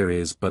best where there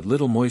is but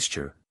little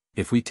moisture?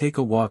 If we take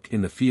a walk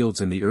in the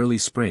fields in the early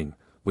spring,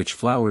 which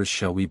flowers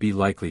shall we be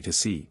likely to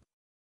see?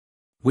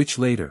 Which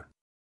later?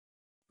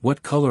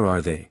 What color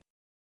are they?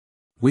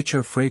 Which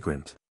are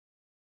fragrant?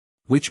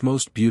 Which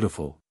most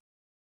beautiful?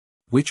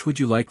 Which would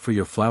you like for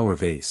your flower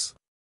vase?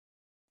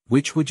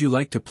 Which would you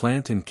like to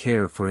plant and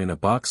care for in a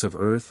box of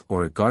earth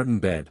or a garden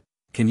bed?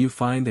 Can you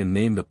find and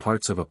name the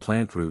parts of a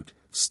plant: root,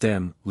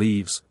 stem,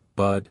 leaves,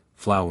 bud,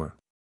 flower?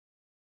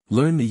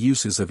 Learn the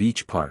uses of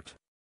each part.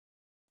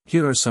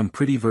 Here are some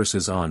pretty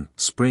verses on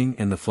spring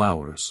and the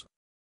flowers.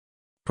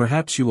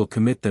 Perhaps you will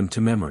commit them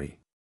to memory.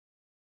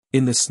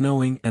 In the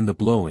snowing and the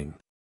blowing.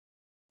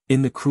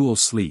 In the cruel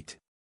sleet.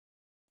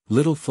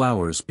 Little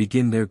flowers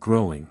begin their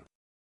growing.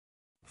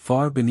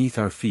 Far beneath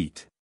our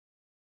feet.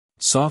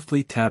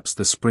 Softly taps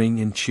the spring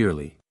in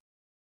cheerly.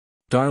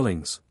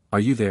 Darlings, are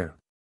you there?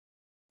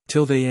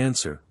 Till they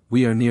answer,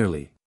 we are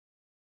nearly.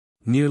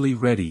 Nearly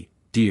ready,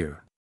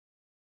 dear.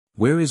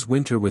 Where is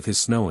winter with his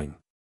snowing?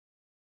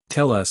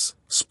 Tell us,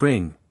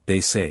 spring,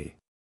 they say.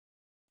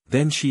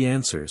 Then she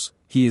answers,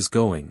 he is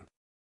going.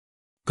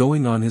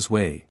 Going on his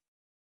way.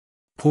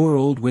 Poor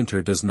old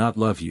winter does not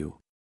love you.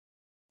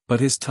 But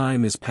his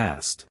time is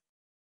past.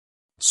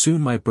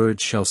 Soon my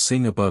birds shall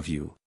sing above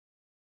you.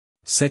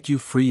 Set you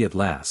free at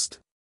last.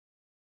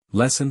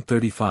 Lesson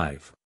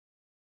 35.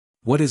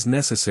 What is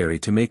necessary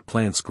to make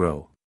plants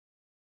grow?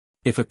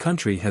 If a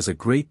country has a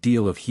great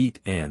deal of heat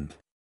and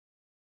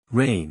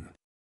rain,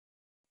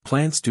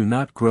 plants do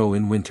not grow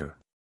in winter.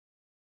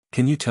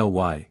 Can you tell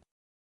why?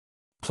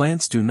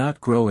 Plants do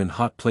not grow in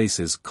hot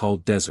places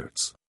called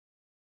deserts.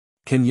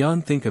 Can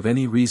Jan think of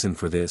any reason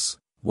for this?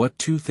 What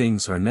two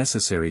things are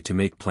necessary to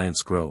make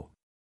plants grow?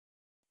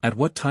 At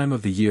what time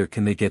of the year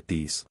can they get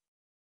these?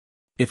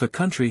 If a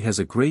country has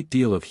a great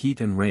deal of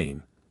heat and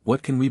rain,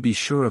 what can we be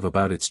sure of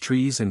about its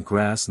trees and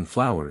grass and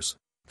flowers?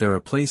 There are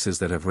places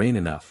that have rain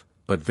enough,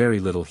 but very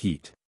little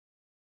heat.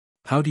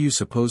 How do you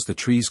suppose the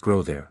trees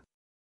grow there?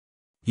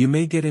 You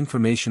may get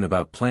information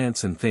about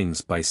plants and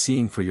things by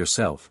seeing for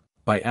yourself,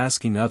 by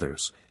asking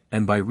others,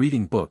 and by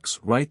reading books.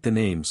 Write the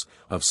names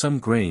of some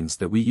grains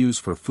that we use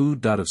for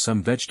food. Of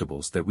some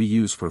vegetables that we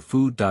use for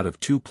food. Of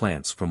two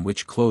plants from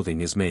which clothing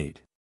is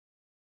made.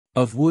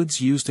 Of woods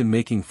used in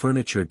making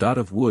furniture.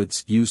 Of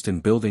woods used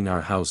in building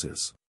our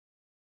houses.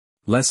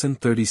 Lesson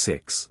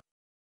 36.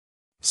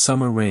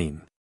 Summer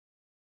rain.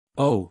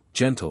 Oh,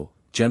 gentle,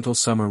 gentle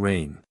summer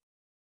rain.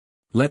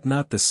 Let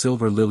not the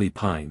silver lily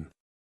pine.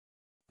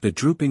 The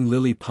drooping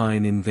lily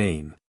pine in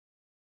vain.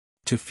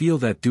 To feel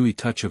that dewy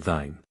touch of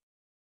thine.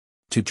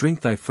 To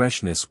drink thy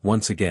freshness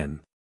once again.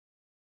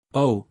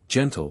 Oh,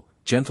 gentle,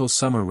 gentle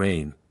summer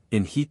rain,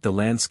 in heat the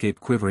landscape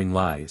quivering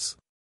lies.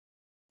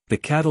 The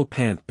cattle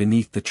pant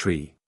beneath the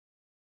tree.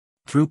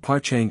 Through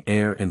parching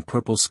air and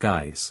purple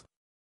skies.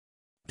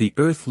 The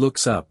earth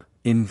looks up,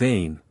 in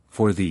vain,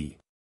 for thee.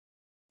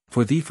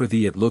 For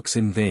thee it looks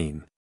in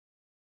vain.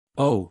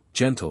 Oh,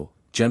 gentle,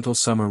 gentle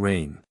summer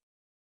rain.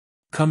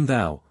 Come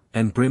thou,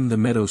 and brim the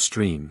meadow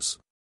streams.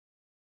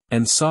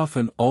 And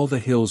soften all the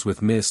hills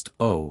with mist.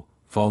 Oh,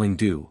 falling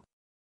dew.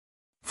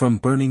 From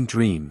burning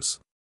dreams.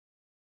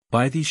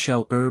 By thee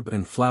shall herb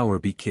and flower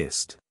be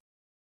kissed.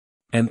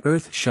 And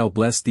earth shall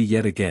bless thee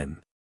yet again.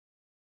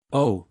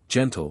 Oh,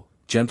 gentle,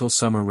 gentle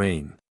summer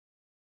rain.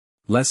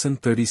 Lesson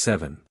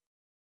 37.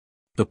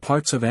 The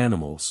parts of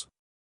animals.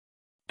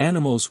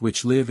 Animals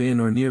which live in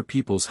or near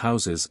people's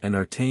houses and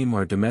are tame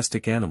are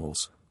domestic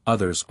animals,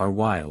 others are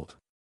wild.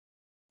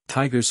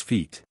 Tiger's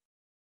feet.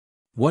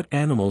 What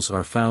animals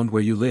are found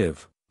where you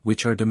live,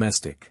 which are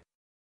domestic?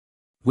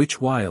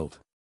 Which wild?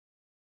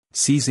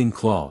 Seizing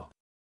claw.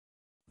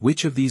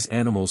 Which of these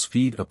animals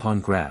feed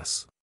upon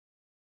grass?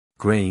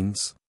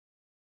 Grains?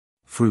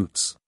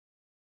 Fruits?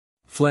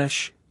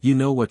 Flesh? You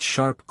know what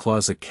sharp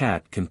claws a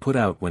cat can put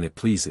out when it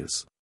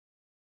pleases.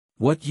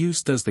 What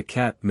use does the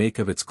cat make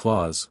of its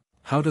claws?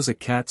 How does a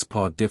cat's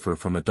paw differ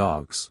from a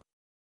dog's?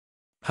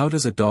 How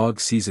does a dog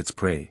seize its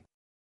prey?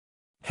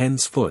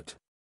 Hen's foot.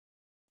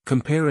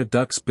 Compare a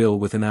duck's bill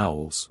with an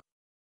owl's.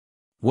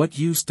 What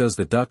use does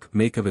the duck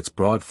make of its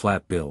broad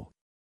flat bill?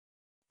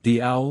 The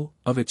owl,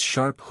 of its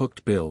sharp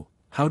hooked bill.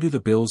 How do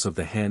the bills of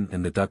the hen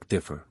and the duck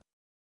differ?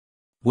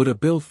 Would a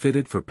bill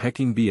fitted for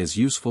pecking be as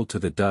useful to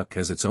the duck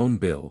as its own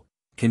bill?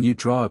 Can you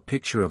draw a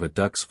picture of a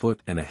duck's foot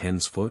and a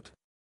hen's foot?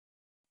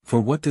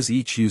 For what does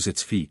each use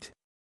its feet?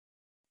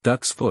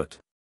 Duck's foot.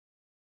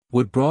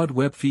 Would broad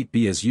web feet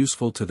be as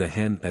useful to the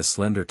hen as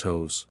slender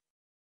toes?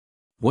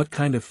 What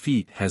kind of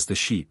feet has the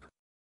sheep?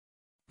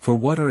 For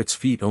what are its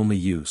feet only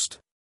used?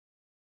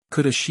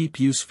 Could a sheep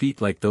use feet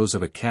like those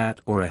of a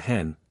cat or a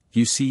hen?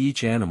 You see,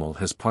 each animal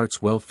has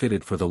parts well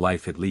fitted for the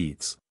life it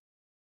leads.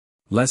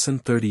 Lesson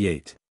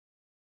 38.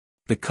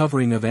 The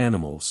covering of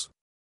animals.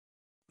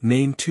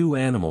 Name 2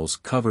 animals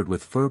covered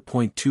with fur.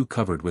 2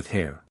 covered with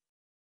hair.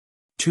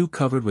 2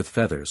 covered with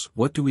feathers.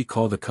 What do we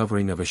call the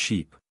covering of a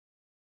sheep?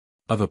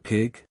 Of a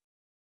pig?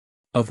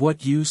 Of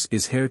what use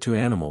is hair to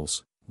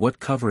animals? What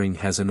covering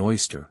has an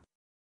oyster?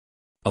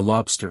 A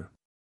lobster?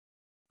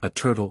 A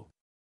turtle?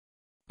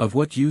 Of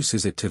what use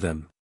is it to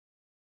them?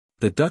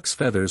 The duck's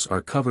feathers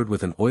are covered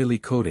with an oily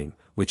coating,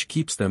 which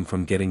keeps them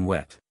from getting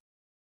wet.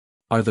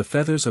 Are the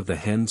feathers of the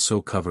hen so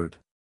covered?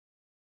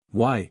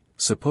 Why,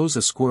 suppose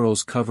a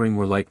squirrel's covering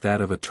were like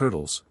that of a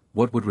turtle's,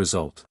 what would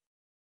result?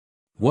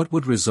 What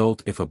would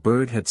result if a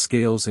bird had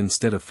scales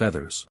instead of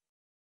feathers?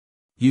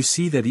 You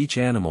see that each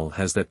animal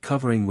has that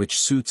covering which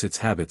suits its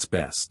habits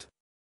best.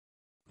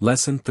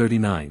 Lesson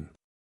 39.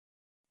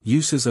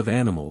 Uses of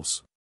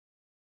animals.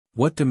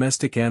 What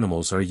domestic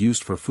animals are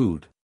used for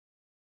food?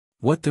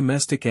 What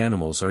domestic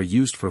animals are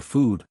used for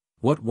food?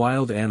 What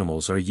wild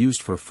animals are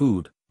used for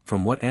food?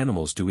 From what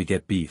animals do we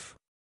get beef?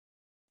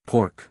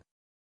 Pork?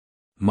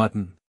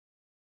 Mutton?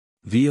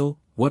 Veal?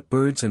 What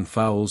birds and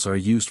fowls are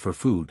used for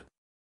food?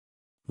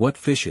 What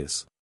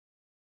fishes?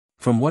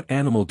 From what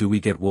animal do we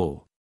get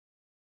wool?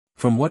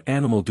 From what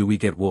animal do we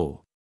get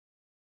wool?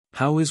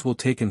 How is wool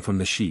taken from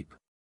the sheep?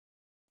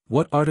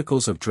 What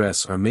articles of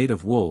dress are made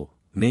of wool?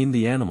 Name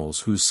the animals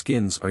whose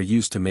skins are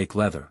used to make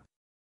leather.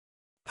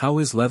 How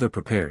is leather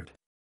prepared?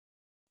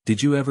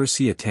 Did you ever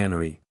see a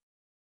tannery?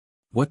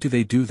 What do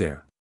they do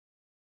there?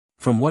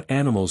 From what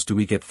animals do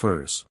we get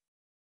furs?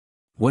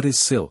 What is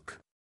silk?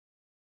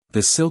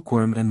 The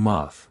silkworm and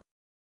moth.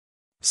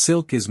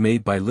 Silk is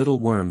made by little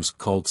worms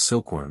called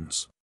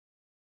silkworms.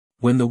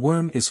 When the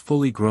worm is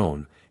fully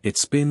grown, it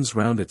spins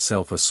round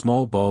itself a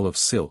small ball of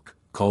silk,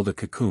 called a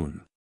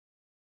cocoon.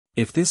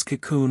 If this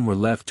cocoon were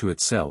left to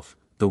itself,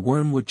 the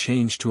worm would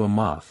change to a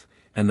moth,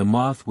 and the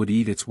moth would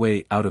eat its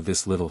way out of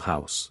this little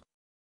house.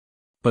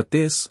 But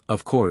this,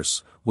 of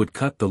course, would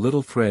cut the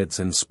little threads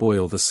and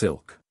spoil the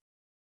silk.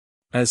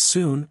 As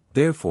soon,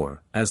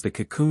 therefore, as the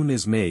cocoon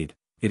is made,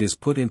 it is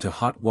put into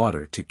hot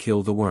water to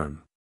kill the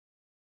worm.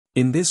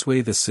 In this way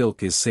the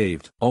silk is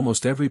saved.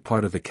 Almost every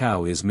part of the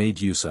cow is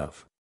made use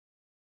of.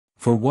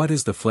 For what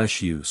is the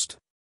flesh used?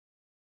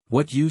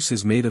 What use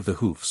is made of the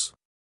hoofs?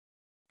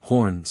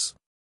 Horns?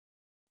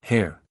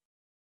 Hair?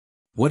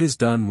 What is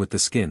done with the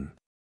skin?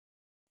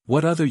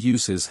 What other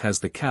uses has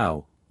the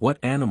cow? What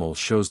animal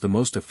shows the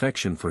most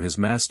affection for his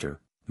master?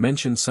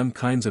 Mention some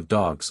kinds of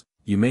dogs.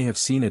 You may have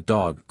seen a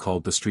dog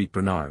called the Street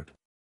Bernard.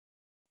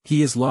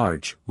 He is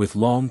large, with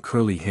long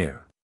curly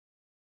hair.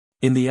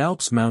 In the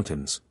Alps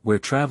mountains, where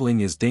traveling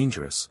is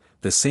dangerous,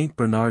 the Saint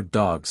Bernard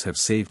dogs have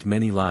saved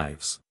many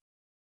lives.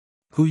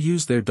 Who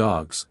use their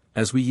dogs,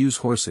 as we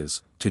use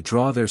horses, to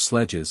draw their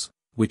sledges?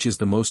 Which is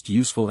the most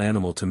useful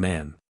animal to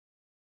man?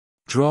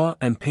 Draw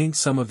and paint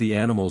some of the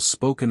animals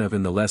spoken of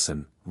in the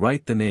lesson.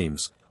 Write the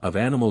names of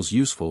animals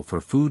useful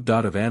for food.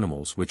 Of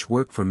animals which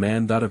work for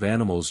man. Of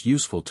animals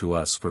useful to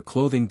us for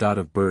clothing.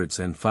 Of birds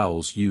and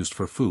fowls used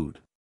for food.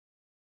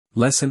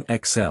 Lesson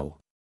XL.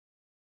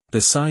 The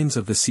signs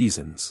of the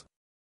seasons.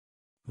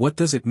 What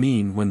does it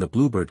mean when the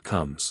bluebird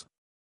comes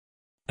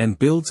and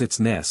builds its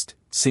nest,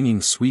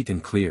 singing sweet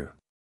and clear?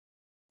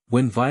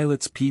 When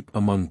violets peep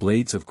among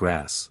blades of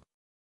grass.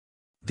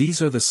 These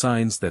are the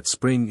signs that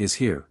spring is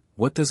here.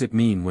 What does it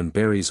mean when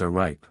berries are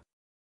ripe?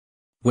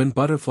 When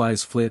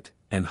butterflies flit,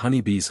 and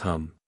honeybees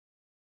hum.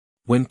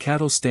 When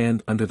cattle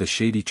stand under the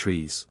shady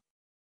trees.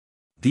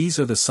 These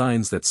are the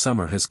signs that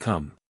summer has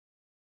come.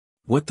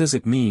 What does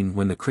it mean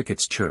when the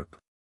crickets chirp?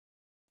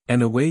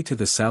 And away to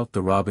the south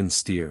the robins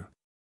steer.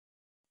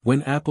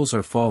 When apples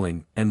are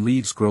falling, and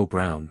leaves grow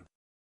brown.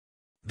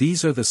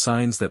 These are the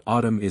signs that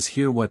autumn is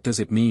here. What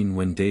does it mean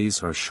when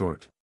days are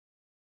short?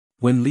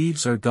 When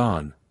leaves are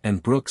gone,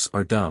 and brooks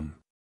are dumb.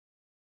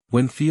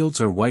 When fields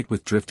are white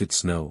with drifted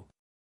snow.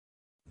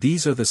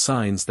 These are the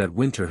signs that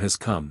winter has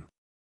come.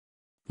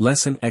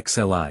 Lesson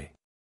XLI.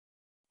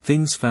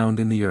 Things found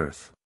in the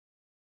earth.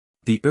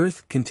 The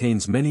earth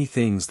contains many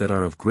things that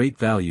are of great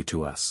value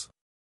to us.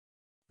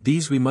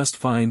 These we must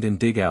find and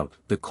dig out.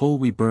 The coal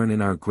we burn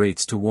in our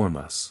grates to warm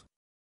us.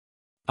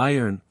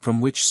 Iron, from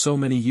which so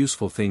many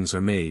useful things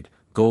are made,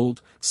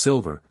 gold,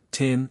 silver,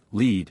 tin,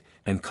 lead,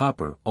 and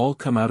copper all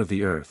come out of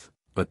the earth,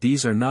 but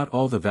these are not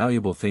all the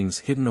valuable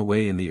things hidden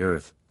away in the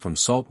earth. From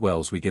salt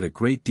wells we get a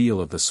great deal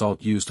of the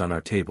salt used on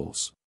our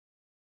tables.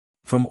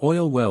 From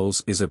oil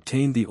wells is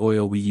obtained the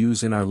oil we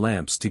use in our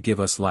lamps to give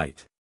us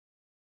light.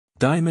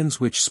 Diamonds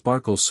which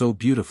sparkle so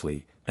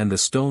beautifully, and the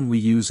stone we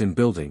use in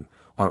building,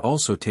 are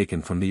also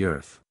taken from the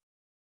earth.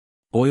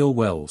 Oil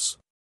wells.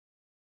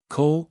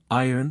 Coal,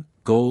 iron,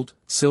 gold,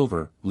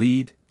 silver,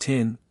 lead,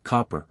 tin,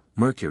 copper,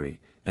 mercury,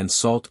 and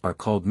salt are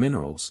called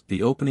minerals.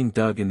 The opening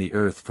dug in the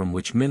earth from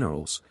which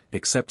minerals,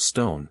 except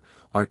stone,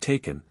 are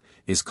taken,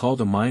 is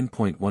called a mine.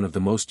 One of the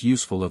most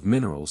useful of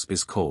minerals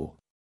is coal.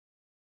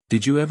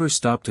 Did you ever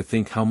stop to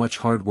think how much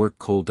hard work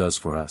coal does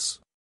for us?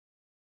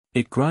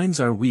 It grinds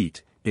our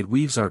wheat, it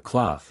weaves our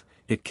cloth,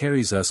 it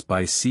carries us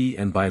by sea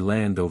and by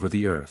land over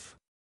the earth.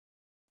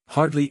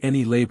 Hardly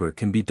any labor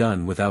can be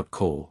done without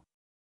coal.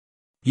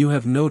 You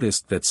have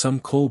noticed that some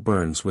coal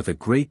burns with a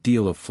great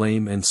deal of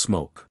flame and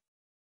smoke.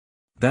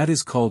 That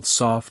is called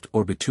soft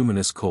or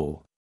bituminous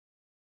coal.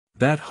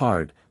 That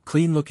hard,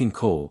 clean-looking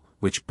coal,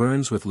 which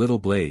burns with little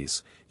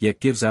blaze, yet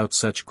gives out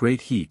such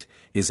great heat,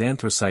 is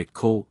anthracite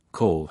coal.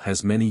 Coal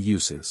has many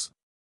uses.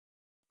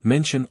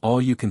 Mention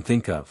all you can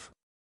think of.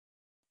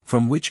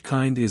 From which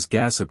kind is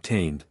gas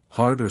obtained,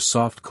 hard or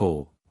soft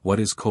coal? What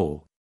is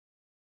coal?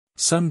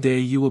 Some day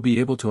you will be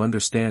able to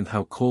understand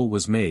how coal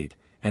was made,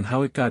 and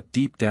how it got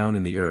deep down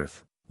in the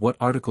earth. What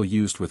article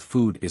used with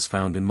food is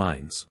found in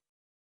mines?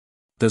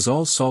 Does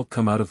all salt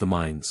come out of the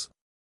mines?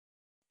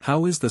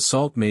 How is the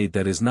salt made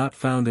that is not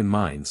found in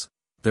mines?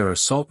 There are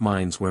salt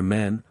mines where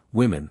men,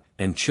 women,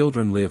 and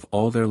children live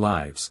all their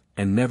lives,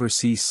 and never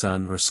see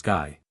sun or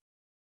sky.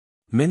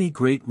 Many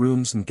great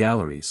rooms and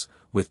galleries,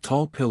 with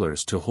tall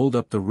pillars to hold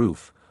up the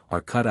roof,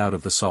 are cut out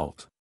of the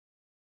salt.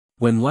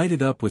 When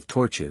lighted up with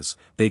torches,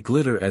 they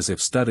glitter as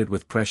if studded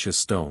with precious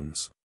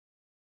stones.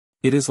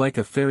 It is like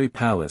a fairy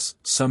palace.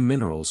 Some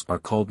minerals are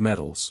called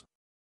metals.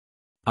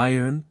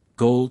 Iron,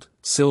 gold,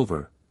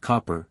 silver,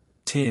 copper,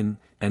 tin,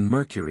 and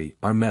mercury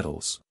are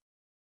metals.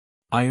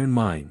 Iron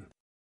mine.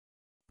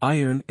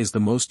 Iron is the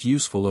most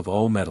useful of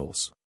all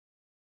metals.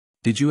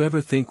 Did you ever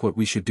think what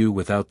we should do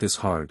without this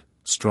hard,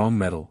 strong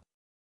metal?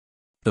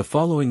 The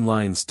following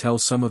lines tell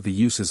some of the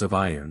uses of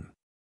iron.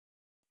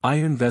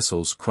 Iron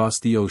vessels cross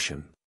the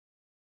ocean.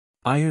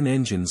 Iron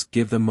engines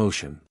give them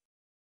motion.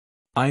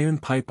 Iron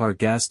pipe our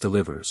gas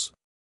delivers.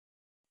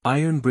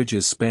 Iron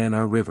bridges span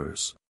our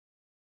rivers.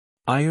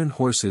 Iron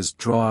horses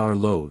draw our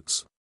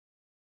loads.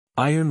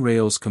 Iron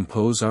rails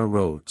compose our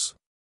roads.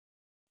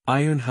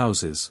 Iron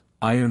houses,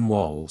 iron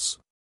walls.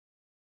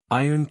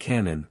 Iron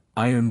cannon,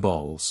 iron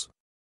balls.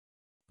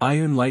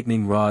 Iron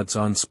lightning rods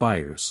on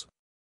spires.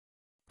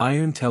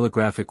 Iron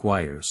telegraphic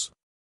wires.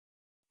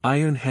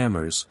 Iron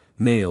hammers,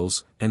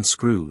 nails, and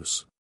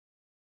screws.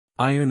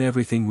 Iron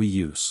everything we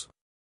use.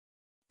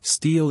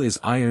 Steel is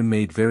iron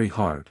made very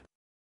hard.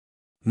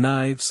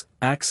 Knives,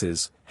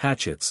 axes,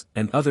 hatchets,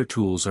 and other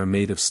tools are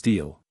made of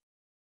steel.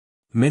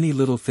 Many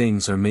little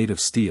things are made of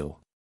steel.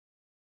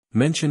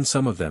 Mention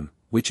some of them.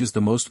 Which is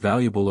the most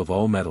valuable of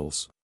all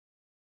metals?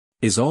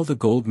 Is all the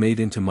gold made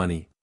into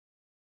money?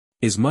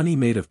 Is money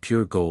made of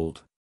pure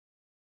gold?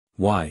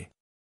 Why?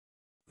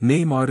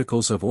 Name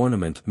articles of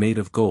ornament made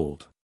of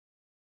gold.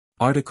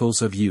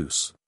 Articles of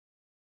use.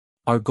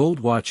 Are gold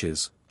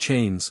watches,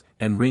 chains,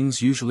 and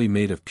rings usually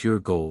made of pure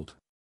gold?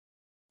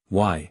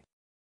 Why?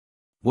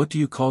 What do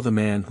you call the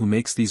man who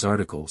makes these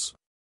articles?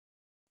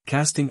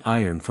 Casting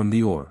iron from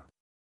the ore.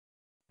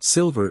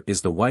 Silver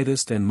is the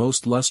whitest and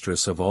most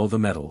lustrous of all the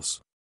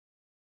metals.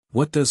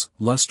 What does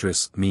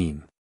lustrous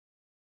mean?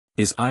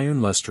 Is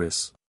iron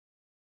lustrous?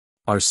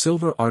 Are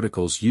silver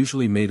articles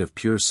usually made of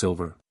pure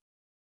silver?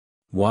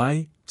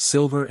 Why?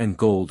 Silver and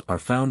gold are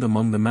found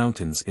among the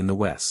mountains in the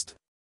west.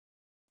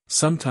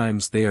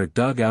 Sometimes they are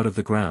dug out of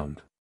the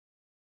ground.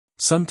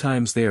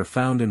 Sometimes they are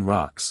found in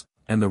rocks,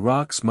 and the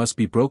rocks must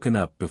be broken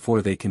up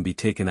before they can be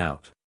taken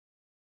out.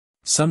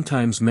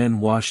 Sometimes men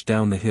wash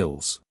down the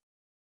hills.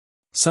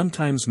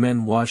 Sometimes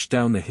men wash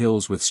down the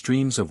hills with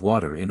streams of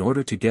water in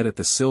order to get at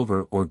the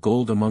silver or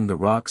gold among the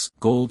rocks.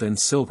 Gold and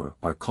silver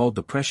are called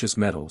the precious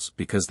metals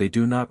because they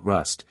do not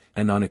rust,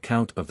 and on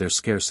account of their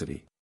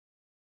scarcity.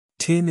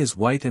 Tin is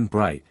white and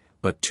bright,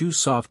 but too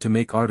soft to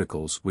make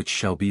articles which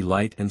shall be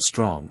light and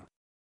strong.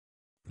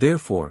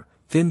 Therefore,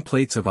 thin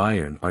plates of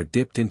iron are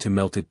dipped into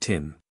melted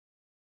tin.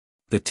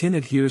 The tin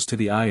adheres to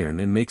the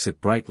iron and makes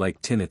it bright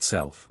like tin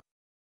itself.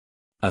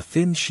 A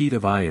thin sheet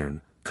of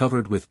iron,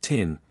 covered with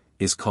tin,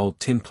 is called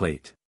tin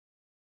plate.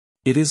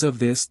 It is of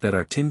this that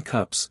our tin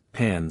cups,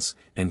 pans,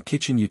 and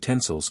kitchen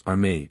utensils are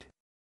made.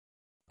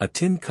 A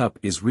tin cup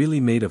is really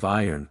made of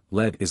iron.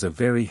 Lead is a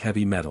very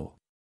heavy metal.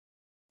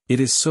 It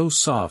is so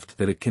soft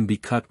that it can be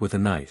cut with a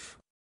knife.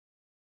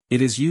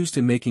 It is used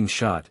in making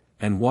shot,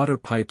 and water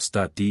pipes.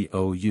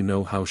 Do you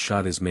know how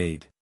shot is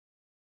made?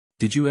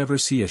 Did you ever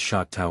see a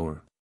shot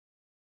tower?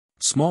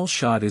 Small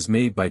shot is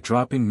made by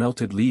dropping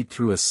melted lead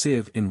through a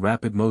sieve in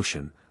rapid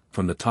motion,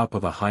 from the top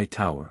of a high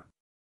tower.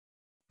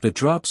 The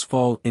drops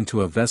fall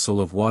into a vessel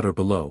of water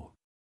below.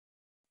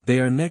 They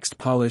are next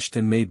polished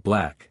and made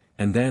black,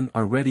 and then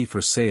are ready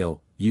for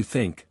sale. You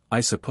think,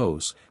 I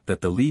suppose,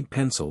 that the lead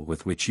pencil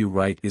with which you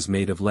write is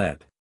made of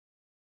lead.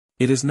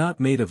 It is not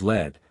made of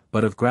lead,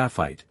 but of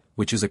graphite,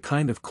 which is a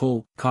kind of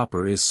coal.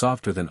 Copper is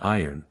softer than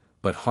iron,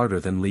 but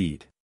harder than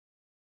lead.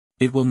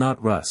 It will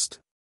not rust.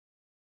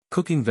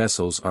 Cooking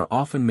vessels are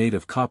often made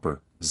of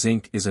copper.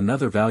 Zinc is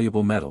another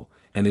valuable metal,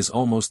 and is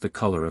almost the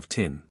color of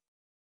tin.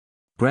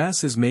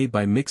 Brass is made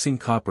by mixing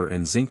copper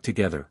and zinc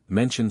together.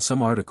 Mention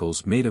some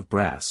articles made of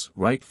brass.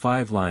 Write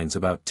 5 lines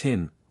about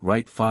tin.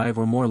 Write 5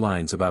 or more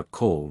lines about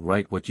coal.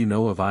 Write what you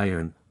know of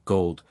iron,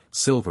 gold,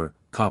 silver,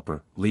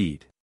 copper,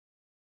 lead.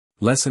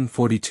 Lesson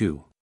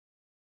 42.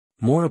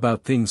 More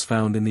about things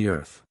found in the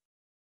earth.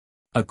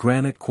 A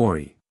granite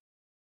quarry.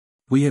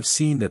 We have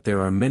seen that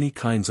there are many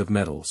kinds of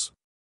metals.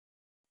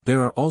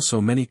 There are also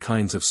many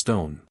kinds of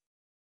stone.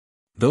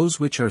 Those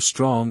which are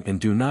strong and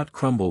do not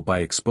crumble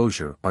by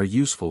exposure are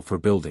useful for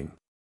building.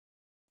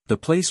 The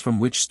place from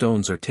which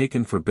stones are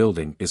taken for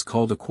building is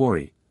called a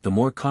quarry. The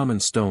more common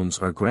stones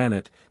are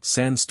granite,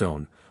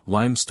 sandstone,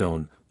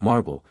 limestone,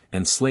 marble,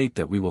 and slate.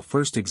 That we will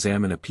first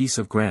examine a piece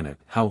of granite,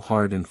 how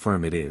hard and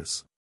firm it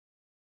is.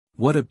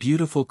 What a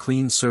beautiful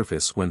clean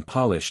surface when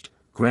polished.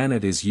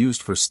 Granite is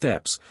used for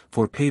steps,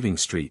 for paving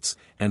streets,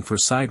 and for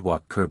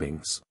sidewalk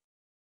curbings.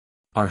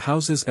 Are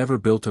houses ever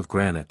built of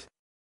granite?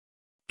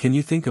 Can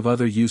you think of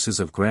other uses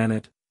of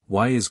granite?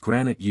 Why is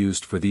granite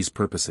used for these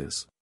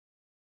purposes?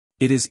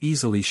 It is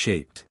easily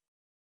shaped.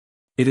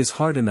 It is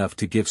hard enough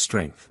to give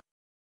strength.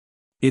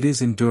 It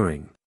is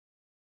enduring.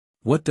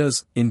 What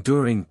does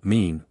enduring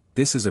mean?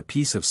 This is a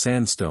piece of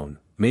sandstone,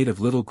 made of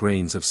little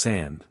grains of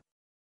sand.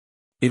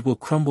 It will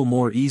crumble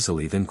more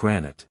easily than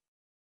granite.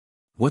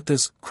 What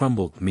does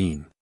crumble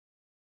mean?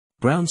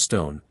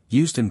 Brownstone,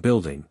 used in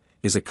building,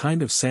 is a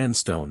kind of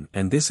sandstone,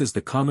 and this is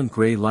the common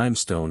gray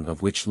limestone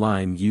of which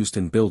lime used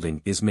in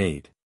building is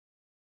made.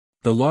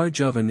 The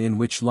large oven in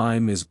which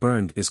lime is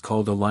burned is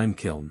called a lime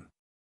kiln.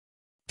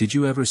 Did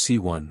you ever see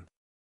one?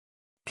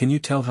 Can you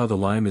tell how the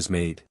lime is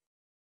made?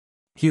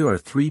 Here are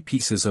 3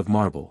 pieces of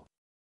marble.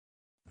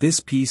 This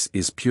piece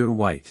is pure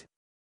white.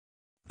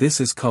 This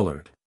is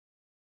colored.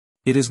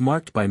 It is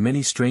marked by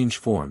many strange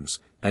forms,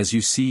 as you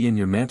see in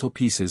your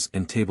mantelpieces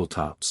and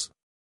tabletops.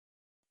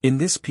 In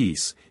this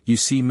piece, you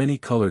see many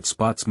colored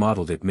spots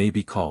mottled. It may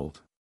be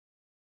called.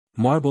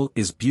 Marble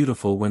is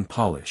beautiful when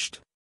polished.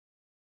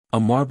 A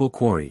marble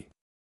quarry.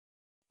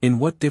 In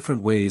what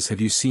different ways have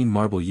you seen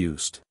marble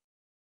used?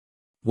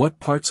 What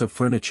parts of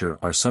furniture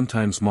are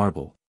sometimes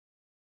marble?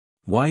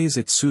 Why is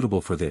it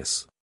suitable for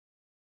this?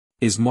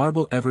 Is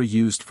marble ever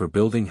used for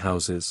building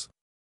houses?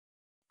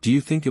 Do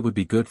you think it would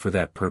be good for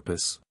that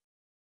purpose?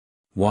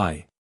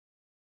 Why?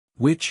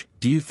 Which,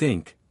 do you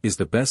think, is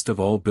the best of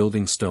all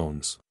building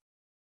stones?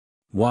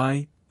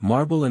 Why?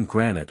 Marble and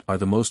granite are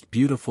the most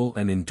beautiful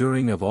and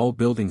enduring of all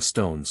building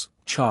stones.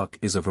 Chalk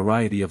is a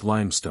variety of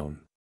limestone.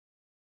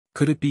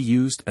 Could it be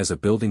used as a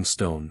building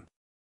stone?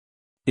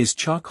 Is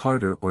chalk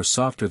harder or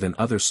softer than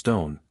other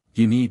stone?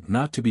 You need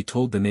not to be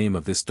told the name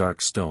of this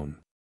dark stone.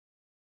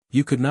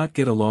 You could not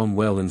get along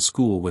well in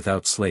school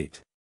without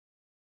slate.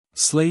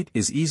 Slate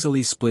is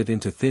easily split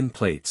into thin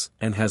plates,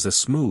 and has a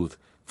smooth,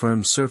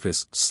 firm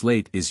surface.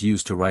 Slate is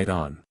used to write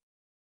on.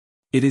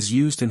 It is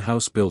used in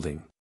house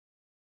building.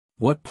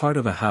 What part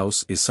of a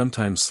house is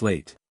sometimes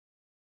slate?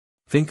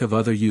 Think of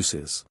other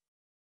uses.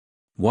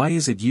 Why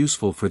is it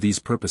useful for these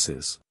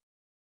purposes?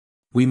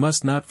 We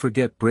must not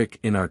forget brick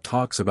in our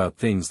talks about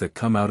things that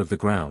come out of the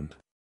ground.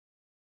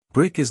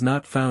 Brick is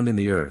not found in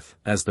the earth,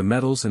 as the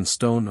metals and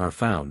stone are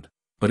found,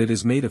 but it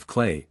is made of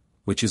clay,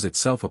 which is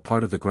itself a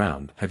part of the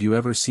ground. Have you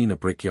ever seen a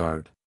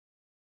brickyard?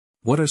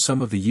 What are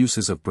some of the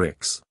uses of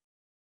bricks?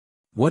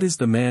 What is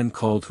the man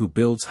called who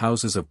builds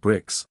houses of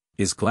bricks?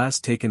 Is glass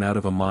taken out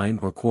of a mine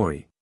or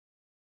quarry?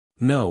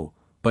 No,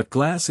 but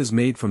glass is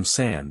made from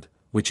sand,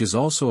 which is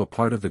also a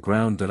part of the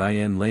ground.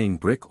 In laying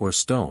brick or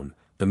stone,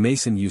 the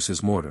mason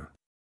uses mortar.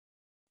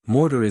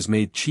 Mortar is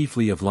made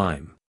chiefly of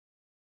lime.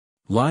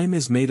 Lime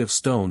is made of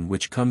stone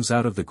which comes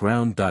out of the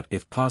ground.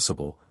 If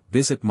possible,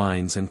 visit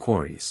mines and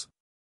quarries.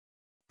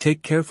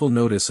 Take careful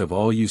notice of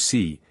all you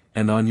see,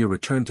 and on your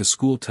return to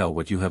school tell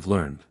what you have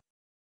learned.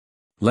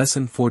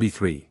 Lesson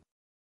 43.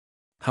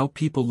 How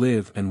people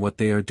live and what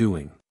they are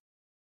doing.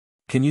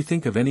 Can you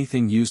think of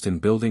anything used in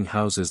building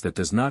houses that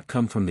does not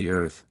come from the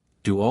earth?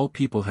 Do all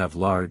people have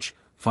large,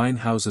 fine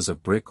houses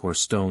of brick or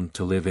stone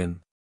to live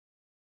in?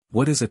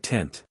 What is a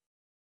tent?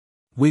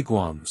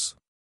 Wigwams.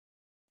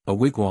 A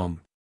wigwam.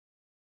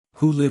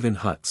 Who live in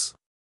huts?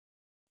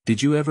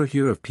 Did you ever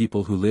hear of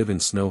people who live in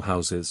snow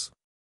houses?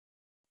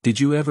 Did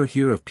you ever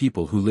hear of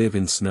people who live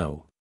in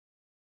snow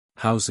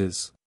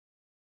houses?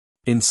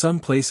 In some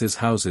places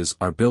houses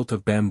are built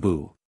of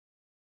bamboo.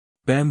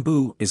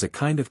 Bamboo is a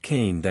kind of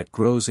cane that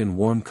grows in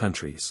warm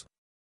countries.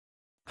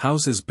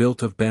 Houses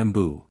built of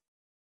bamboo.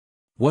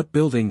 What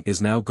building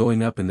is now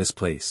going up in this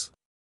place?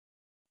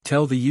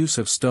 Tell the use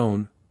of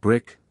stone,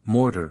 brick,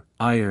 mortar,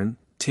 iron,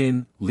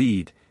 tin,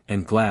 lead,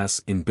 and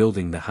glass in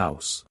building the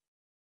house.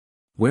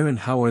 Where and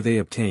how are they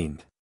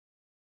obtained?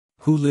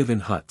 Who live in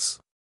huts?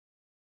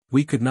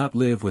 We could not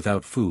live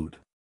without food.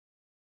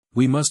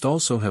 We must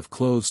also have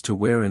clothes to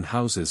wear and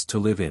houses to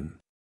live in.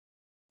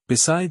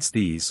 Besides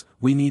these,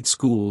 we need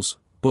schools,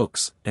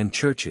 books, and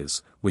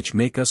churches, which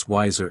make us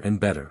wiser and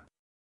better.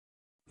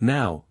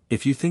 Now,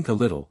 if you think a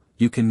little,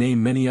 you can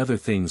name many other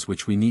things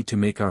which we need to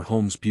make our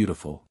homes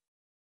beautiful.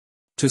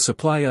 To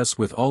supply us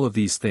with all of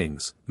these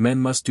things, men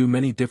must do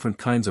many different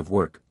kinds of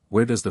work.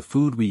 Where does the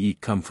food we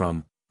eat come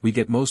from? We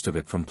get most of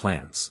it from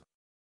plants.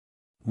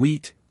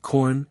 Wheat,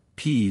 corn,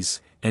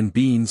 peas, and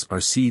beans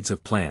are seeds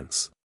of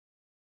plants.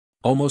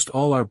 Almost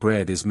all our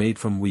bread is made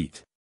from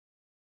wheat.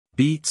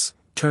 Beets,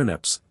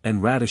 turnips,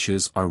 and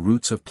radishes are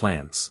roots of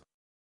plants.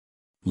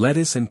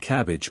 Lettuce and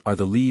cabbage are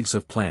the leaves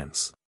of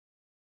plants.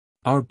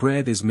 Our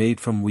bread is made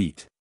from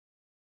wheat.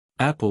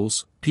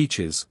 Apples,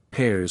 peaches,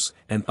 pears,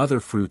 and other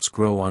fruits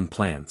grow on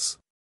plants.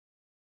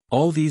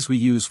 All these we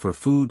use for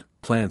food.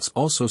 Plants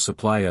also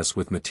supply us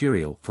with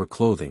material for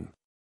clothing.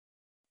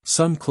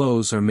 Some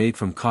clothes are made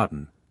from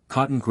cotton.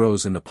 Cotton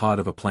grows in the pod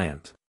of a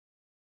plant.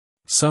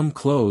 Some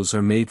clothes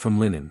are made from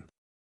linen.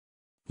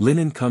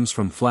 Linen comes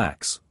from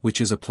flax,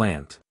 which is a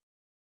plant.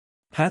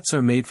 Hats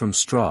are made from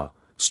straw.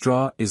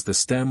 Straw is the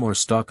stem or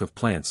stalk of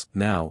plants.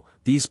 Now,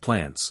 these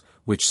plants,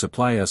 which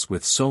supply us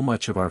with so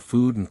much of our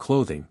food and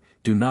clothing,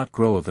 do not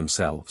grow of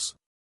themselves.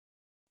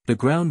 The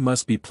ground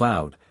must be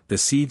plowed, the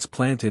seeds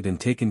planted and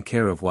taken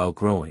care of while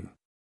growing.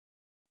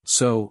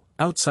 So,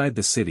 outside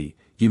the city,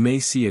 you may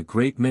see a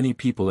great many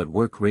people at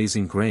work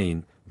raising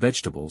grain,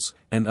 vegetables,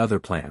 and other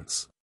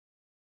plants.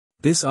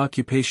 This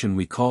occupation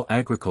we call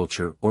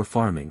agriculture or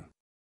farming.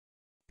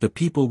 The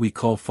people we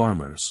call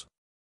farmers.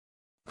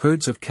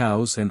 Herds of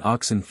cows and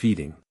oxen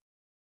feeding.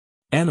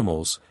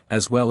 Animals,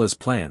 as well as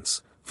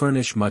plants,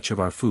 furnish much of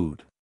our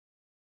food.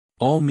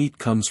 All meat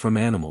comes from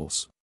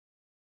animals.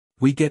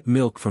 We get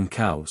milk from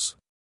cows.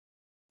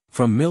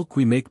 From milk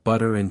we make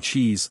butter and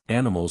cheese.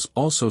 Animals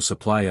also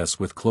supply us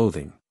with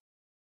clothing.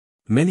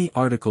 Many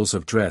articles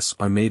of dress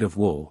are made of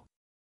wool.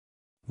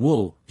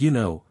 Wool,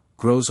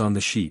 grows on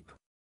the sheep.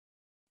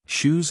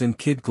 Shoes and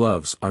kid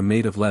gloves are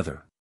made of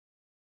leather.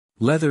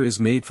 Leather is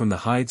made from the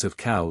hides of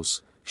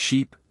cows,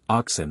 sheep,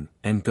 oxen,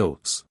 and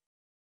goats.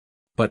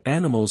 But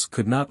animals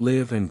could not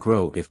live and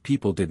grow if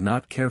people did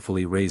not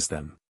carefully raise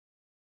them.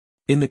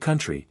 In the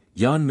country,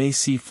 yon may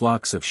see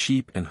flocks of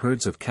sheep and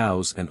herds of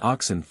cows and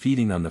oxen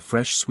feeding on the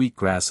fresh sweet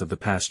grass of the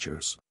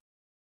pastures.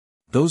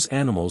 Those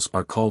animals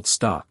are called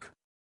stock.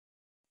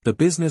 The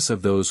business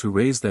of those who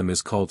raise them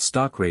is called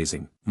stock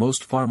raising.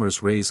 Most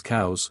farmers raise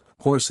cows,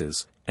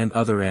 horses, and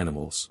other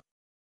animals.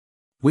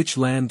 Which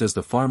land does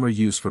the farmer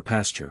use for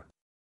pasture?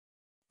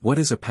 What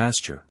is a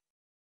pasture?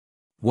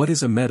 What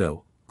is a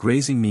meadow?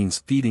 Grazing means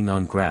feeding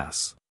on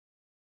grass.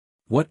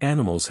 What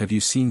animals have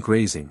you seen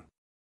grazing?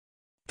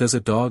 Does a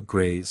dog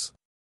graze?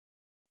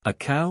 A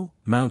cow?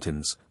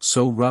 Mountains,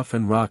 so rough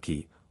and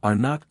rocky, are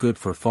not good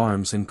for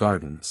farms and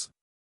gardens.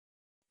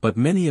 But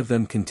many of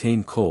them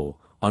contain coal,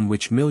 on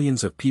which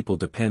millions of people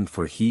depend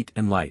for heat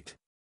and light.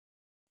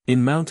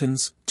 In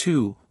mountains,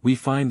 too, we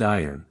find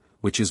iron,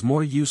 which is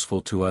more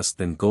useful to us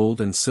than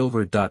gold and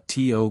silver.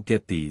 To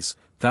get these,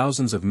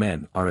 thousands of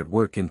men are at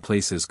work in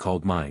places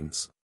called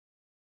mines.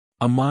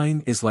 A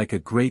mine is like a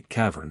great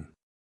cavern.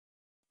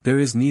 There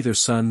is neither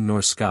sun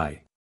nor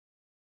sky.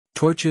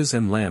 Torches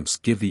and lamps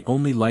give the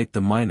only light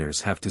the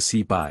miners have to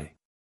see by.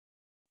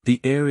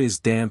 The air is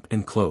damp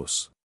and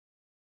close.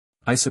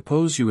 I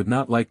suppose you would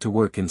not like to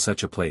work in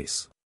such a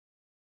place.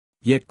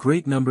 Yet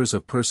great numbers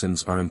of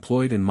persons are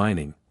employed in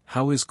mining.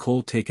 How is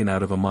coal taken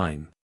out of a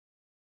mine?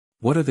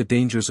 What are the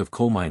dangers of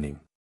coal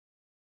mining?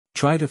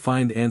 Try to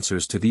find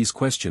answers to these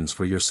questions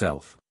for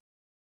yourself.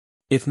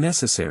 If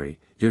necessary,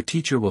 your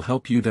teacher will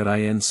help you.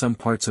 In some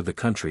parts of the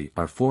country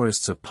are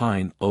forests of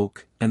pine,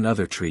 oak, and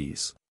other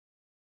trees.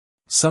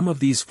 Some of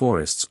these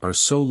forests are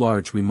so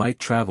large we might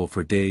travel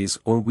for days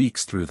or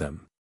weeks through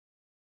them.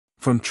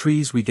 From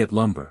trees we get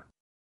lumber.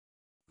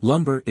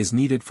 Lumber is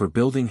needed for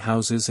building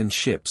houses and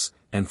ships,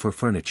 and for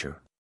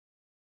furniture.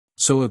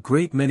 So a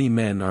great many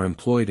men are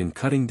employed in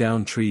cutting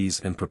down trees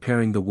and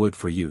preparing the wood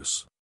for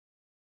use.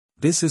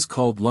 This is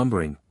called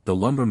lumbering. The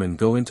lumbermen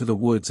go into the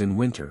woods in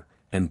winter,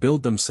 and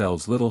build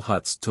themselves little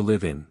huts to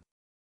live in.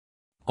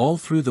 All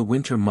through the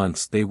winter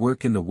months they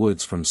work in the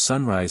woods from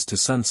sunrise to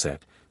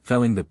sunset,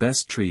 felling the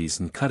best trees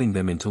and cutting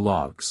them into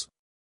logs.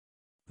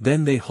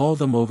 Then they haul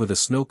them over the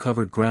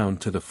snow-covered ground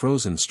to the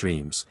frozen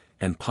streams,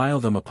 and pile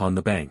them upon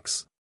the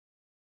banks.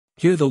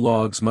 Here the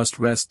logs must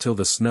rest till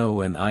the snow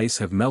and ice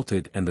have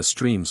melted and the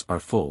streams are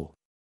full.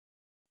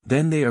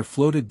 Then they are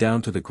floated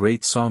down to the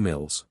great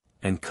sawmills,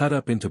 and cut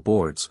up into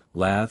boards,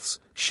 laths,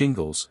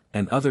 shingles,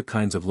 and other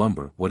kinds of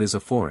lumber. What is a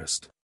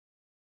forest?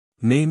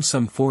 Name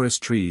some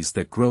forest trees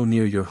that grow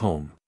near your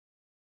home.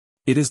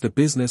 It is the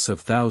business of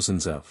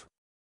thousands of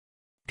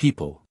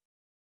people.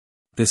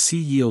 The sea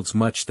yields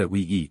much that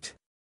we eat.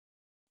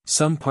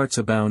 Some parts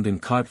abound in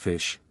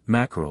codfish,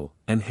 mackerel,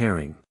 and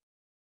herring.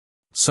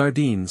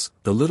 Sardines,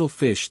 the little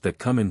fish that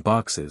come in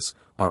boxes,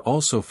 are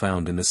also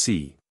found in the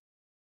sea.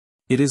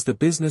 It is the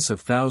business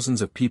of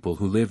thousands of people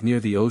who live near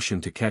the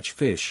ocean to catch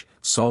fish,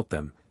 salt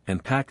them,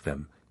 and pack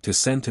them, to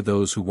send to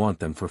those who want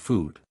them for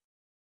food.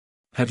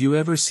 Have you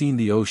ever seen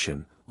the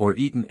ocean, or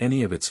eaten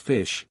any of its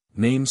fish?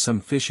 Name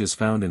some fishes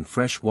found in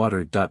fresh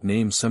water.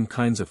 Name some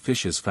kinds of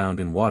fishes found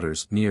in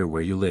waters near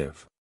where you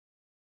live.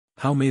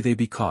 How may they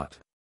be caught?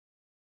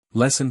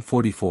 Lesson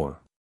 44.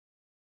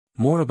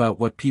 More about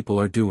what people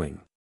are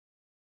doing.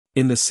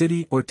 In the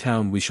city or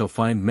town we shall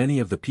find many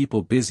of the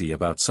people busy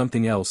about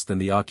something else than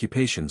the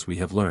occupations we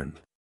have learned.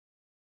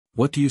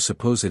 What do you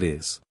suppose it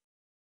is?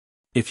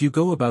 If you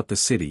go about the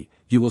city,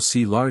 you will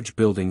see large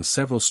buildings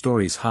several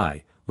stories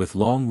high, with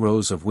long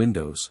rows of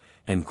windows,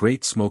 and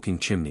great smoking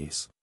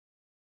chimneys.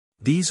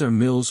 These are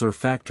mills or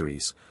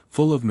factories,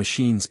 full of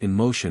machines in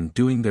motion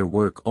doing their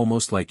work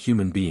almost like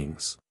human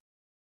beings.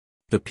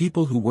 The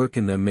people who work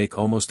in them make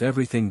almost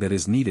everything that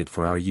is needed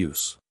for our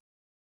use.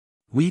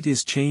 Wheat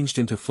is changed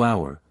into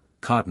flour,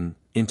 cotton,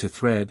 into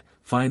thread,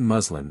 fine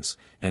muslins,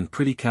 and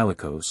pretty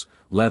calicoes,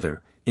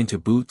 leather, into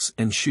boots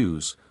and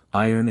shoes,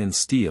 iron and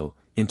steel,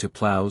 into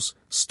plows,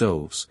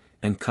 stoves,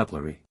 and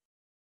cutlery.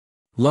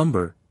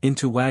 Lumber,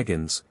 into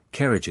wagons,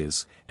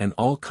 carriages, and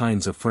all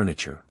kinds of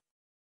furniture.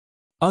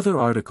 Other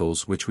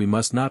articles which we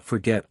must not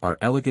forget are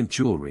elegant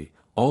jewelry,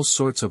 all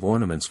sorts of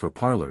ornaments for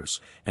parlors,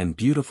 and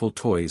beautiful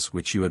toys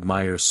which you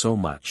admire so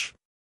much.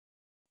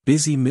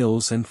 Busy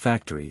mills and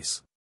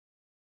factories.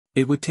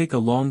 It would take a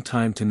long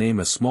time to name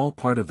a small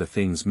part of the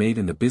things made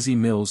in the busy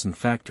mills and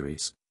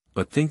factories,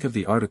 but think of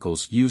the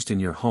articles used in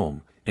your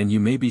home, and you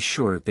may be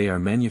sure they are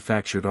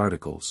manufactured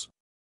articles.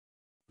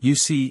 You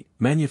see,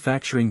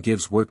 manufacturing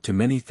gives work to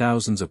many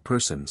thousands of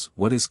persons.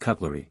 What is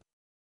cutlery?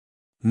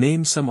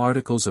 Name some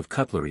articles of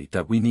cutlery.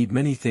 We need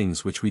many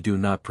things which we do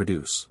not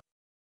produce.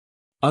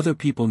 Other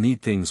people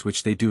need things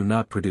which they do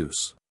not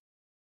produce.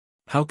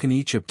 How can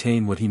each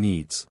obtain what he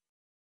needs?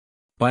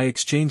 By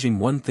exchanging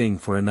one thing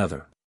for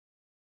another.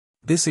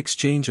 This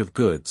exchange of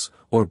goods,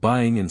 or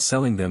buying and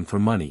selling them for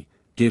money,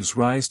 gives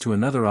rise to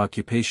another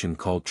occupation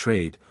called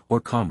trade, or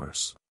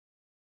commerce.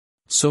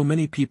 So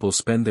many people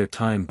spend their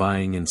time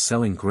buying and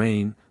selling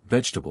grain,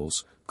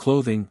 vegetables,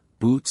 clothing,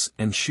 boots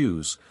and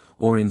shoes,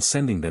 or in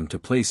sending them to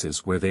places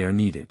where they are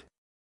needed.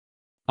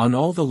 On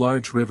all the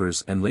large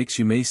rivers and lakes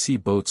you may see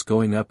boats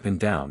going up and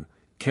down,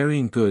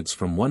 carrying goods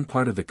from one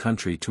part of the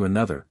country to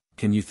another.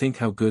 Can you think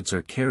how goods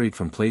are carried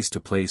from place to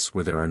place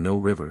where there are no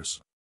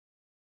rivers?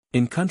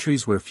 In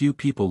countries where few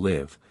people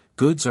live,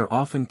 goods are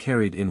often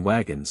carried in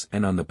wagons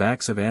and on the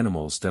backs of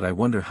animals. I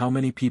wonder how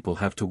many people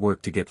have to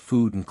work to get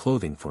food and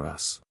clothing for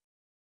us.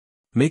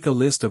 Make a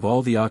list of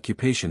all the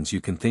occupations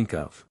you can think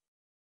of.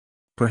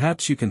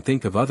 Perhaps you can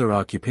think of other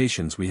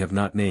occupations we have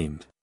not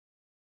named.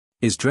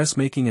 Is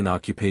dressmaking an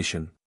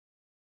occupation?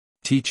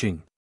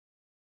 Teaching?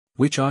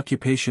 Which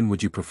occupation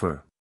would you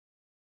prefer?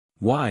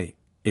 Why,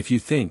 if you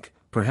think,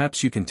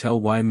 perhaps you can tell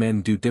why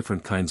men do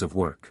different kinds of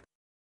work.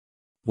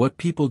 What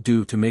people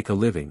do to make a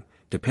living,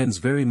 depends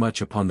very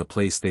much upon the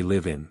place they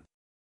live in.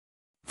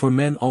 For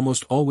men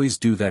almost always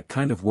do that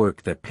kind of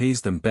work that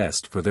pays them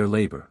best for their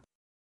labor.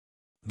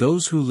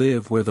 Those who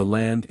live where the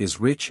land is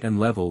rich and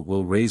level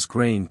will raise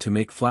grain to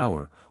make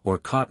flour, or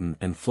cotton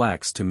and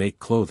flax to make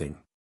clothing.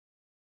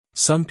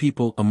 Some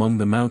people among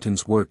the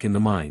mountains work in the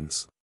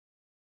mines.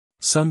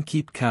 Some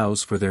keep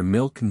cows for their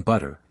milk and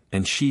butter,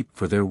 and sheep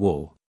for their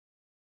wool.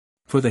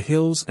 For the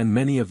hills and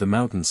many of the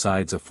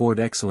mountainsides afford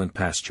excellent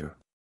pasture.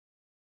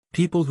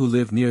 People who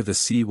live near the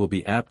sea will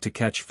be apt to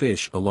catch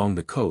fish along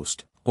the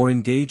coast, or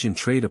engage in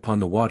trade upon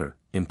the water.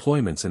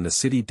 Employments in the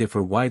city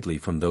differ widely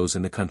from those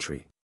in the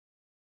country.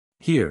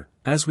 Here,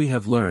 as we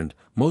have learned,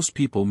 most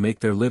people make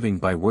their living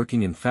by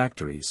working in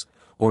factories,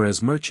 or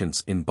as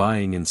merchants in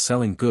buying and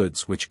selling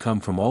goods which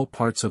come from all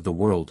parts of the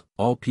world.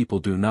 All people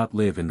do not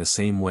live in the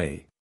same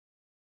way.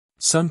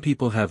 Some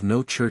people have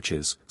no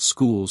churches,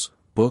 schools,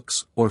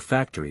 books, or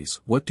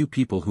factories. What do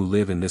people who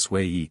live in this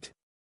way eat?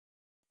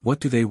 What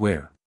do they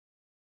wear?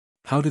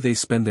 How do they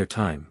spend their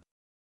time?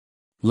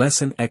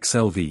 Lesson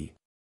XLV.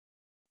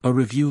 A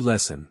review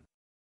lesson.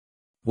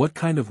 What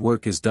kind of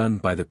work is done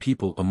by the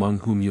people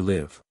among whom you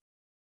live?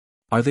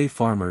 Are they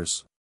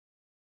farmers?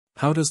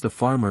 How does the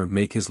farmer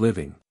make his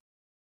living?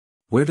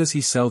 Where does he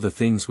sell the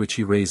things which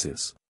he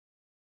raises?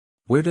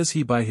 Where does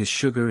he buy his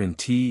sugar and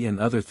tea and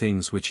other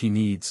things which he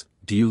needs?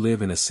 Do you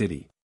live in a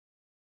city?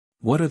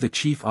 What are the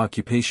chief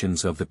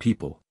occupations of the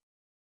people?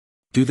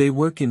 Do they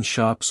work in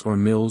shops or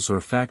mills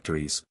or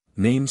factories?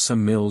 Name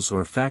some mills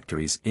or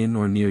factories in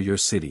or near your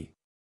city.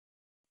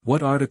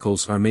 What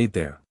articles are made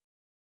there?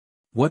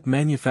 What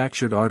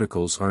manufactured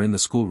articles are in the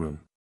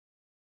schoolroom?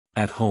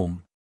 At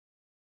home?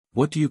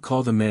 What do you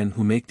call the men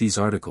who make these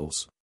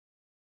articles?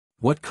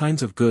 What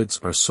kinds of goods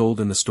are sold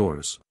in the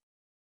stores?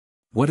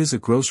 What is a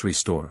grocery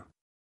store?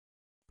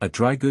 A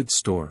dry goods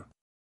store?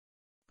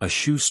 A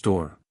shoe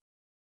store?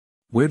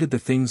 Where did the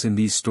things in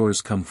these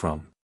stores come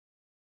from?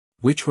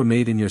 Which were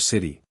made in your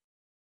city?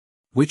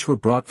 Which were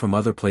brought from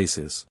other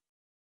places?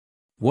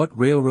 What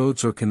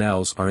railroads or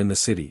canals are in the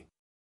city?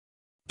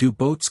 Do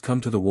boats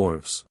come to the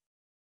wharves?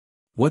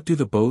 What do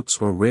the boats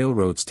or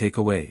railroads take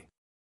away?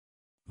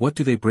 What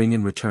do they bring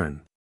in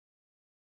return?